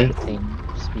okay. at the same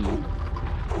speed.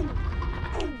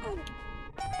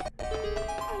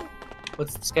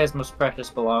 What's this guy's most precious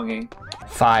belonging?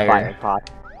 Fire. Pot.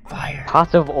 Fire.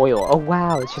 Pot of oil. Oh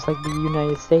wow, it's just like the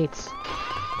United States.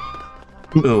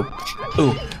 Ooh.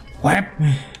 Ooh. What?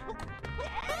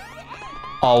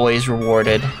 Always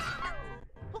rewarded.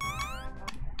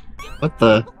 What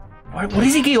the? What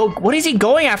is he? What is he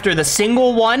going after? The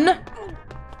single one?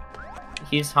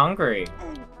 He's hungry.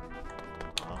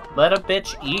 Let a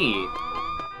bitch eat.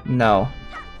 No.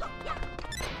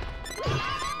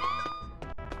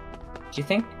 Do you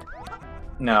think?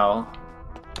 No.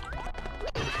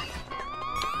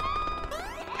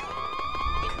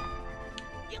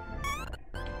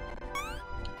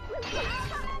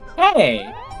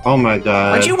 Hey! Oh my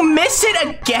god. Why'd you miss it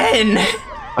again?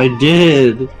 I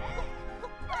did.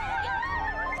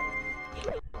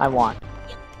 I want.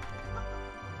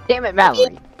 Damn it,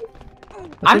 Mallory.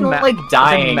 I'm like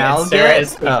dying and Sarah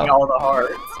is taking Oh. all the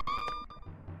hearts.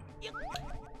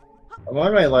 I'm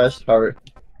on my last heart.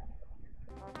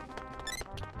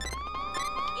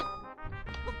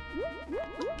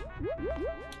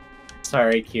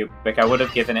 Sorry, Cubic. I would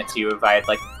have given it to you if I had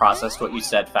like processed what you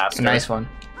said faster. Nice one.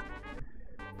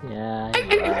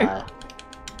 Yeah.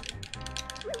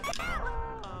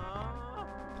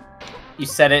 You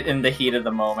said it in the heat of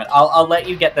the moment. I'll let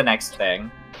you get the next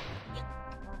thing.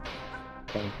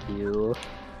 Thank you.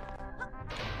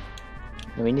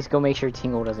 And we need to go make sure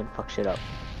Tingle doesn't fuck shit up.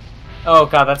 Oh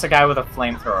god, that's a guy with a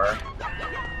flamethrower.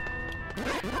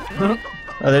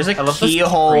 Oh, there's a I love this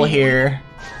keyhole screen. here.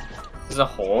 There's a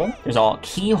hole? There's a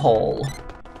keyhole.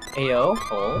 Ayo,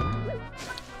 hole.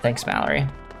 Thanks, Mallory.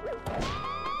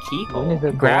 Keyhole.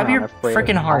 Grab your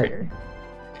frickin' heart. Fire.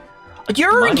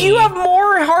 Money. You have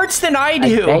more hearts than I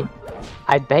do.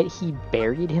 I bet he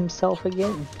buried himself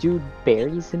again. Dude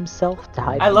buries himself to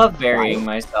hide. I from love the burying fire.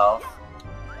 myself.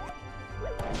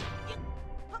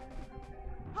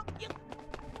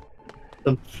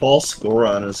 The false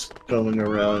Goron is going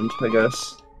around, I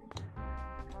guess.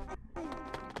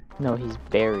 No, he's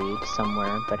buried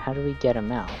somewhere. But how do we get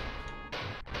him out?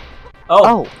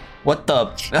 Oh! What the?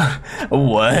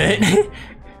 What?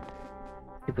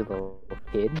 Stupid little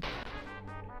kid.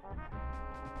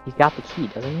 He's got the key,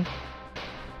 doesn't he?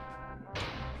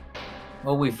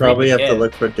 Well, we Probably have to did.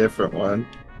 look for a different one.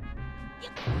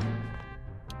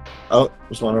 Oh,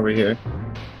 there's one over here.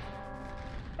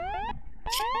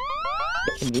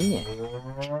 Convenient.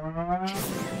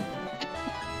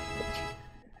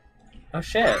 Oh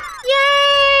shit.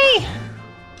 Yay!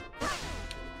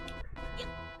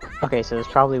 Okay, so there's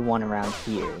probably one around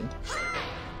here.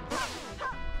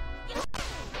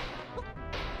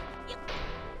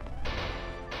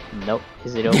 Nope.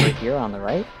 Is it over here on the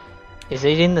right? Is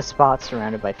it in the spot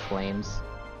surrounded by flames?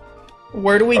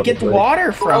 Where do we get the Probably. water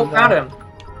Oh, from? got him.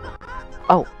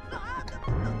 Oh,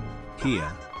 Here.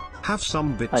 Have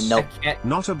some bits. nope. I can't...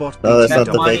 Not a bot. Oh, that's beating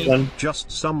not the money, big one?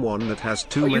 Just someone that has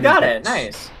too Oh, many you got it. bits.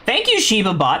 Nice. Thank you,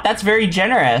 Shiba Bot. That's very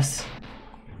generous.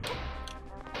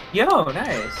 Yo,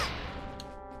 nice.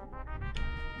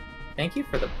 Thank you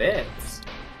for the bits.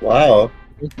 Wow.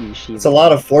 Thank you, Shiva. It's a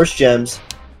lot of force gems.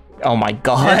 Oh my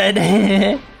god.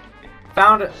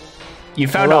 Found it. You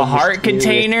found Hello, a heart mysterious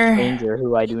container? stranger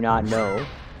who I do not know.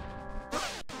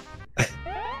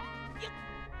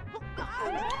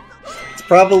 It's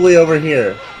probably over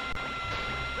here.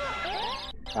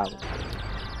 Probably.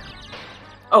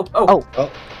 Oh.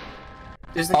 Oh,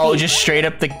 There's the Oh, key. just straight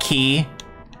up the key.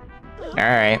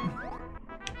 Alright.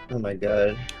 oh my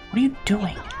god. What are you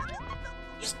doing?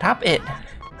 Stop it.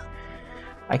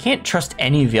 I can't trust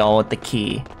any of y'all with the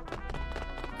key.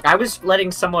 I was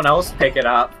letting someone else pick it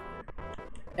up,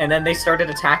 and then they started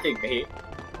attacking me.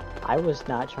 I was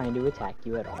not trying to attack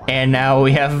you at all. And now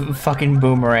we have fucking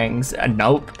boomerangs.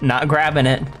 Nope, not grabbing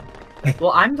it.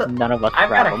 Well, I'm the. None of us I've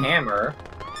got grab a 'em. hammer.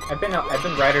 I've been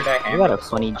ride or die hammer. You got a this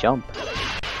whole funny time. jump.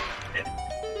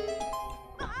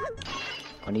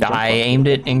 Funny jump I up. aimed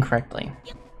it incorrectly.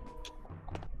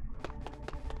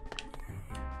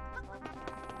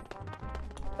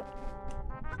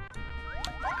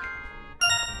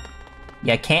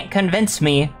 You can't convince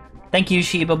me. Thank you,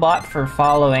 Shiba Bot, for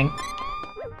following.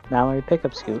 Mallory, pick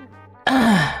up Scoot.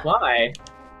 Why?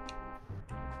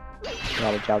 You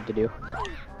got a job to do.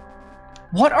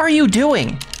 What are you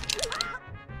doing?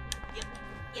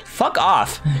 Fuck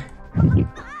off.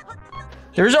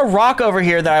 There's a rock over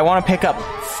here that I want to pick up.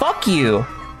 Fuck you.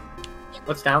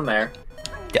 What's down there?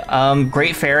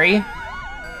 Great Fairy.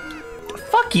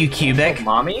 Fuck you, Cubic. Oh,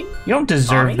 mommy? You don't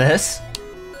deserve Mommy? this.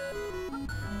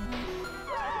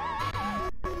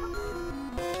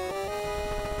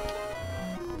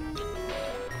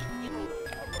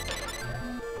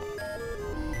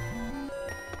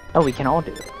 Oh, we can all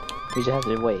do it. We just have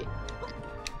to wait.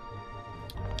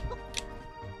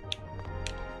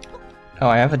 Oh,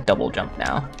 I have a double jump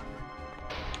now.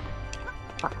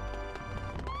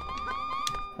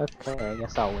 Okay, I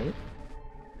guess I'll wait.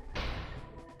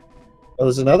 Oh,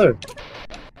 there's another.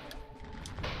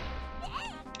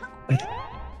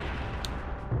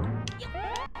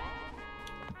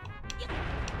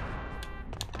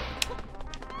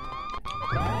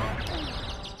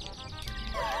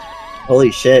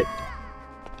 Holy shit.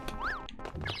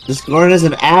 This Goron is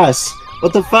an ass.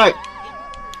 What the fuck?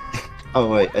 Oh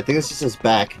wait, I think it's just his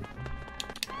back.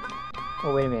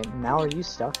 Oh, wait a minute. Mal, are you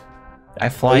stuck? I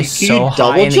fly Can you so high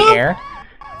double in the jump? air.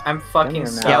 I'm fucking Yeah,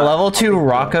 stuck. Yeah, level 2 I'll pick you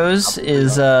up. Rocco's I'll pick you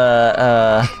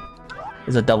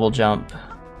is a double jump.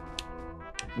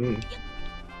 Mm.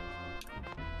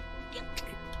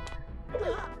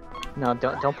 No,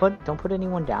 don't put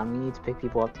anyone down. We need to pick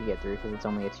people up to get through because it's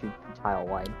only a 2 tile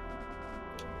wide.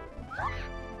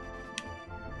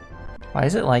 Why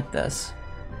is it like this?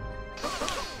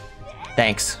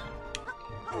 Thanks.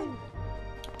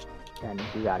 And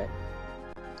you got it.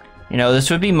 You know, this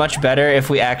would be much better if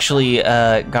we actually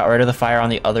got rid of the fire on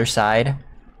the other side.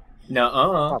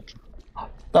 Nuh-uh.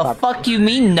 The Stop. fuck you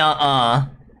mean, nuh-uh?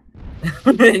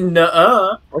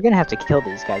 Nuh-uh. We're gonna have to kill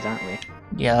these guys, aren't we?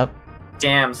 Yep.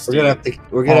 Damn, We're Steve. gonna have to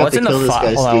kill this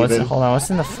guy, hold on, Steven. hold on, what's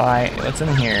in the fire? What's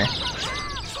in here?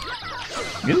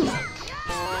 Ooh.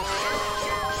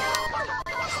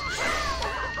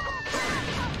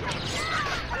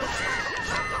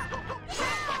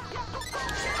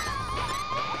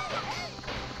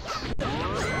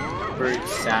 Fruit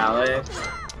salad.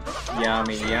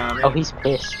 Yummy, yummy. Oh, he's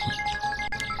pissed.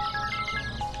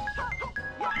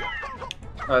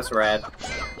 Oh, it's red.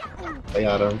 I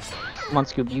got him. Come on,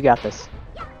 Scoob, you got this.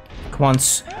 Come on,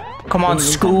 come on,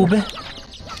 Scoob.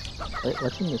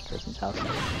 What's in this person's house?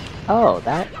 Oh,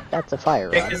 that's a fire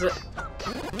Pick rod. is it?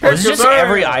 Oh, is this just Bird!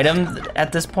 every item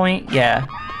at this point? Yeah.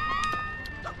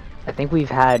 I think we've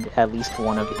had at least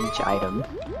one of each item.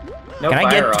 No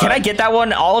Can I get that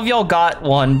one? All of y'all got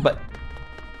one, but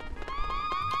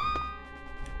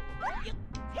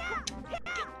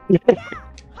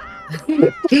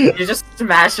You're just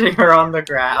smashing her on the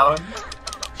ground.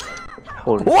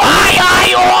 Holy why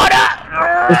I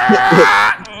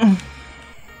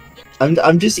order?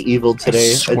 I'm just evil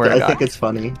today. swear to I God. think it's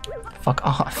funny. Fuck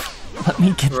off. Let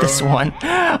me get this Bro. one.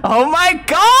 Oh my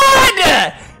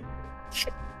god!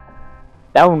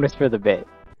 That one was for the bit.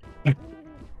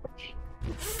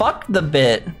 Fuck the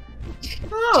bit.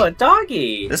 Oh, a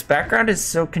doggy. This background is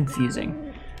so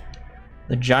confusing.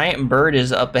 The giant bird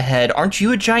is up ahead. Aren't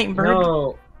you a giant bird?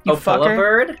 No. You Opila fucker.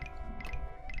 bird?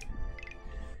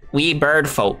 We bird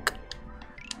folk.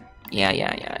 Yeah.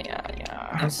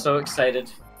 I'm so excited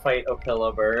to fight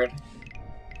Opila bird.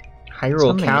 Hyrule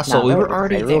Something's Castle. not We right were with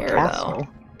already Hyrule there Castle.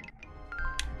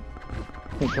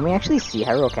 Wait, can we actually see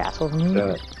Hyrule Castle from here? Uh,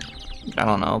 though. I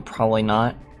don't know. Probably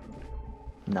not.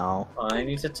 No. Oh, I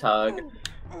need to tug.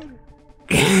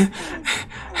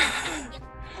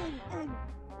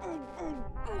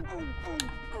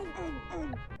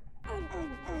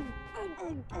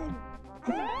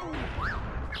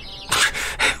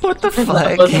 What the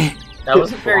That fuck? That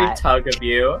was a very Flat. tug of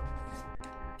you.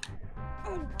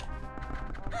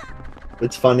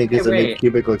 it's funny because Hey, it made wait.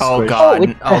 Cubic look Oh squishy. god.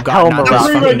 it's Oh the god, not this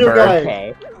Helma fucking Rock. bird.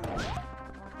 Okay.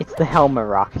 It's the Helma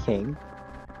Rock King.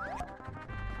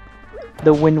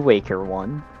 The Wind Waker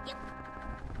one.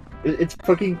 It's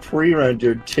fucking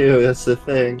pre-rendered too. That's the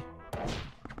thing.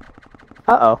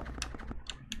 Uh-oh.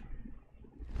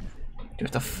 We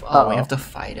have to we Uh-oh. have to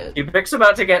fight it. Cubic's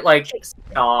about to get, like,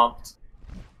 stomped.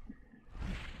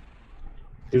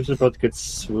 He was about to get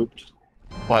swooped.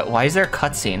 Why is there a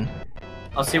cutscene?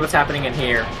 I'll see what's happening in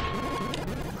here.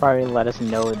 Probably let us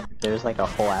know there's like a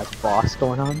whole ass boss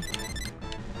going on.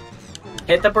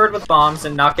 Hit the bird with bombs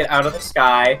and knock it out of the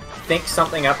sky. Think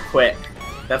something up quick.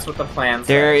 That's what the plan says.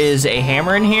 There is a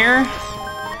hammer in here.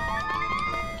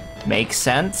 Makes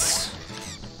sense.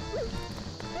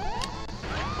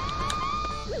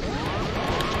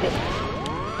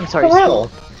 I'm sorry, Oh, Scoop.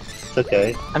 hell. It's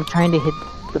okay. I'm trying to hit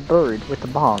the bird with the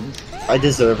bombs. I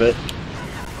deserve it.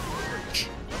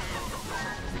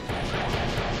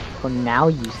 Well, now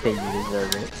you say you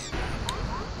deserve it.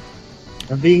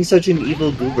 I'm being such an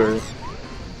evil goober.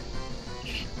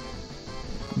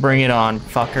 Bring it on,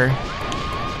 fucker.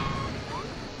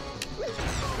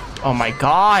 Oh my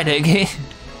god!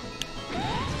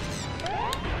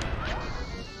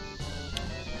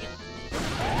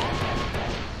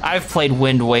 I've played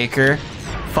Wind Waker.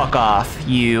 Fuck off,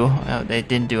 you. Oh, they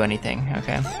didn't do anything.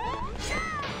 Okay.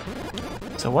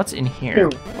 So what's in here?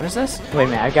 What is this? Wait a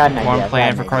minute, I got an idea. One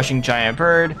plan for crushing giant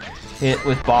bird. Hit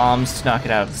with bombs to knock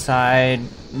it out of the side.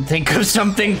 Think of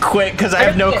something quick, because I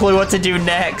have no clue what to do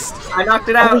next. I knocked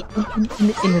it out.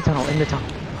 In the tunnel, in the tunnel.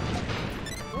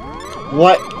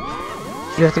 What?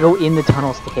 You have to go in the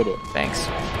tunnels to hit it. Thanks.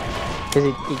 Because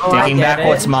it Taking back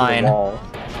what's mine.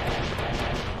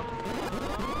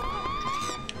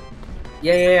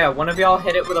 Yeah. One of y'all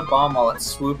hit it with a bomb while it's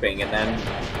swooping, and then...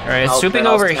 Alright, it's swooping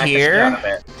over here.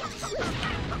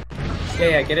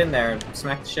 Yeah, get in there and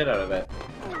smack the shit out of it.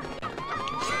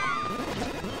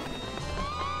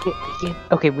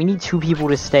 Okay, we need 2 people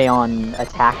to stay on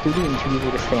attack duty and 2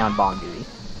 people to stay on bomb duty.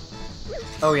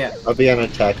 Oh yeah. I'll be on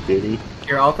attack duty.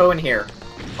 Here, I'll go in here.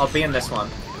 I'll be in this one.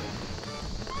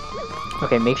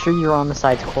 Okay, make sure you're on the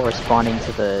sides corresponding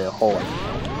to the hole.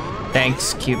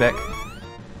 Thanks, Cubic.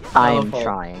 I am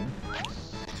trying.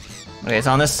 Okay, it's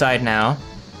on this side now.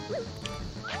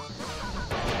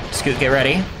 Scoot, get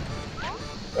ready.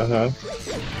 Uh-huh.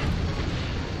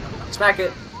 Smack it.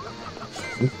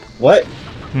 What?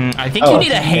 I think you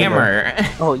need a hammer.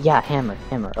 Oh yeah, hammer,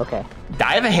 okay.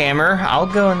 I have a hammer. I'll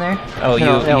go in there. Oh,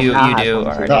 No, you Mal do. has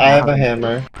one, Alright. No, I have a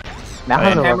hammer. Mal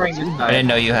has a level Hammering 2. I didn't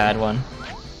know you had one.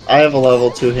 I have a level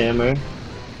 2 hammer.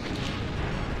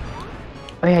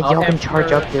 Oh yeah, I'll y'all can have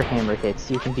charge her- up your hammer hits.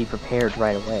 So you can be prepared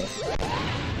right away.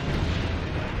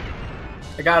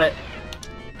 I got it.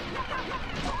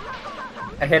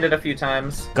 I hit it a few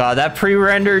times. God, that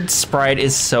pre-rendered sprite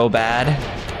is so bad.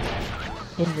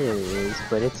 It is,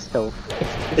 but it's still...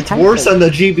 It's kinda worse on the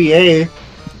GBA.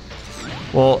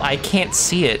 Well, I can't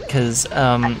see it because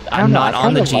I don't I'm know, not I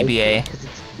on the kinda like GBA. it 'cause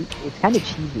it's kind of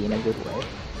cheesy in a good way.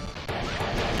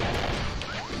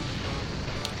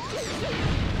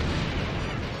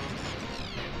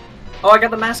 Oh, I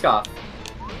got the mask off.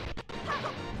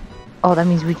 Oh, that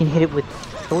means we can hit it with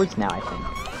swords now, I think.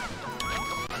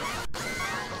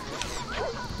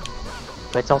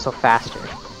 But it's also faster.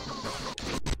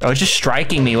 Oh, it's just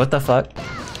striking me. What the fuck?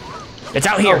 It's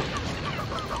out here.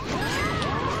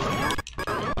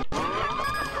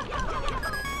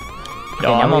 Okay,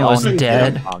 Oh, now I'm we all almost need to get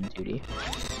on dead. bomb duty.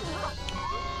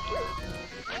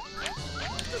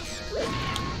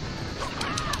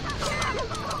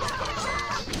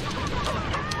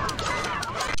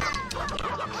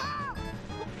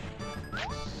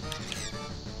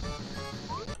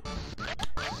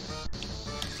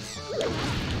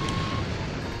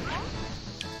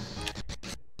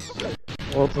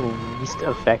 World's least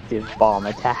effective bomb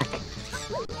attack.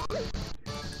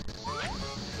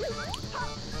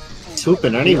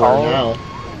 Swooping anywhere all- now.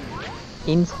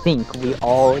 In sync, we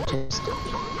all just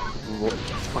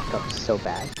fucked up so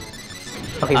bad.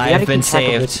 Okay, we I've gotta been keep track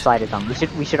of which saved. side it's on.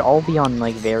 We should all be on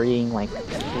like varying like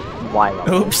Y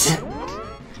levels. Oops.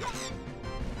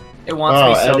 It wants Oh,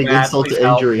 me so adding bad. insult Please to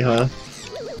help. injury, huh?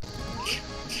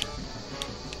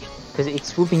 Because it's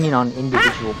swooping in on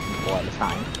individual people at a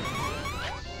time.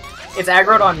 It's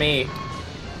aggroed on me.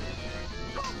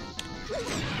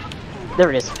 There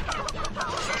it is.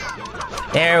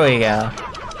 There we go.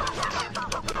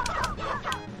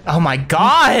 Oh my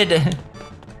god!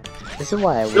 This is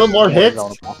why I wish Still more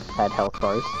Zelda hits? had health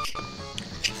bars.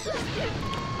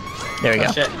 There we Oh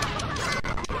go. shit.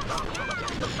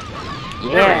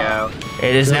 Yeah. There we go.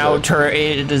 It is now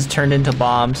it is turned into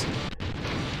bombs.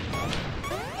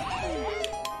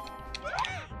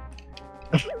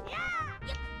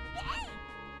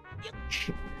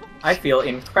 I feel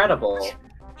incredible.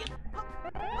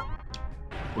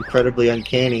 Incredibly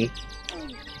uncanny.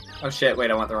 Oh shit,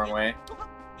 wait, I went the wrong way.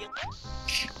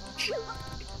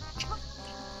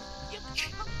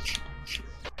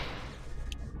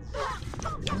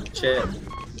 Shit.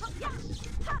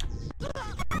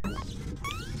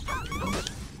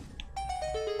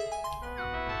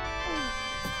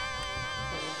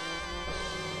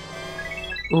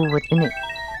 Ooh, what's in it?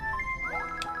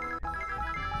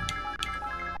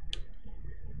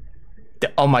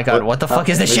 Oh my god, what the fuck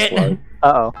is this shit? What?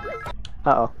 Uh-oh.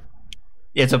 Uh-oh.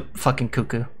 It's a fucking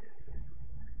cuckoo.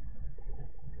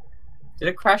 Did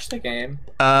it crash the game?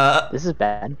 This is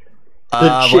bad.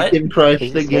 The What? chicken crushed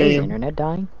Is the this guy's game. internet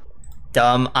dying?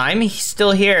 I'm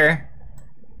still here.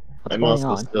 What's I'm going also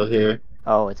on? still here.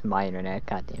 Oh, it's my internet.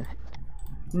 God damn it.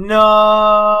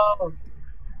 No!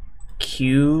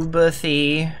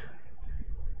 Cubathy.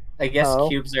 I guess Oh.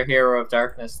 cubes are hero of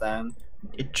darkness then.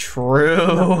 True.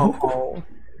 Oh.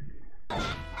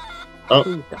 Oh.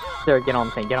 Please don't. Sir, get on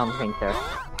the thing, sir.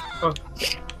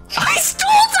 I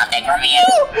stole something from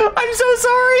you! I'm so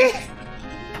sorry!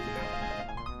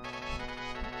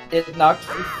 It knocked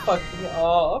me fucking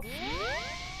off.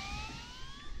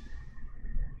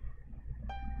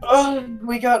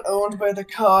 We got owned by the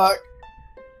cock.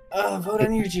 Vote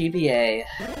on your GBA.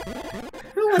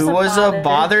 Who was a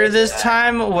bother this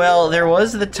time? Well, there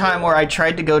was the time where I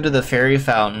tried to go to the fairy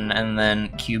fountain and then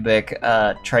Cubic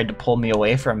tried to pull me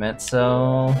away from it,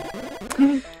 so...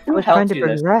 I was trying to you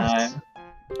this progress. time?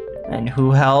 And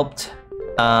who helped?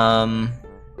 I'm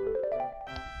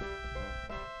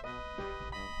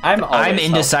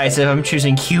indecisive. I'm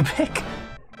choosing Cubic.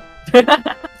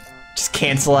 Just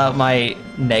cancel out my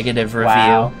negative review.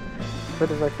 Wow. For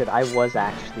the record, I was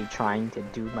actually trying to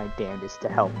do my damnedest to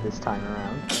help this time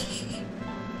around.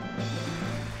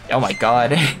 Oh my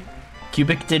god.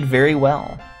 Cubic did very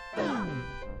well.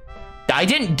 I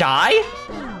didn't die?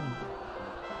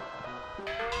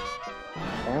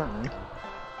 Apparently. I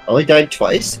only died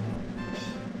twice.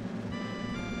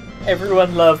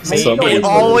 Everyone loves me. Somebody- It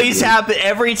always happens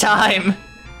every time.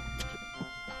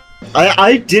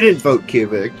 I didn't vote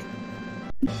Cubic.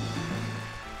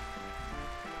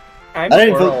 I'm I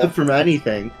didn't Squirrel. vote them from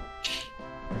anything.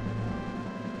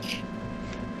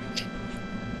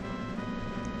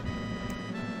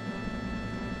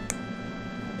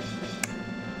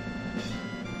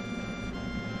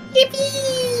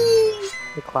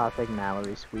 The classic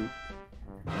Mallory sweep.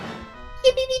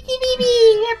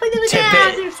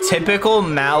 Typical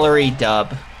Mallory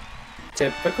dub.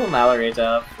 Typical Mallory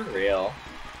dub, for real.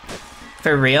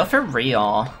 For real, for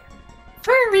real.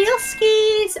 For real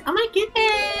skis! Oh my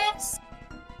goodness!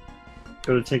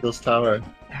 Go to Tinkle's Tower.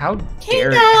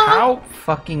 How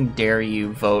fucking dare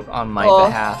you vote on my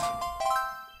behalf?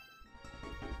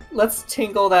 Let's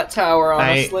tingle that tower,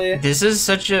 honestly. This is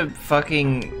such a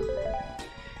fucking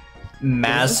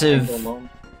massive...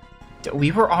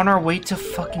 We were on our way to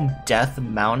fucking Death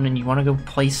Mountain and you want to go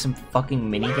play some fucking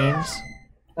minigames?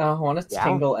 Oh, I want to Yeah.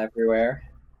 tingle everywhere.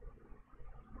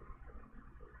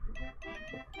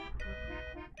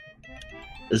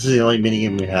 This is the only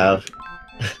minigame we have.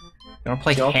 You want to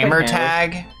play Don't play hammer hammer.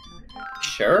 tag?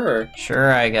 Sure.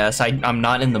 Sure, I guess. I'm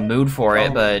not in the mood for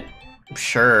it, Oh. but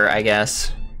sure, I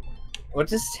guess. What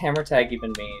does hammer tag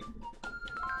even mean?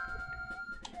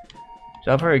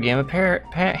 So for a game of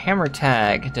hammer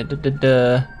tag. Da, da, da,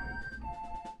 da.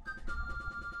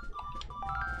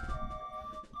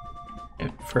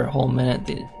 For a whole minute.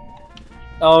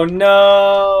 Oh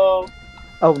no!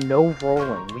 Oh, no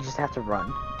rolling. We just have to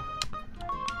run.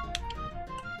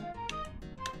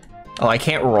 Oh, I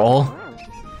can't roll?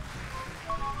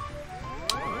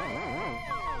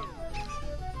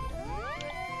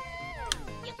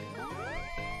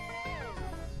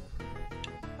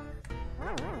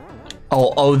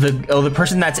 Oh, the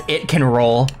person that's it can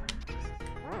roll.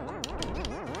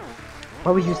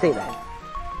 Why would you say that?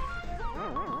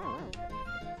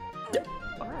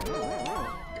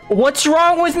 What's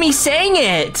wrong with me saying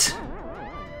it?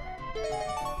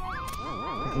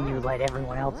 Then you let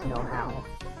everyone else know how.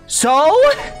 So?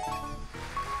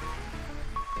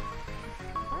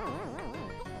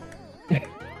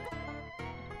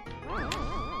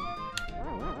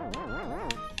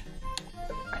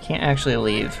 I can't actually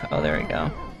leave. Oh, there we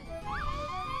go.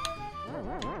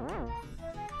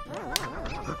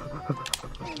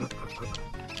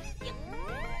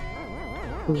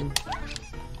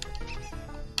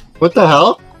 What the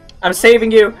hell? I'm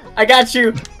saving you! I got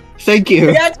you! Thank I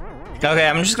you. got you! Okay,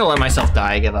 I'm just gonna let myself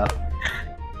die. I give up.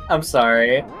 I'm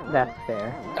sorry. That's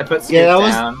fair. I put Scoot Yeah, that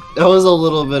was down. that was a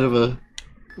little bit of a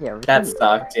Yeah, That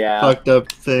sucked, yeah. fucked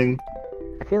up thing.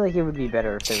 I feel like it would be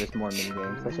better if there was more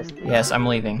minigames. Let's just... Yes, I'm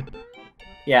leaving.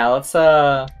 Yeah, let's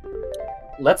go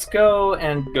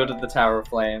and go to the Tower of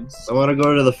Flames. I want to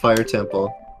go to the fire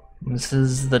temple. It's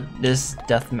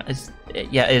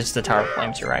the Tower of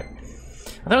Flames. You're right.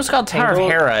 I thought it was called Tower of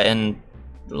Tangled- Hera in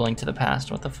Link to the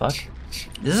Past. What the fuck?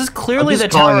 This is I'm clearly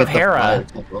just the calling Tower it of the Hera. fire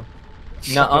temple.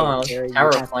 Nuh-uh, There you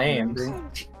Tower have of to Flames. remember,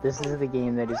 this is the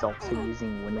game that is also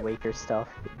using Wind Waker stuff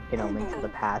in a Link to the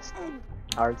Past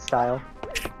art style,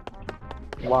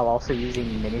 while also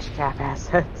using Minish Cap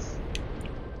assets.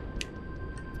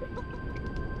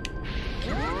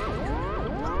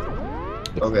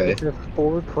 Okay. It's a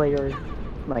 4-player,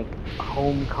 like,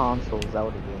 home console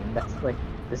Zelda game. That's like,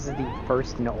 this is the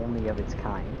first and only of its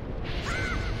kind.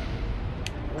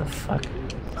 The fuck?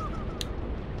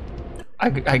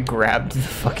 I grabbed the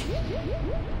fucking.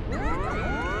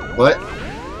 What?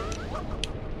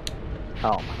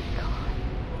 Oh my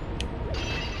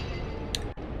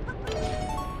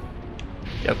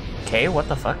god. Okay, what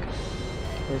the fuck?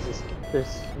 There's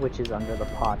switches under the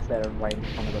pots that are right in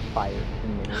front of the fire.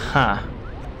 Huh.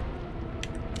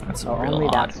 That's Oh, real only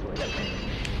odd. that switch.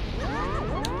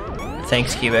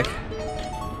 Thanks, Cubic.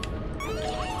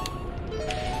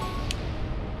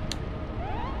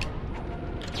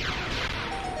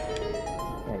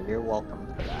 Yeah, you're welcome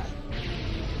for that.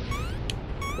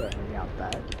 Sorting out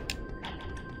that.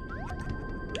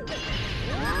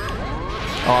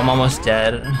 Oh, I'm almost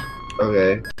dead.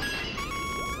 Okay.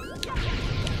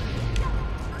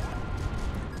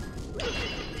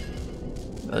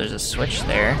 Oh, there's a switch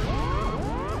there.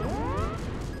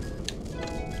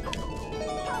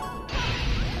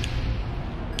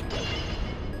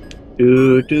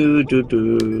 Do do do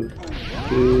do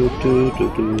do do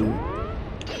do do.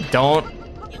 Don't.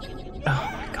 Oh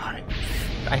my god.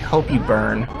 I hope you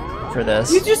burn for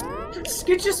this.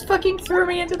 You just fucking threw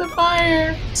me into the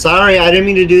fire. Sorry, I didn't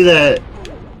mean to do that.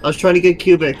 I was trying to get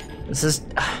cubic. This is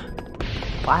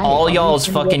Why? all Why y'all's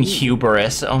would you fucking get me?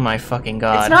 hubris. Oh my fucking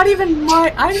god. It's not even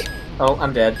my. Oh,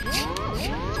 I'm dead.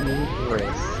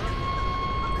 Hubris.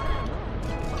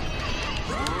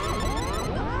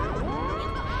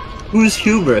 Who's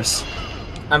hubris?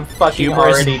 I'm fucking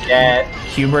Hubris. already dead.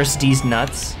 Hubris D's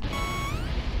nuts.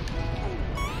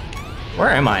 Where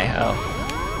am I?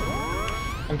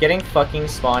 Oh. I'm getting fucking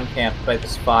spawn camped by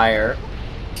this fire.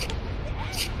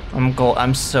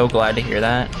 I'm so glad to hear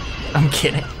that. I'm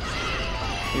kidding.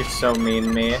 You're so mean to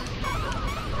me.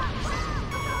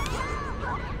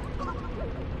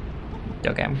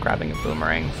 Okay, I'm grabbing a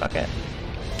boomerang. Fuck it.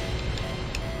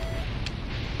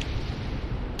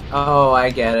 Oh, I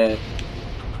get it.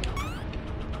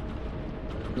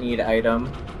 Need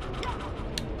item.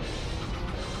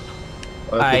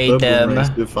 Item.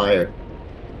 The fire.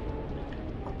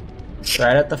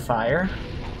 Right at the fire?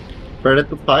 Right at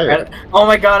the fire. Oh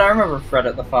my god, I remember Fred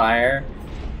at the fire.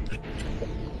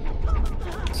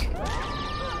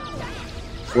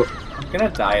 What? I'm gonna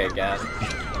die again.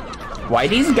 Why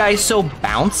these guys so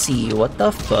bouncy? What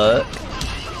the fuck?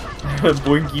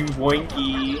 Boinky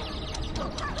boinky.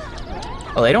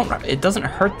 Oh, they don't. It doesn't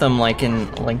hurt them like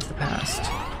in Link to the Past.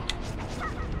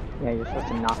 Yeah, you're supposed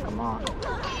to knock them off.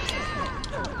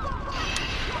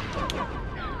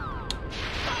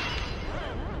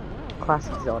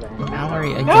 Classic Zelda. ending.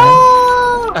 Mallory again?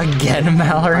 No! Again,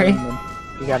 Mallory?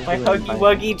 You gotta My do huggy it.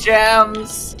 wuggy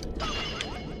gems.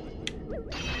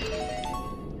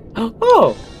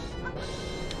 Oh!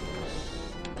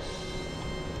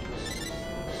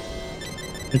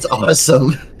 It's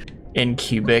awesome. In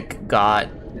Cubic got.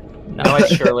 No. Now I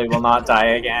surely will not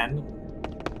die again.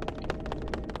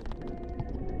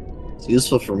 It's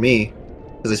useful for me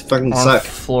because I fucking On suck.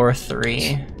 floor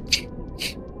 3.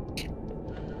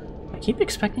 I keep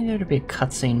expecting there to be a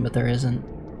cutscene, but there isn't.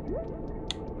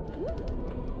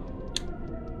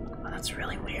 Oh, that's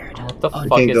really weird. What the I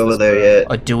fuck can't is go over this there room? yet.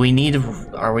 Oh, do we need?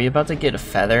 Are we about to get a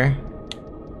feather?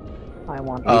 I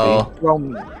want Oh. to throw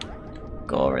me.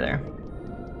 Go over there.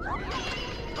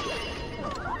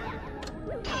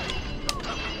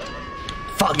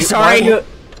 Fuck, sorry!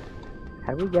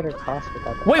 How do we get across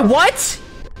without the Wait, what?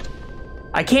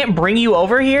 I can't bring you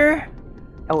over here?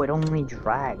 Oh, it only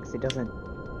drags. It doesn't.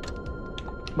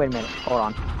 Wait a minute. Hold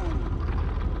on.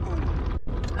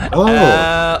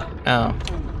 Oh, Oh.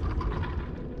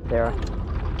 There.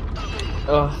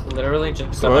 Ugh, literally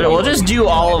just. We'll just do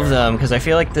all of them because I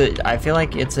feel like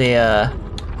it's a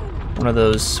one of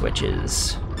those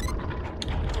switches.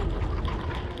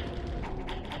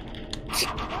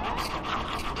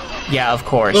 Yeah, of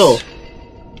course. oh.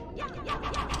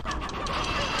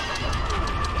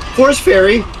 Forest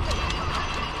fairy.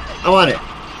 I want it.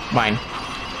 Mine.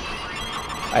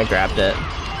 I grabbed it.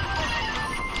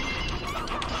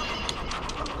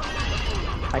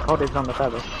 I called it on the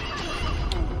feather.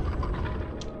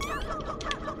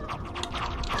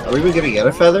 Are we even gonna get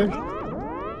a feather?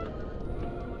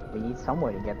 We need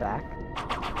somewhere to get back.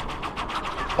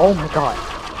 Oh my god.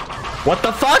 What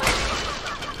the fuck?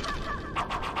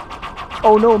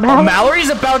 Oh no, Mal! Mallory's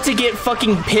about to get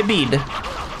fucking pibbied.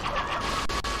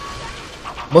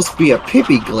 Must be a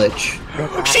pippy glitch.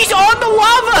 She's on the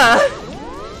lava!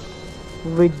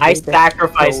 Legit, I that's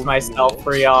sacrificed so myself evil.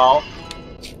 for y'all.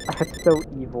 That's so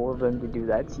evil of them to do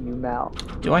that to you, Mal.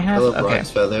 Do I I have? love Okay.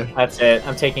 Rock's feather. That's it.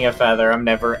 I'm taking a feather. I'm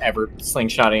never ever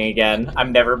slingshotting again.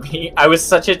 I'm never be. I was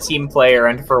such a team player,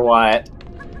 and for what?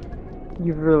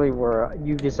 You really were.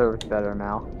 You deserved better,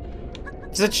 Mal.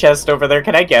 There's a chest over there.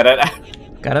 Can I get it?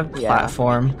 Got a Yeah.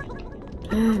 platform.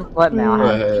 Let Mal have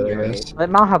Right, it. I guess. Let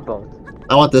Mal have both.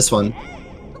 I want this one.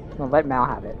 No, let Mal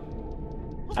have it.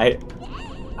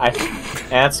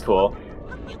 That's cool.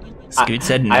 Scoot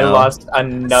said no. I lost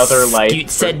another life. Scoot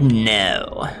said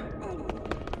no.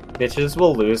 Bitches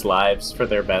will lose lives for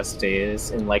their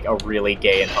besties in like a really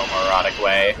gay and homoerotic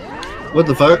way. What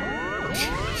the fuck?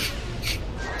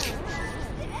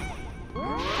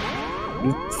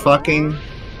 You fucking...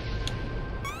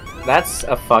 That's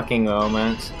a fucking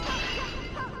moment.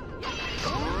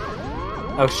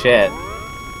 Oh shit.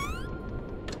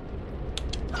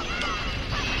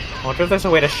 I wonder if there's a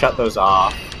way to shut those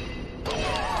off.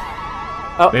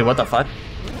 Oh. Wait, what the fuck?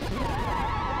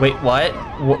 Wait, what?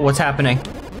 What's happening?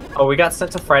 Oh, we got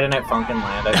sent to Friday Night Funkin'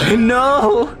 Land, I think.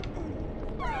 No!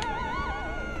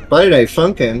 Friday Night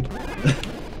Funkin'?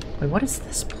 Wait, what is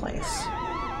this place?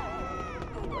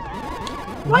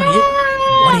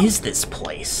 What is this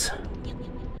place?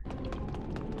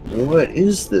 What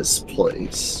is this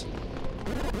place?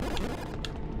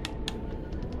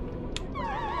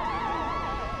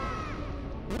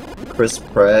 Chris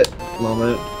Pratt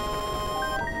moment.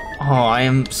 Oh, I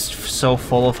am so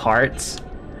full of hearts.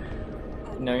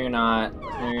 No, you're not.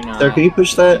 No, you're not. Sir, can you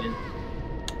push that?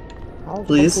 I'll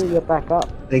Please? hopefully get back up.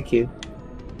 Thank you.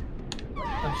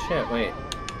 Oh shit, wait.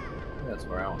 That's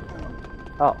where I want to go.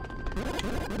 Oh.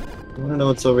 I don't know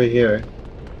what's over here.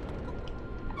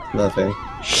 Nothing.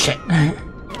 Shit.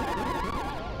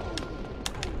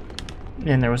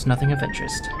 And there was nothing of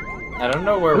interest. I don't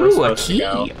know where we're Ooh, a supposed key!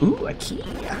 to go. Ooh, a key!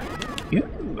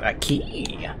 Ooh, a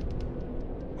key!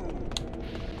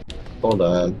 Hold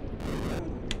on.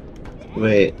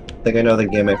 Wait, I think I know the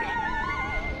gimmick.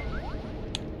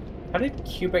 How did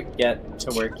Cubic get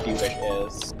to where Cubic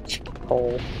is?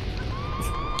 Hole.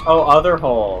 Oh, other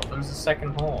hole. There's a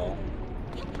second hole.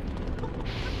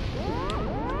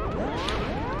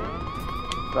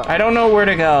 I don't know where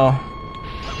to go.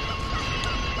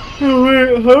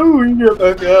 Wait, how do we get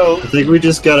back out? I think we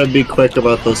just gotta be quick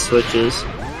about those switches.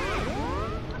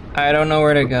 I don't know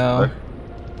where to go.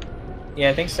 Yeah,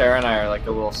 I think Sarah and I are like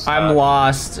a little stuck. I'm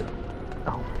lost.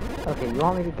 Oh. Okay, you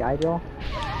want me to guide y'all?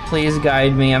 Please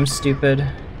guide me, I'm stupid.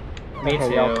 Me Okay,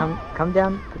 too. y'all come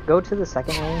down. Go to the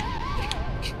second lane.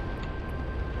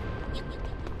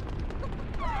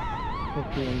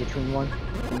 Like the in between one.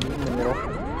 In the middle.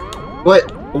 What?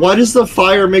 Why does the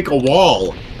fire make a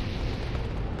wall?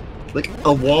 Like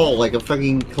a wall, like a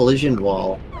fucking collision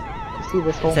wall. You see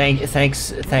this hole?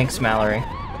 Thanks, Mallory.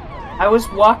 I was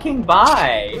walking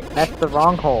by. That's the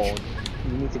wrong hole.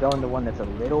 You need to go in the one that's a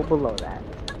little below that.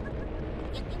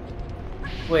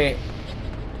 Wait.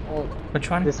 Well, Which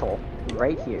one? This hole.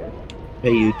 Right here.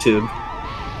 Hey, YouTube.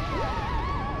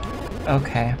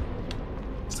 Okay.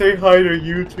 say hi to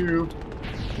YouTube.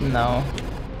 No.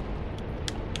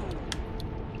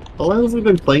 How long have we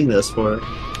been playing this for?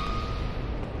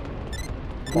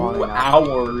 Long 2 enough.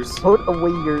 hours. Put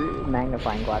away your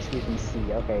magnifying glass so you can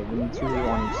see. Okay, we need 2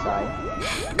 on each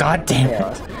side. God damn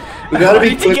Yeah. it. We gotta I be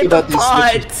wanted to quick get about the these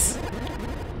switches. pots.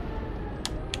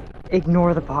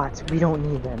 Ignore the pots. We don't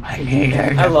need them. I need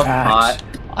a I love pot.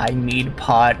 I need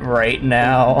pot right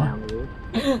now.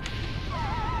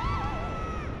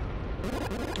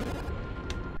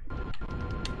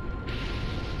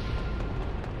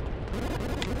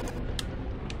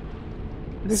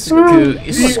 Scoot,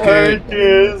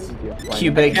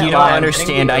 Cubic, you don't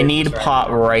understand. I need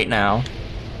pot right now.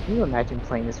 Can you imagine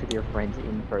playing this with your friends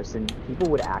in person? People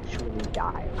would actually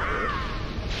die.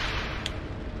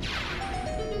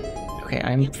 Okay,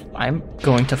 I'm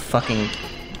going to fucking.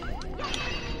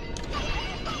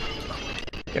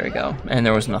 There we go. And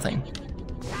there was nothing.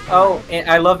 Oh,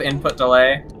 I love input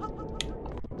delay.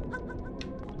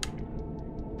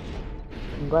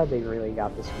 I'm glad they really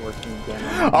got this working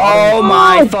again. Oh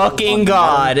my fucking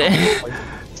god! This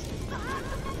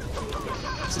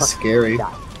is scary.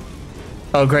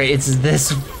 Oh great, it's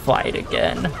this fight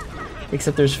again.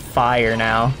 Except there's fire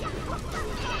now.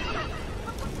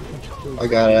 I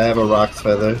got it, I have a rock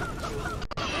feather.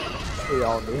 We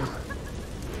all do.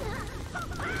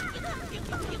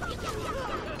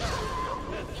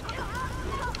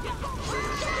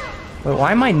 Wait,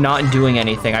 why am I not doing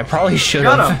anything? I probably should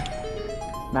have.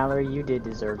 Mallory, you did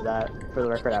deserve that. For the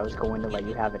record, I was going to let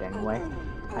you have it anyway.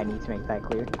 I need to make that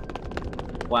clear.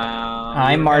 Wow.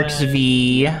 Hi, Marks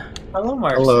V. Hello,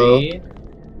 Marks Hello. V.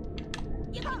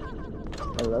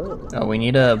 Hello. Oh, we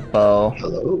need a bow.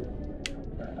 Hello?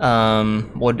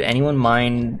 Would anyone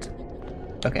mind?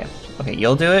 Okay, okay,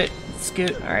 you'll do it,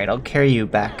 Scoot. All right, I'll carry you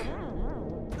back.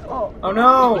 Oh It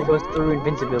no! goes through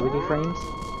invincibility frames.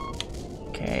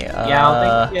 Okay. Yeah,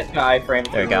 I'll think you get iframe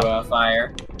there through we go.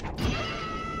 fire.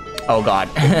 Oh god.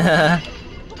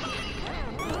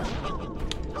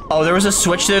 Oh, there was a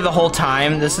switch there the whole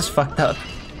time. This is fucked up.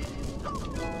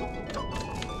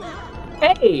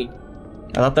 Hey!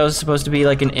 I thought that was supposed to be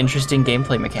like an interesting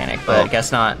gameplay mechanic, but I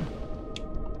guess not.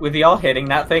 With y'all hitting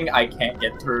that thing, I can't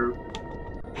get through.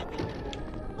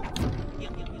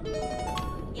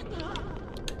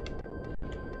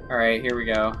 Alright, here we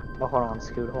go. Oh, hold on,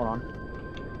 Scoot, hold on.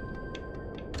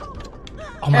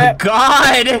 Oh my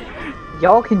god!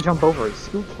 Y'all can jump over it,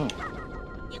 Scoot can't.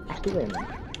 Actually, wait a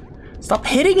minute. Stop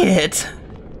hitting it!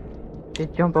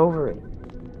 Just jump over it.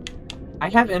 I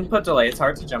have input delay, it's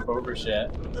hard to jump over shit.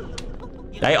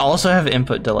 I also have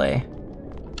input delay.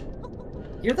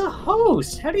 You're the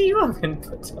host! How do you have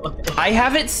input delay? I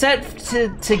have it set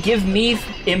to give me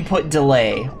input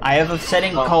delay. I have a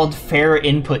setting called fair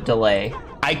input delay.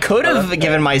 I could have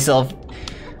given myself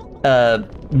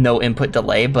no input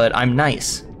delay, but I'm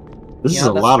nice. This is Yeah,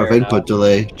 a that's lot of fair input enough.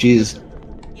 delay. Jeez.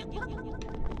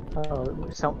 Oh,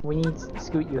 so we need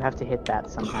Scoot. You have to hit that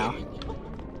somehow.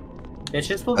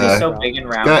 Bitches will be so big and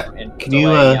round Scott, from input can you,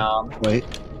 delay, wait.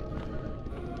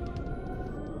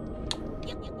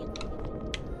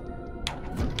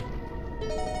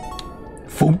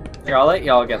 Foop. Here, I'll let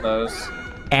y'all get those.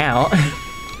 Ow.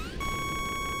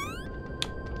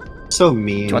 So Do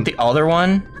mean. you want the other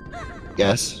one?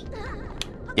 Yes.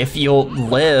 If you'll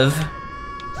live.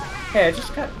 Hey, I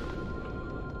just got...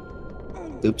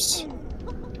 Oops.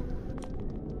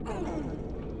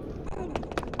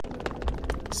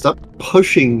 Stop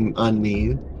pushing on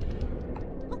me.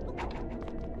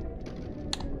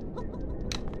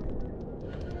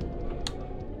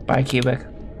 Bye, Cubic.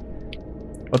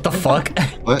 What the fuck?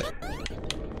 What?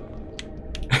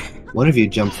 One of you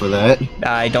jumped for that.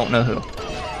 I don't know who.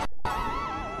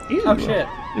 Ew. Oh shit.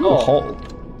 Ooh, Oh. hole.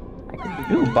 I could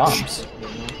be Ooh, bombs.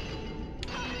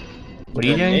 What are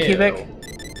you doing, Ew. Cubic?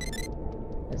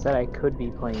 Is that I could be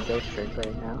playing Ghost Trick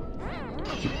right now.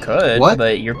 You could, What?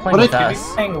 but you're playing What with did You be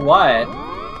us. saying what?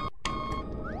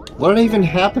 What did even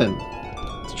happen?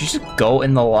 Did you just go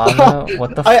in the lava?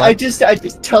 What the fuck? I just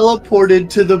teleported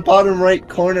to the bottom right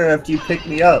corner after you picked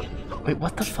me up. Wait,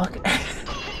 what the fuck?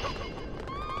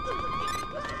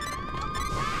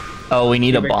 Oh, we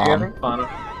need a Cubic, are you bomb. having fun?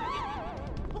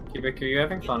 Cubic, are you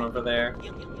having fun over there?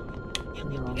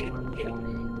 No, I'm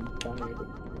dying.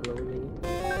 Slowly.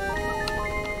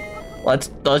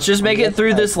 Let's just make it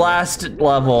through this last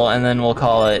level and then we'll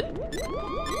call it.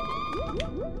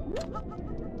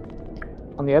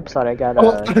 On the upside, I got Oh,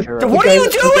 a. What are you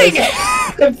doing?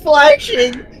 I'm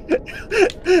flashing!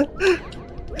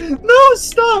 No,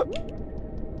 stop!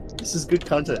 This is good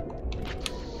content.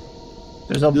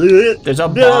 There's a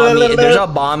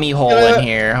bomby hole in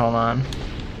here. Hold on.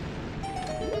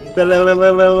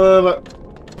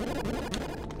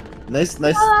 Nice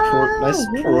program.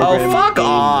 Oh, fuck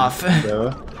off!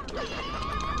 Bro.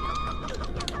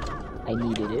 I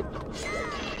needed it.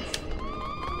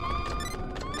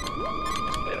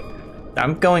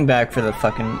 I'm going back for the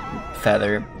fucking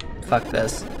feather. Fuck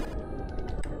this.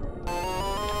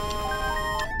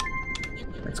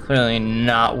 It's clearly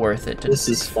not worth it to This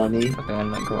is funny.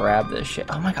 fucking grab this shit.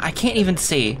 Oh my god, I can't even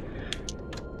see.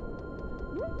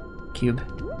 Cube.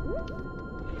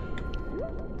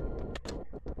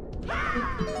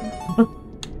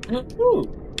 Ooh.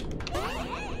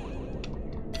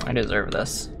 I deserve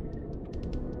this.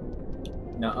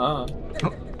 Nuh-uh.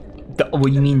 What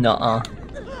do you mean, nuh-uh?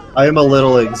 I am a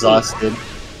little exhausted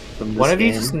from this One of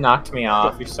you game. just knocked me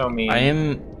off. You're so mean. I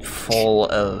am full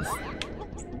of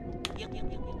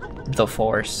the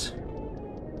force.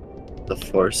 The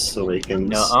Force Awakens.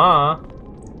 Nuh-uh.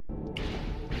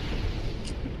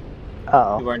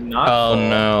 Oh. You are not. Oh full.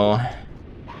 no.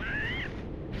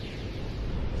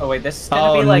 Oh wait, this is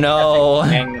gonna Oh be like no.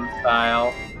 Epic Gangnam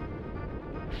Style.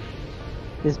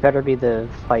 This better be the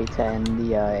fight to end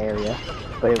the area.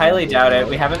 But Highly won't be, doubt it. right?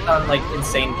 We haven't done like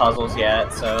insane puzzles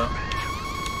yet, so.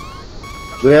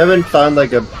 We haven't found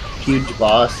like a huge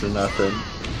boss or nothing.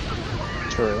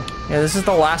 True. Yeah, this is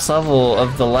the last level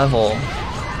of the level.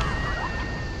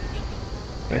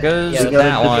 There goes Yeah, We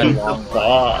that gotta defeat one. the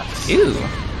boss. Ew.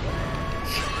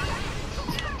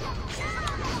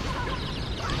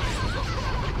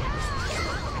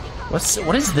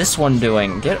 What is this one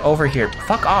doing? Get over here.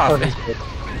 Fuck Oh, off. he's good.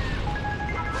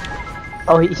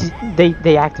 Oh,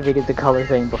 they activated the color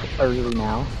thing early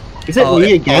now. Is it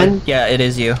me again? Yeah, it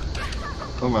is you.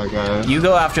 Oh my god. You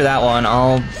go after that one.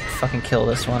 I'll fucking kill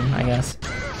this one, I guess.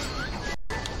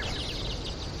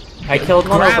 I killed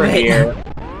one Grab over it. here.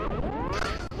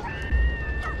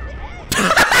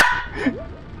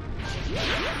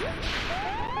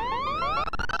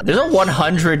 There's a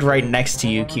 100 right next to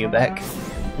you, Quebec.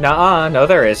 Nuh-uh, no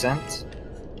there isn't.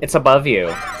 It's above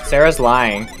you. Sarah's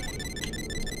lying.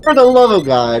 For the love of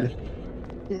God.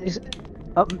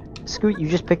 Oh, Scoot, you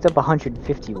just picked up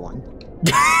 151.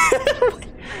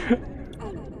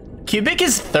 Cubic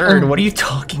is third. What are you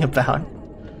talking about?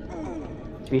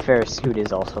 To be fair, Scoot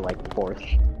is also like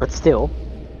 4th. But still.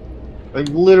 I'm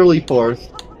literally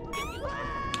 4th.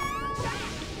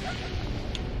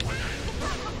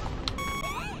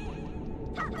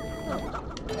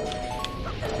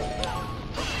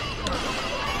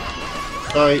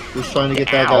 Sorry, just trying to get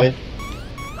that guy.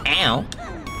 Ow.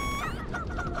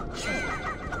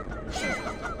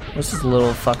 What's this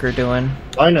little fucker doing?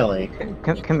 Finally.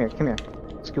 Come here.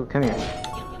 Scoot, come here.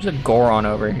 There's a Goron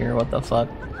over here. What the fuck?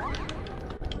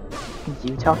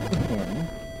 You talk to him.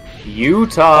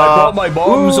 Utah! I brought my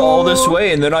bombs all this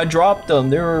way and then I dropped them.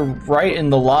 They were right in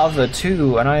the lava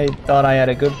too, and I thought I had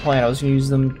a good plan. I was gonna use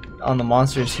them on the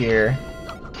monsters here.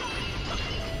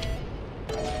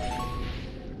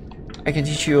 I can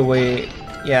teach you a way.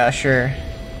 Yeah, sure.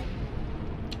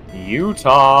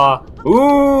 Utah!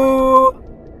 Ooh!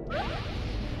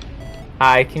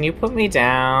 Hi, can you put me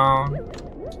down?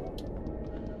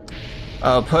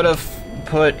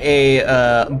 Put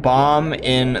a bomb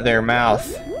in their mouth.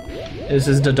 This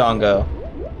is Dodongo.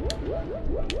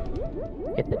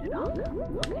 Hit the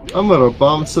Dodongo. I'm gonna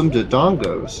bomb some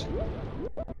Dodongos.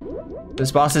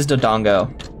 This boss is Dodongo.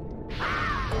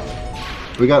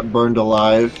 We got burned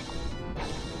alive.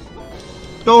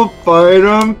 Don't fight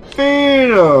him,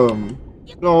 feed him!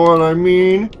 Know what I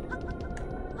mean?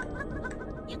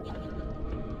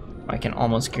 I can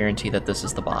almost guarantee that this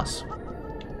is the boss.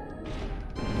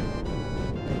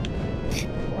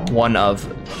 One of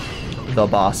the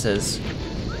bosses.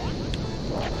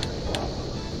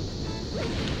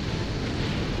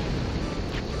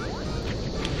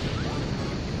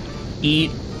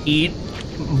 Eat,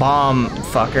 bomb,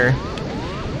 fucker.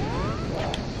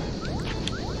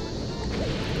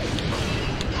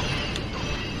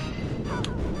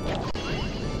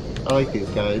 I like these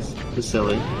guys. They're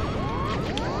silly.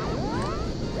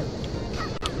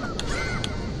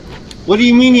 What do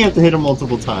you mean you have to hit him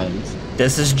multiple times?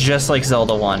 This is just like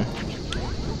Zelda 1.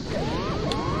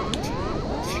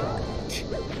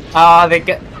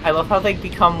 I love how they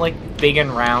become like big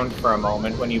and round for a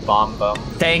moment when you bomb them.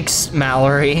 Thanks,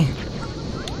 Mallory.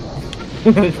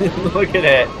 Look at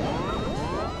it.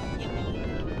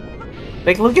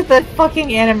 Like, look at that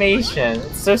fucking animation.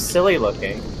 It's so silly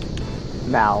looking.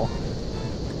 Mal.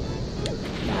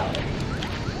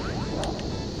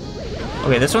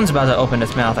 Okay, this one's about to open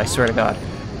its mouth, I swear to God.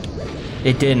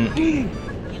 It didn't.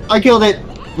 I killed it!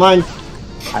 Mine!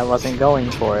 I wasn't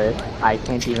going for it. I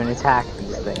can't even attack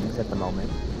these things at the moment.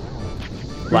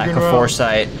 Lack of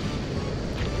foresight.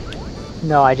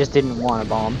 No, I just didn't want a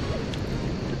bomb.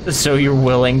 So you're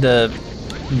willing to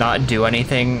not do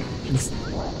anything?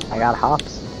 I got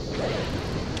hops.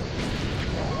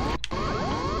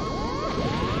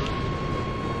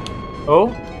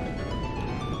 Oh?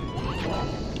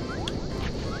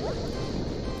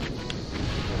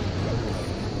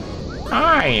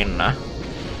 Fine.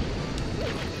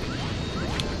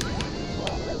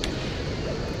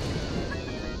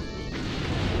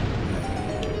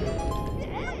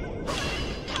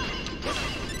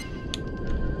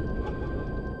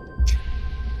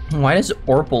 Why does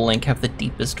Orpal Link have the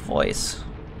deepest voice?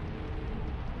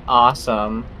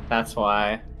 Awesome. That's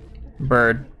why.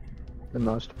 Bird. The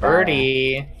most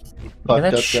Birdie. Look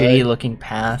at that Fucked up shitty guy. looking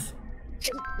path.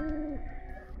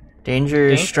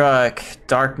 Danger struck.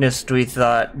 Darkness we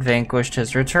thought vanquished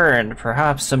has returned.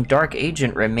 Perhaps some dark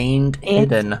agent remained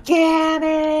hidden.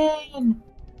 Ganon!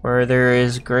 Where there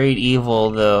is great evil,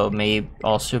 though, may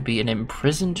also be an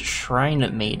imprisoned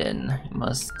shrine maiden. You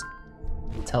must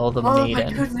tell the maiden. Oh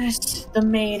my goodness, the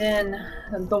maiden,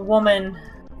 the woman.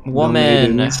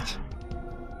 Woman.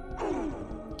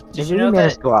 Did you you know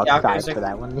manage that to go outside Yakuza- for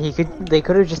that one? They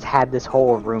could have just had this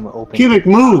whole room open. Cubic,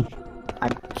 move! I'm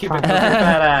Cubic, trying- look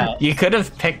at that. You could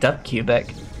have picked up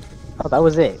Cubic. Oh, that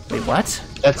was it. Wait, what?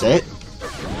 That's it?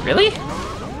 Really?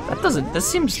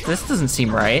 This doesn't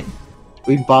seem right.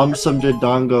 We bombed some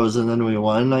Dodongos and then we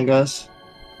won, I guess?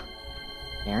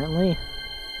 Apparently.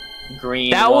 Green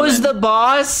That woman. was the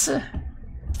boss?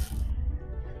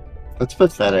 That's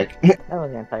pathetic. That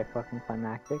was anti-fucking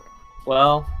climactic.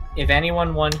 Well, if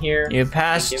anyone won here... You I think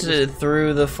passed it was-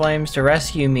 through the flames to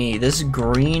rescue me. This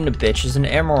green bitch is an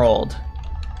emerald.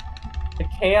 The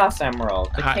Chaos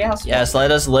Emerald. The Chaos Yes,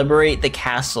 let us liberate the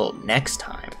castle next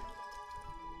time.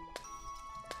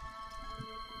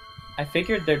 I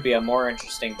figured there'd be a more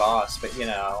interesting boss, but you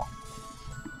know...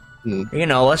 You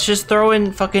know, let's just throw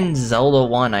in fucking Zelda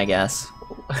 1, I guess.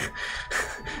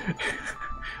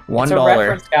 $1. It's a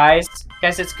reference, guys.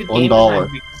 Guys, it's good game $1. design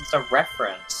because it's a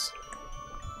reference.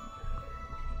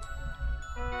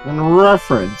 In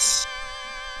reference.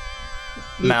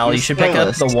 Mal, you should pick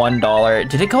up the $1.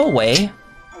 Did it go away?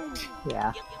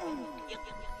 Yeah.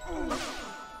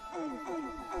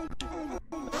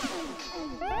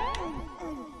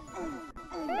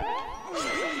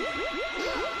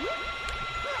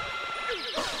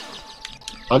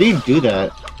 How do you do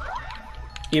that?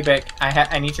 Cubic,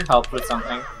 I need your help with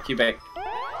something. Cubic.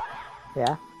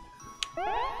 Yeah.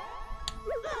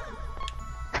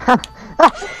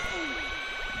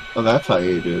 Oh, that's how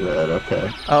you do that,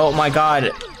 okay. Oh my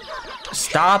god.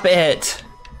 Stop it!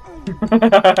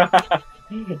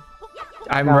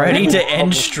 I'm ready to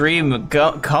end stream.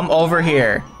 Come over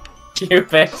here.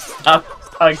 Cubic, stop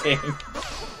tugging.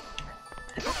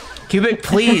 Cubic,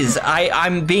 please.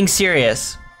 I'm being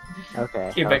serious.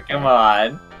 Okay. Cubic, come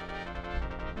on.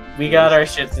 We got our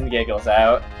shits and giggles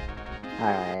out.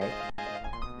 Alright.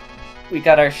 We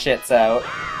got our shits out.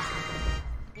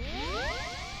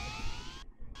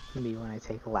 Maybe when I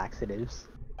take laxatives.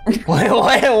 What? What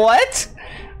is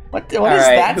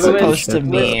that supposed to Who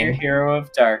is your mean? hero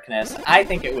of darkness? I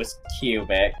think it was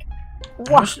Cubic.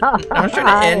 I was trying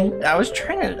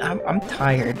to end. I'm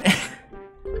tired.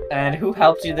 And who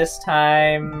helped you this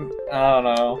time? I don't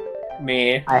know.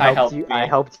 Me. I helped you. I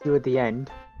helped you at the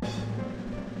end.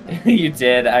 You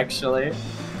did, actually.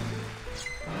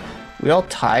 We all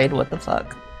tied? What the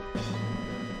fuck?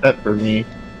 That for me.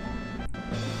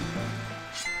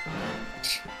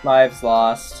 Lives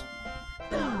lost.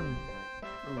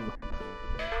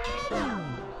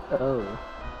 Oh.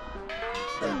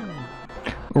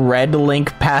 Red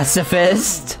Link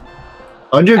pacifist?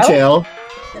 Undertale.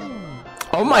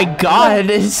 Oh my god,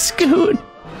 Scoot!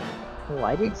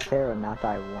 Why did Sarah not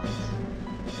die once?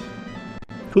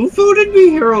 Who voted me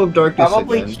Hero of Darkness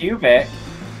Probably again? Cubic.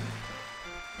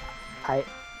 I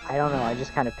don't know, I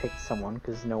just kind of picked someone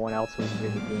because no one else was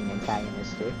really being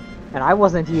antagonistic. And I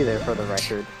wasn't either, for the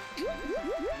record.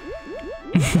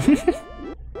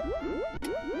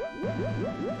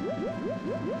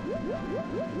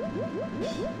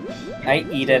 I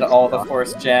eated all the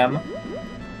Force Gem.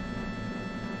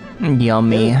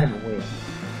 Yummy. Sarah's gonna win.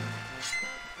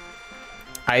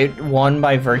 I won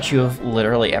by virtue of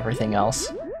literally everything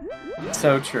else.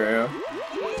 So true.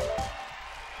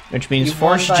 Which means You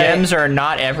Force won by- Gems are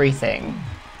not everything.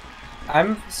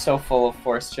 I'm so full of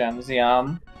Force Gems,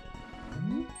 Yum.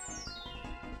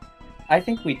 I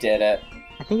think we did it.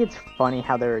 I think it's funny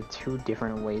how there are two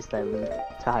different ways that lead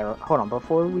to Hyrule. Hold on,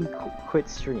 before we quit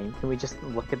stream, can we just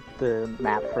look at the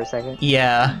map for a second?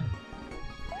 Yeah.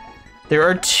 There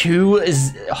are two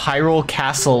Hyrule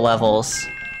Castle levels.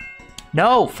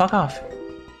 No, fuck off.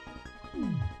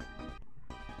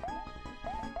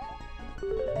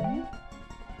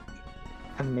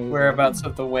 Amazing. Whereabouts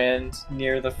of the wind,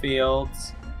 near the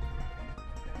fields.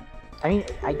 I mean,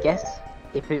 I guess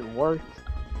if it worked,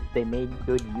 they made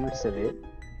good use of it.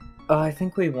 Oh, I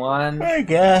think we won. I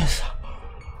guess.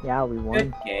 Yeah, we won.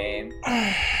 Good game.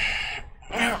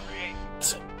 Alright.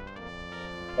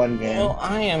 Fun game. Well,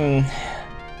 I am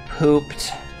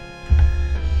pooped.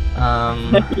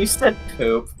 You said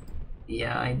poop.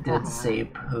 Yeah, I did say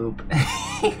poop.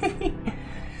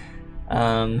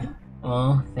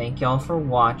 Well, thank y'all for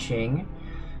watching.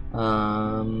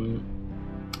 I'm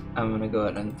gonna go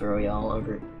ahead and throw y'all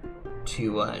over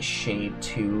to Shade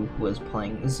 2, who is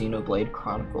playing Xenoblade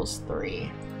Chronicles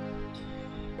 3.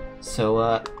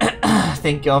 So,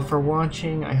 thank y'all for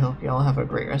watching. I hope y'all have a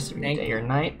great rest of your day or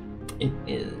night. It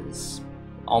is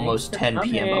almost 10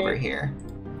 p.m. over here.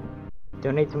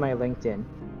 Donate to my LinkedIn.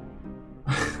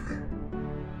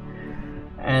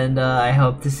 And I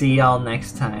hope to see y'all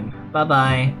next time.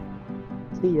 Bye-bye.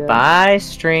 See ya. Bye,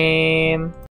 stream.